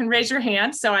 Panelists, you can raise your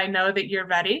hand so I know that you're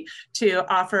ready to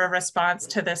offer a response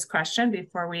to this question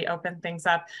before we open things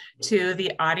up to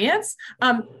the audience.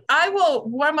 I will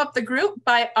warm up the group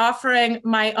by offering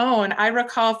my own. I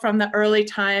recall from the early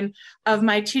time of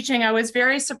my teaching, I was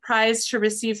very surprised to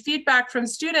receive feedback from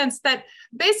students that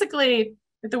basically,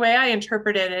 the way I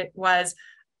interpreted it was,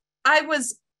 I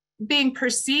was being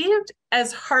perceived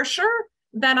as harsher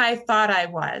than I thought I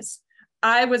was.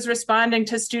 I was responding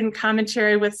to student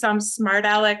commentary with some smart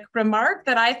aleck remark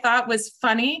that I thought was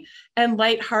funny and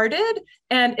lighthearted,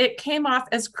 and it came off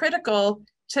as critical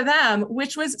to them,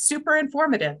 which was super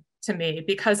informative. to me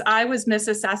because I was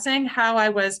misassessing how I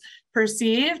was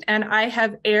perceived, and I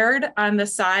have erred on the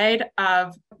side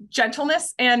of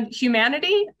gentleness and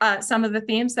humanity, some of the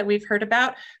themes that we've heard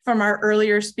about from our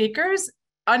earlier speakers,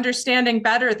 understanding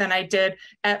better than I did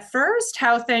at first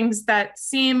how things that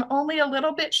seem only a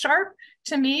little bit sharp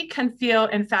to me can feel,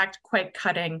 in fact, quite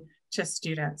cutting to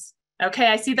students. Okay,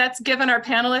 I see that's given our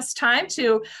panelists time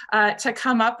to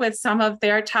come up with some of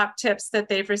their top tips that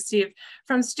they've received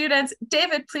from students.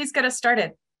 David, please get us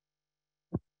started.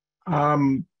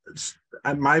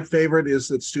 My favorite is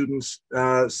that students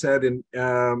said in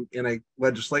a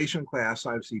legislation class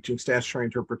I was teaching, statutory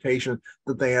interpretation,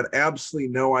 that they had absolutely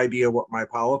no idea what my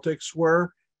politics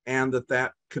were, and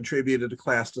that contributed to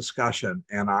class discussion.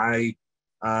 And I,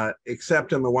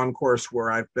 except in the one course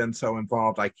where I've been so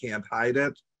involved I can't hide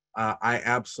it, I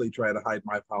absolutely try to hide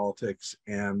my politics,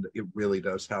 and it really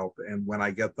does help. And when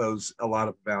I get a lot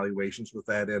of evaluations with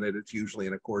that in it, it's usually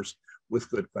in a course with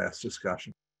good class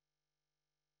discussion.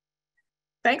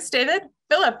 Thanks, David.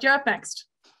 Philip, you're up next.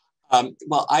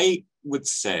 Well, I would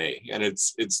say, and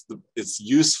it's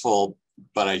useful,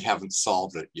 but I haven't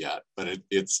solved it yet. But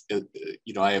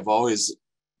I have always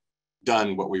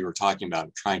done what we were talking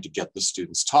about, trying to get the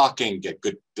students talking, get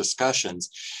good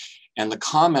discussions. And the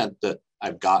comment that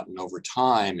I've gotten over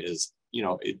time is,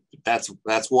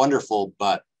 that's wonderful,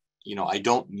 but I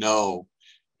don't know,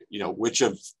 which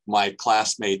of my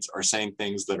classmates are saying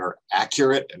things that are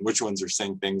accurate and which ones are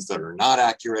saying things that are not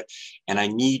accurate. And I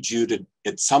need you to,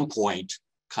 at some point,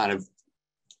 kind of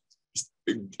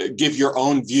give your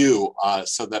own view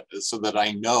so that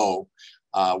I know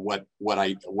what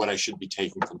I should be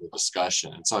taking from the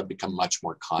discussion. And so I've become much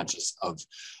more conscious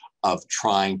of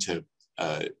trying to,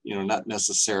 not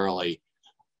necessarily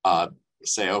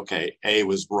say, okay, A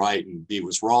was right and B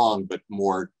was wrong, but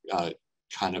more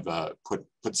kind of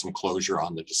put some closure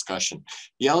on the discussion.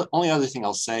 The only other thing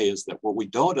I'll say is that what we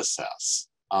don't assess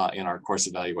in our course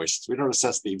evaluations, we don't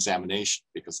assess the examination,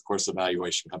 because the course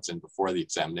evaluation comes in before the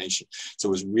examination. So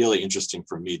it was really interesting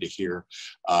for me to hear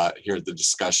the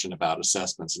discussion about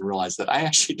assessments and realize that I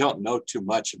actually don't know too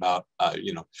much about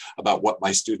about what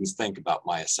my students think about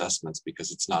my assessments,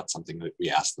 because it's not something that we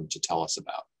ask them to tell us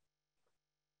about.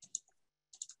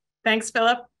 Thanks,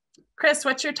 Philip. Chris,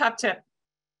 what's your top tip?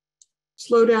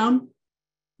 Slow down.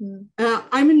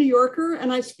 I'm a New Yorker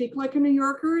and I speak like a New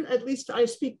Yorker. At least I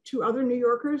speak to other New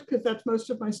Yorkers, because that's most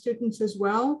of my students as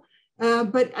well.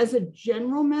 But as a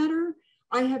general matter,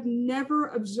 I have never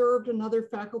observed another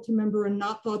faculty member and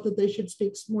not thought that they should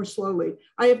speak more slowly.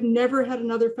 I have never had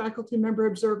another faculty member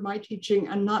observe my teaching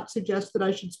and not suggest that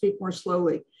I should speak more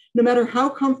slowly. No matter how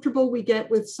comfortable we get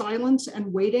with silence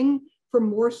and waiting for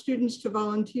more students to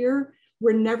volunteer,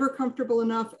 we're never comfortable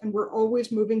enough, and we're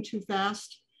always moving too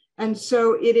fast. And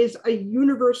so it is a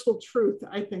universal truth,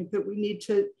 I think, that we need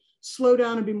to slow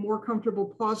down and be more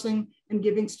comfortable pausing and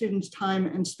giving students time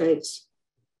and space.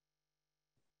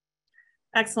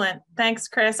 Excellent. Thanks,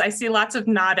 Chris. I see lots of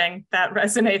nodding. That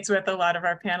resonates with a lot of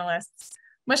our panelists.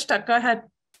 Mushtaq, go ahead.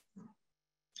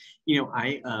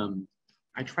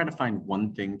 I try to find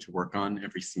one thing to work on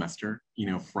every semester,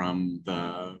 from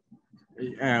the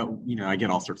I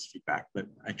get all sorts of feedback, but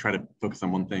I try to focus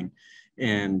on one thing.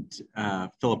 And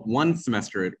Philip, one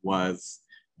semester it was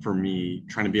for me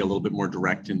trying to be a little bit more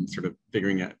direct and sort of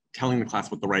telling the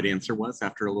class what the right answer was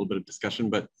after a little bit of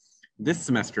discussion. But this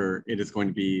semester, it is going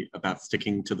to be about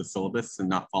sticking to the syllabus and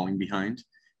not falling behind,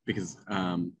 because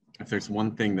if there's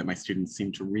one thing that my students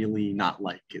seem to really not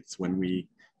like, it's when we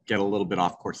get a little bit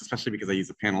off course, especially because I use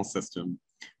a panel system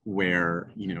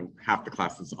where, half the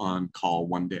class is on call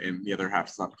one day and the other half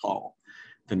is on call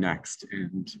the next.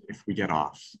 And if we get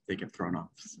off, they get thrown off.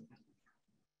 So.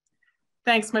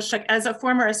 Thanks, Mushtaq. As a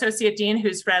former associate dean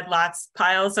who's read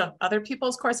piles of other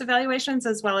people's course evaluations,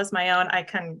 as well as my own, I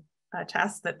can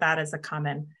attest that that is a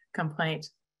common complaint.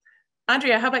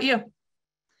 Andrea, how about you?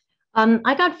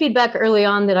 I got feedback early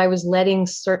on that I was letting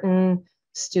certain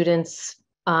students,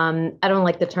 I don't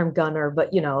like the term gunner,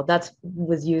 but that's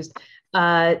was used,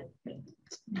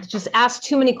 just ask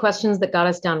too many questions that got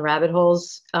us down rabbit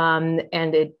holes, and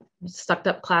it sucked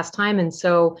up class time. And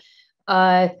so,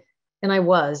 and I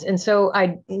was, and so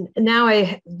I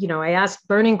ask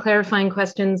burning, clarifying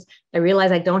questions. I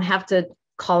realize I don't have to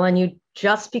call on you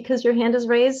just because your hand is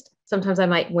raised. Sometimes I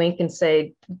might wink and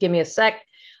say, give me a sec.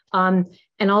 And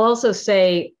I'll also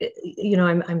say,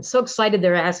 I'm so excited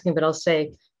they're asking, but I'll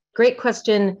say, great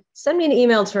question. Send me an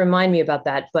email to remind me about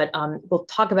that, but we'll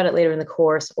talk about it later in the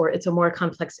course, or it's a more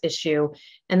complex issue.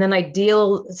 And then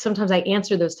sometimes I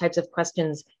answer those types of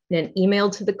questions in an email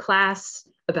to the class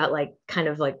about kind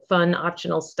of fun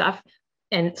optional stuff,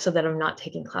 and so that I'm not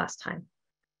taking class time.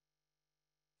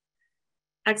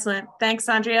 Excellent. Thanks,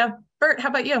 Andrea. Bert, how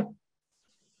about you?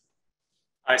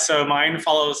 So mine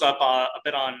follows up a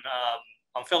bit on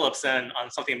Philip's and on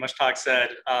something Mushtaq said,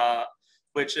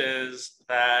 which is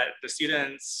that the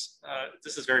students,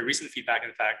 this is very recent feedback,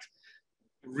 in fact,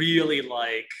 really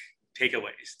like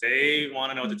takeaways. They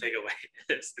want to know what the takeaway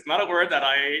is. It's not a word that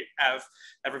I have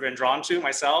ever been drawn to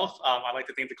myself. I like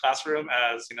to think of the classroom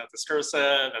as,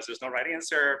 discursive, as there's no right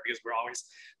answer, because we're always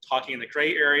talking in the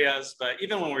gray areas. But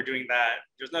even when we're doing that,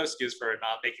 there's no excuse for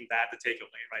not making that the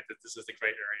takeaway, right? That this is the gray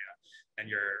area, and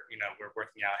we're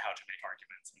working out how to make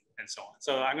arguments and so on.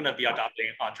 So I'm going to be adopting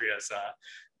Andrea's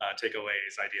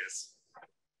takeaways ideas.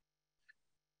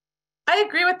 I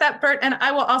agree with that, Bert. And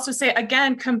I will also say,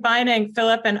 again, combining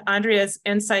Philip and Andrea's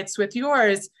insights with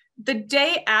yours, the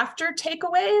day after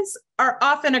takeaways are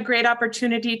often a great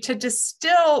opportunity to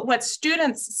distill what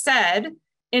students said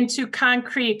into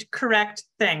concrete, correct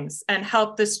things and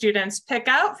help the students pick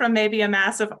out from maybe a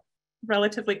mass of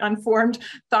relatively unformed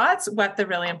thoughts what the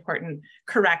really important,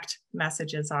 correct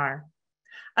messages are.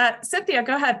 Cynthia,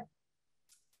 go ahead.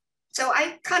 So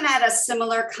I kind of had a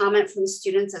similar comment from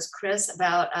students as Chris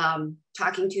about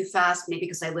talking too fast, maybe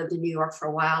because I lived in New York for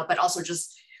a while, but also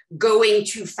just going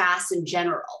too fast in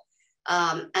general.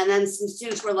 And then some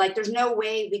students were like, there's no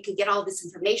way we could get all this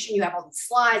information. You have all these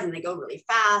slides and they go really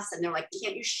fast. And they're like,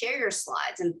 can't you share your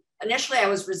slides? And initially I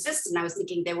was resistant. I was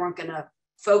thinking they weren't going to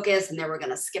focus and they were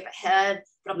going to skip ahead.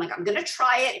 But I'm like, I'm going to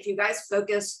try it. If you guys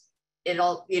focus,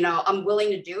 it'll, I'm willing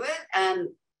to do it. And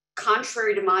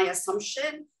contrary to my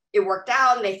assumption, it worked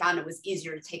out and they found it was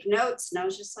easier to take notes. And I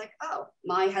was just like, oh,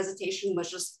 my hesitation was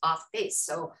just off base.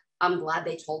 So I'm glad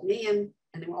they told me and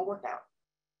it all worked out.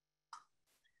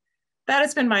 That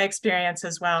has been my experience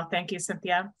as well. Thank you,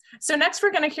 Cynthia. So next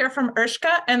we're going to hear from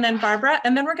Urshka and then Barbara,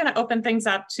 and then we're going to open things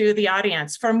up to the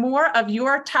audience for more of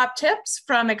your top tips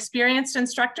from experienced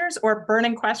instructors or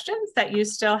burning questions that you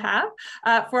still have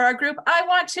for our group. I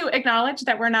want to acknowledge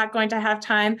that we're not going to have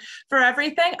time for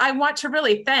everything. I want to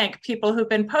really thank people who've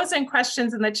been posing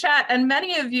questions in the chat, and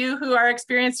many of you who are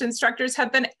experienced instructors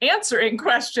have been answering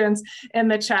questions in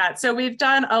the chat. So we've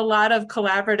done a lot of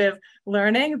collaborative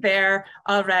learning there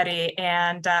already.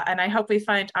 And I hope we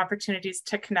find opportunities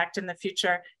to connect in the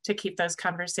future to keep those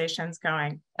conversations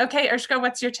going. Okay, Urshka,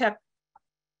 what's your tip?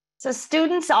 So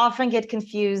students often get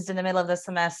confused in the middle of the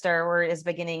semester or is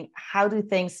beginning, how do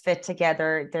things fit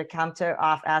together? They come to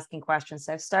off asking questions.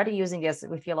 So I've started using this,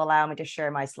 if you'll allow me to share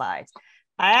my slides.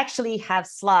 I actually have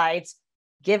slides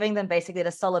giving them basically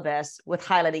the syllabus with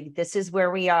highlighting, this is where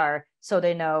we are, so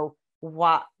they know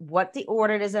what the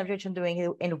order is of which I'm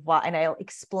doing and what, and I'll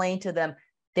explain to them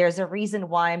there's a reason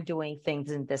why I'm doing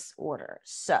things in this order.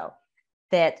 So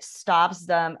that stops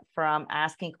them from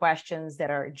asking questions that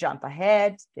are jump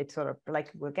ahead. It's sort of like,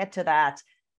 we'll get to that,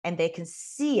 and they can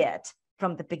see it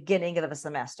from the beginning of the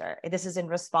semester. This is in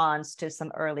response to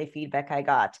some early feedback I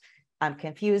got. I'm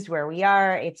confused where we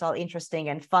are. It's all interesting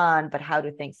and fun, but how do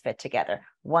things fit together?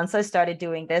 Once I started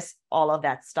doing this, all of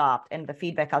that stopped. And the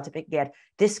feedback I'll typically get,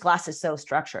 this class is so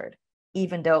structured,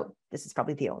 even though this is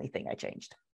probably the only thing I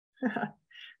changed.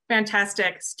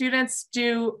 Fantastic. Students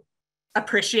do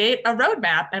appreciate a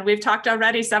roadmap. And we've talked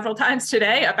already several times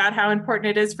today about how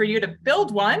important it is for you to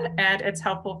build one, and it's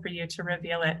helpful for you to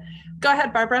reveal it. Go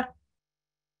ahead, Barbara.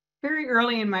 Very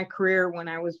early in my career, when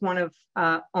I was one of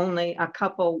only a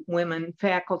couple women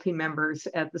faculty members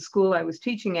at the school I was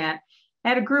teaching at, I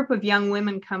had a group of young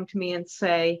women come to me and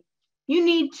say, you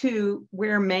need to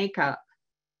wear makeup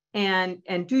and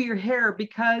do your hair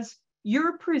because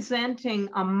you're presenting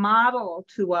a model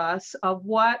to us of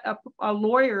what a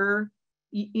lawyer,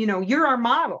 you're our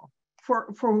model for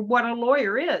what a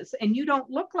lawyer is, and you don't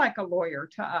look like a lawyer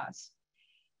to us.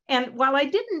 And while I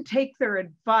didn't take their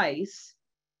advice,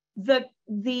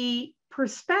 the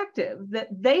perspective that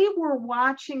they were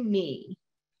watching me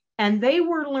and they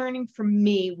were learning from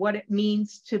me what it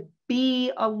means to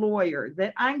be a lawyer,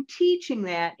 that I'm teaching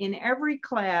that in every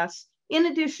class, in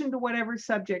addition to whatever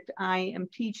subject I am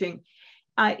teaching,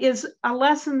 is a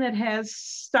lesson that has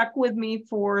stuck with me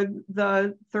for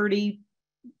the 30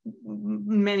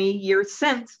 many years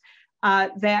since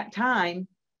that time.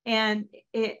 And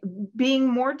being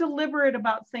more deliberate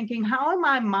about thinking, how am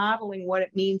I modeling what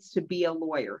it means to be a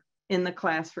lawyer in the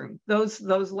classroom? Those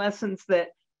lessons that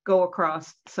go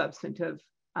across substantive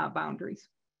boundaries.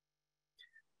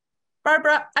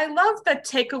 Barbara, I love the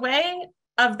takeaway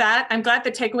of that. I'm glad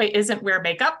the takeaway isn't wear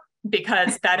makeup,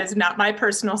 because that is not my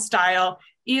personal style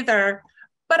either.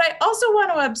 But I also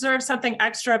want to observe something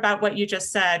extra about what you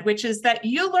just said, which is that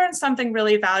you learned something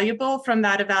really valuable from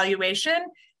that evaluation,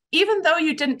 even though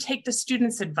you didn't take the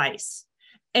student's advice.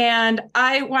 And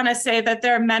I want to say that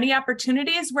there are many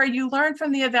opportunities where you learn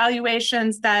from the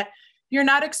evaluations that you're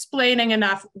not explaining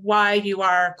enough why you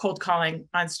are cold calling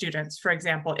on students, for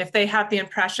example, if they have the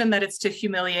impression that it's to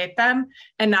humiliate them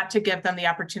and not to give them the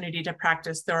opportunity to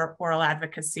practice their oral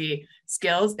advocacy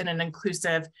skills in an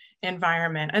inclusive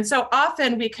environment. And so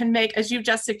often we can make, as you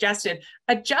just suggested,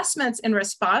 adjustments in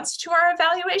response to our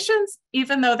evaluations,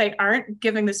 even though they aren't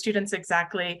giving the students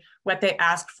exactly what they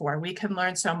asked for. We can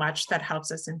learn so much that helps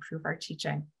us improve our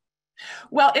teaching.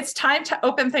 Well, it's time to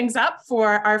open things up for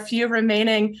our few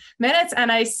remaining minutes.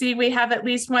 And I see we have at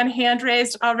least one hand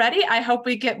raised already. I hope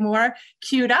we get more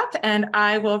queued up, and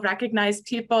I will recognize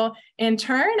people in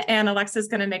turn. And Alexa's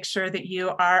going to make sure that you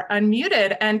are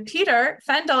unmuted. And Peter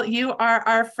Fendel, you are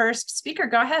our first speaker.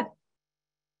 Go ahead.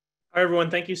 Hi, everyone.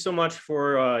 Thank you so much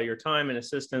for your time and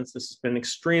assistance. This has been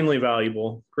extremely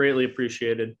valuable, greatly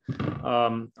appreciated.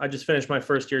 I just finished my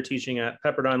first year teaching at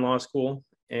Pepperdine Law School,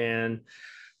 and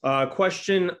a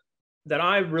question that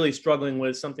I'm really struggling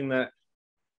with, something that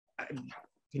I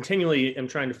continually am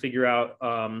trying to figure out,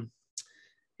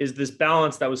 is this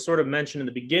balance that was sort of mentioned in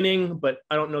the beginning, but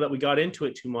I don't know that we got into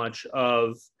it too much,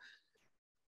 of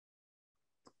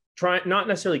not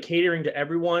necessarily catering to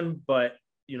everyone, but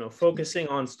focusing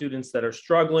on students that are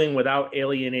struggling without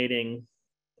alienating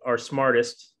our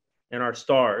smartest and our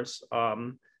stars.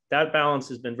 That balance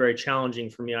has been very challenging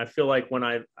for me. I feel like when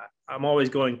I'm always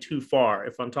going too far.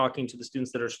 If I'm talking to the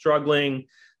students that are struggling,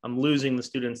 I'm losing the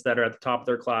students that are at the top of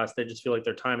their class. They just feel like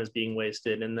their time is being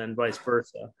wasted, and then vice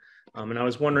versa. And I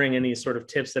was wondering any sort of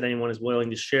tips that anyone is willing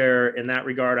to share in that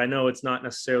regard. I know it's not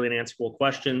necessarily an answerable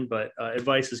question, but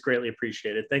advice is greatly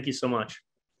appreciated. Thank you so much.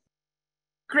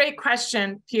 Great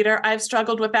question, Peter. I've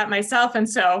struggled with that myself. And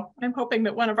so I'm hoping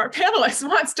that one of our panelists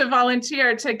wants to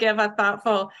volunteer to give a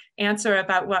thoughtful answer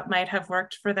about what might have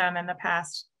worked for them in the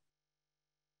past.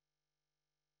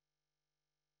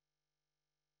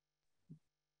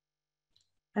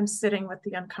 I'm sitting with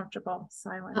the uncomfortable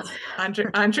silence.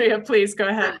 Andrea, please go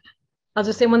ahead. I'll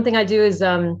just say one thing I do is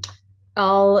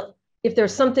if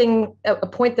there's something, a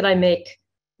point that I make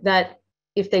that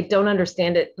if they don't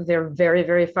understand it, they're very,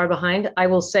 very far behind, I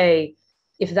will say,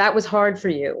 if that was hard for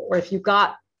you, or if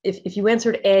you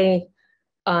answered A,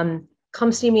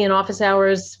 come see me in office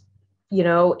hours,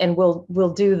 and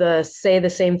we'll do say the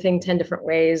same thing 10 different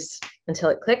ways until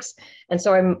it clicks. And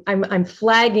so I'm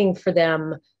flagging for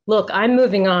them, look, I'm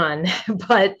moving on,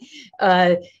 but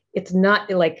it's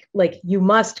not like you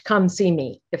must come see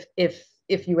me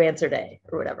if you answered A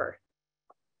or whatever.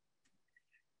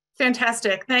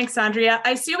 Fantastic. Thanks, Andrea.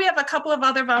 I see we have a couple of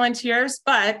other volunteers,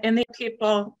 but in the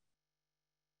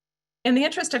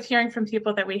interest of hearing from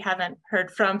people that we haven't heard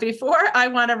from before, I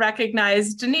want to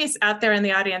recognize Denise out there in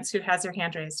the audience who has her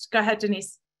hand raised. Go ahead,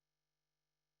 Denise.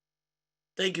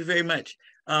 Thank you very much.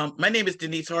 My name is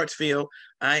Denise Hartsfield.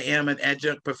 I am an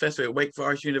adjunct professor at Wake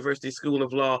Forest University School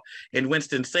of Law in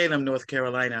Winston-Salem, North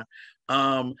Carolina.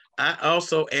 I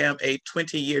also am a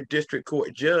 20-year district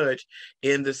court judge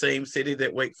in the same city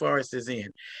that Wake Forest is in.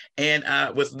 And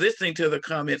I was listening to the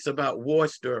comments about war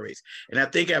stories. And I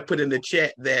think I put in the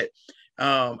chat that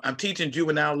I'm teaching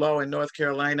juvenile law in North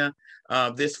Carolina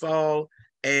this fall.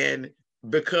 And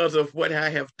because of what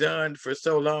I have done for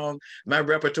so long, my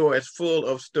repertoire is full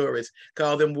of stories.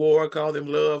 Call them war, call them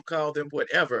love, call them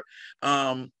whatever.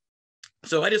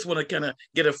 So I just want to kind of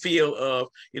get a feel of,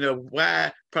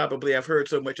 why probably I've heard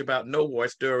so much about no war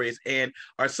stories, and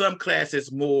are some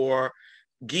classes more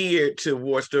geared to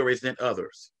war stories than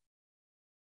others?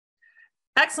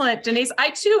 Excellent, Denise.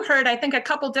 I too heard, I think, a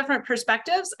couple different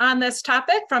perspectives on this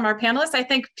topic from our panelists. I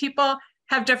think people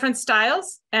have different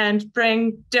styles and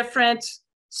bring different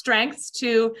strengths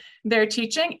to their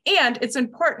teaching. And it's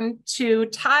important to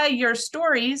tie your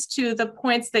stories to the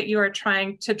points that you are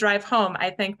trying to drive home.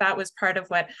 I think that was part of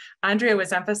what Andrea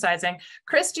was emphasizing.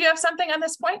 Chris, do you have something on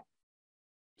this point?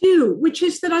 Which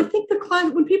is that I think the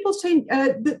class, when people say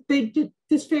that they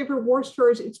disfavor war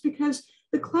stories, it's because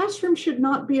the classroom should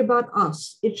not be about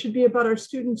us. It should be about our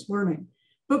students learning.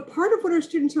 But part of what our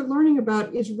students are learning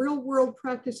about is real world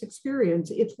practice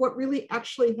experience. It's what really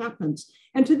actually happens.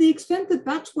 And to the extent that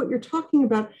that's what you're talking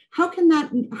about, how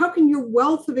can your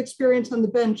wealth of experience on the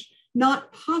bench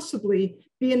not possibly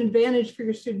be an advantage for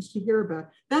your students to hear about?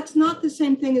 That's not the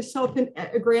same thing as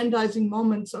self-aggrandizing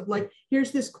moments of like,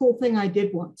 here's this cool thing I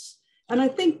did once. And I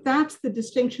think that's the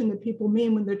distinction that people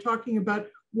mean when they're talking about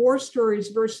war stories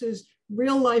versus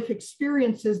real life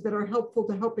experiences that are helpful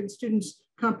to helping students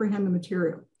comprehend the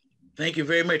material. Thank you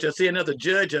very much. I see another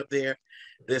judge up there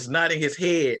that's nodding his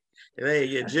head.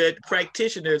 Hey, judge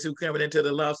practitioners who coming into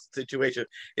the law situation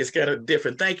is kind of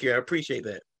different. Thank you. I appreciate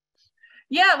that.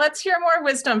 Yeah, let's hear more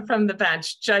wisdom from the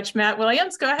bench. Judge Matt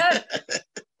Williams, go ahead.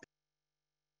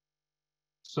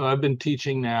 So I've been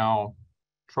teaching now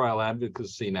trial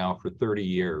advocacy now for 30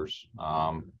 years.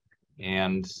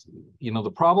 And, you know, the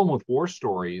problem with war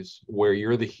stories where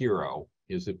you're the hero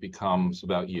is it becomes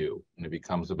about you and it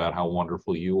becomes about how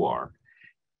wonderful you are.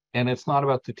 And it's not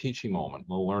about the teaching moment,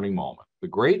 the learning moment. The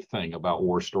great thing about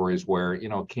war stories where, you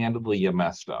know, candidly you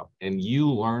messed up and you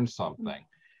learned something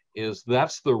is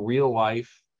that's the real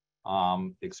life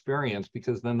experience,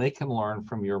 because then they can learn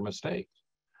from your mistakes.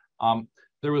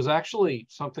 There was actually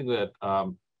something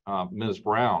that Ms.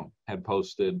 Brown had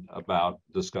posted about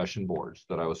discussion boards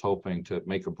that I was hoping to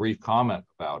make a brief comment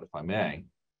about, if I may.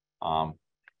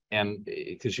 And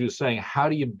because she was saying, how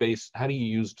do you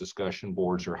use discussion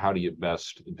boards, or how do you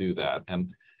best do that?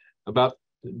 And about,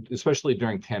 especially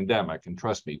during pandemic, and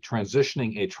trust me,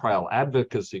 transitioning a trial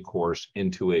advocacy course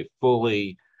into a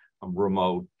fully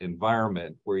remote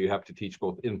environment where you have to teach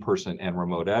both in-person and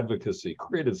remote advocacy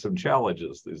created some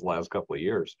challenges these last couple of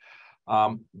years.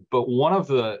 But one of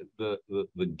the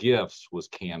gifts was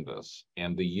Canvas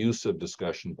and the use of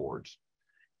discussion boards.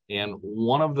 And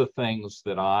one of the things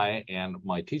that I and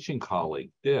my teaching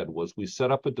colleague did was we set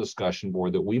up a discussion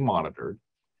board that we monitored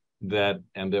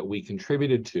and that we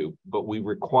contributed to, but we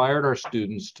required our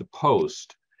students to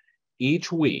post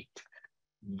each week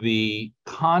the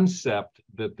concept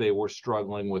that they were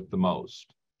struggling with the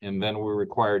most. And then we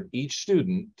required each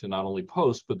student to not only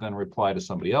post, but then reply to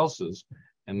somebody else's.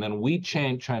 And then we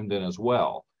chimed in as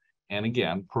well. And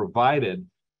again, provided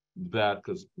that,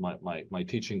 because my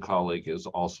teaching colleague is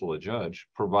also a judge,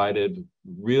 provided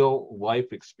real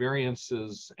life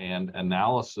experiences and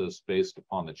analysis based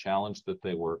upon the challenge that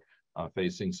they were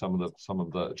facing, some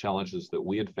of the challenges that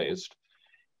we had faced.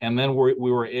 And then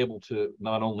we were able to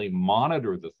not only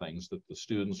monitor the things that the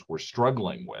students were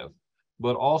struggling with,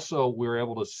 but also we were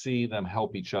able to see them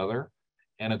help each other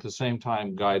and at the same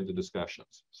time guide the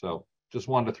discussions. So just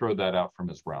wanted to throw that out for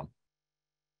Ms. Brown.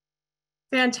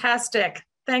 Fantastic.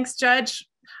 Thanks, Judge.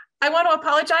 I want to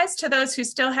apologize to those who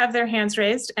still have their hands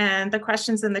raised and the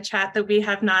questions in the chat that we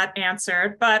have not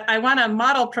answered, but I want to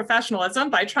model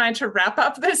professionalism by trying to wrap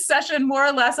up this session more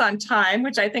or less on time,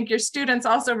 which I think your students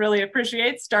also really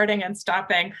appreciate, starting and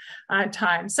stopping on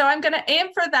time. So I'm going to aim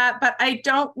for that, but I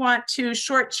don't want to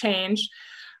shortchange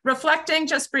reflecting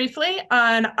just briefly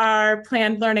on our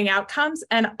planned learning outcomes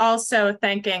and also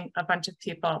thanking a bunch of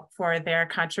people for their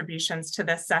contributions to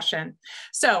this session.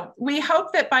 So we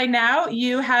hope that by now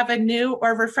you have a new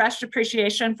or refreshed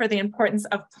appreciation for the importance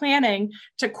of planning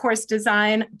to course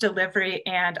design, delivery,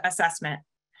 and assessment.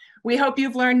 We hope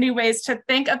you've learned new ways to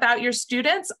think about your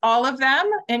students, all of them,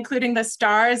 including the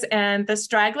stars and the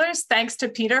stragglers. Thanks to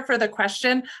Peter for the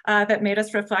question that made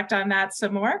us reflect on that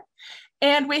some more.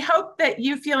 And we hope that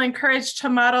you feel encouraged to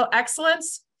model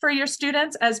excellence for your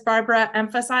students, as Barbara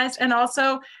emphasized, and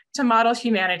also to model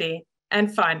humanity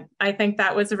and fun. I think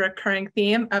that was a recurring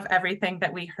theme of everything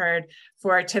that we heard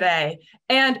for today.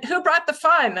 And who brought the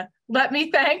fun? Let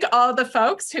me thank all the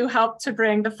folks who helped to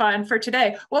bring the fun for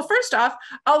today. Well, first off,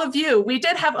 all of you, we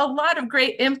did have a lot of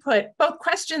great input, both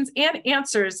questions and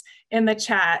answers in the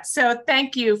chat. So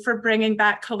thank you for bringing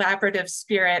that collaborative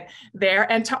spirit there,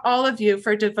 and to all of you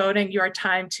for devoting your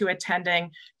time to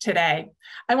attending today.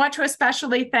 I want to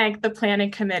especially thank the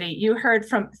planning committee. You heard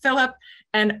from Philip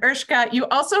and Urshka. You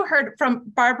also heard from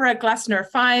Barbara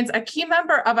Glessner-Fines, a key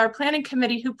member of our planning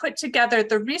committee who put together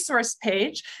the resource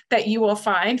page that you will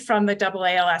find from the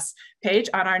AALS page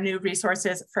on our new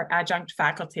resources for adjunct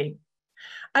faculty.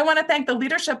 I want to thank the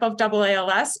leadership of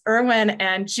AALS, Erwin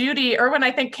and Judy. Erwin,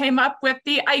 I think, came up with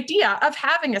the idea of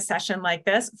having a session like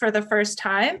this for the first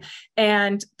time,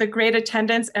 and the great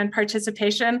attendance and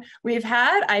participation we've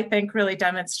had, I think, really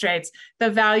demonstrates the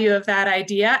value of that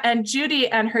idea. And Judy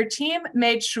and her team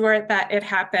made sure that it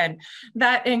happened.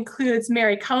 That includes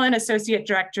Mary Cullen, Associate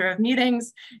Director of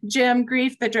Meetings, Jim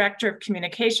Grief, the Director of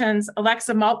Communications,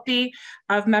 Alexa Maltby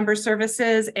of Member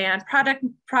Services and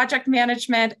Project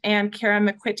Management, and Kara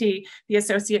McQuitty, the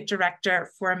Associate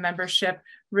Director for Membership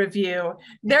Review.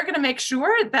 They're going to make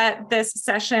sure that this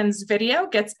session's video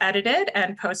gets edited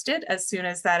and posted as soon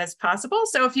as that is possible.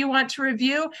 So if you want to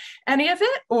review any of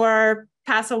it or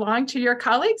pass along to your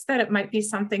colleagues that it might be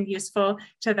something useful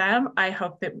to them, I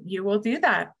hope that you will do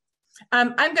that.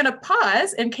 I'm going to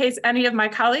pause in case any of my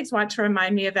colleagues want to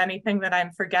remind me of anything that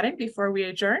I'm forgetting before we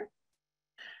adjourn.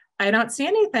 I don't see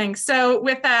anything. So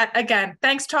with that, again,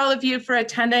 thanks to all of you for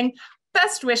attending.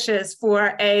 Best wishes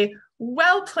for a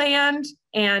well-planned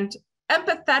and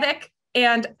empathetic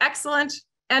and excellent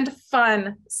and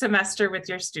fun semester with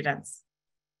your students.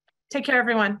 Take care,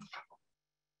 everyone.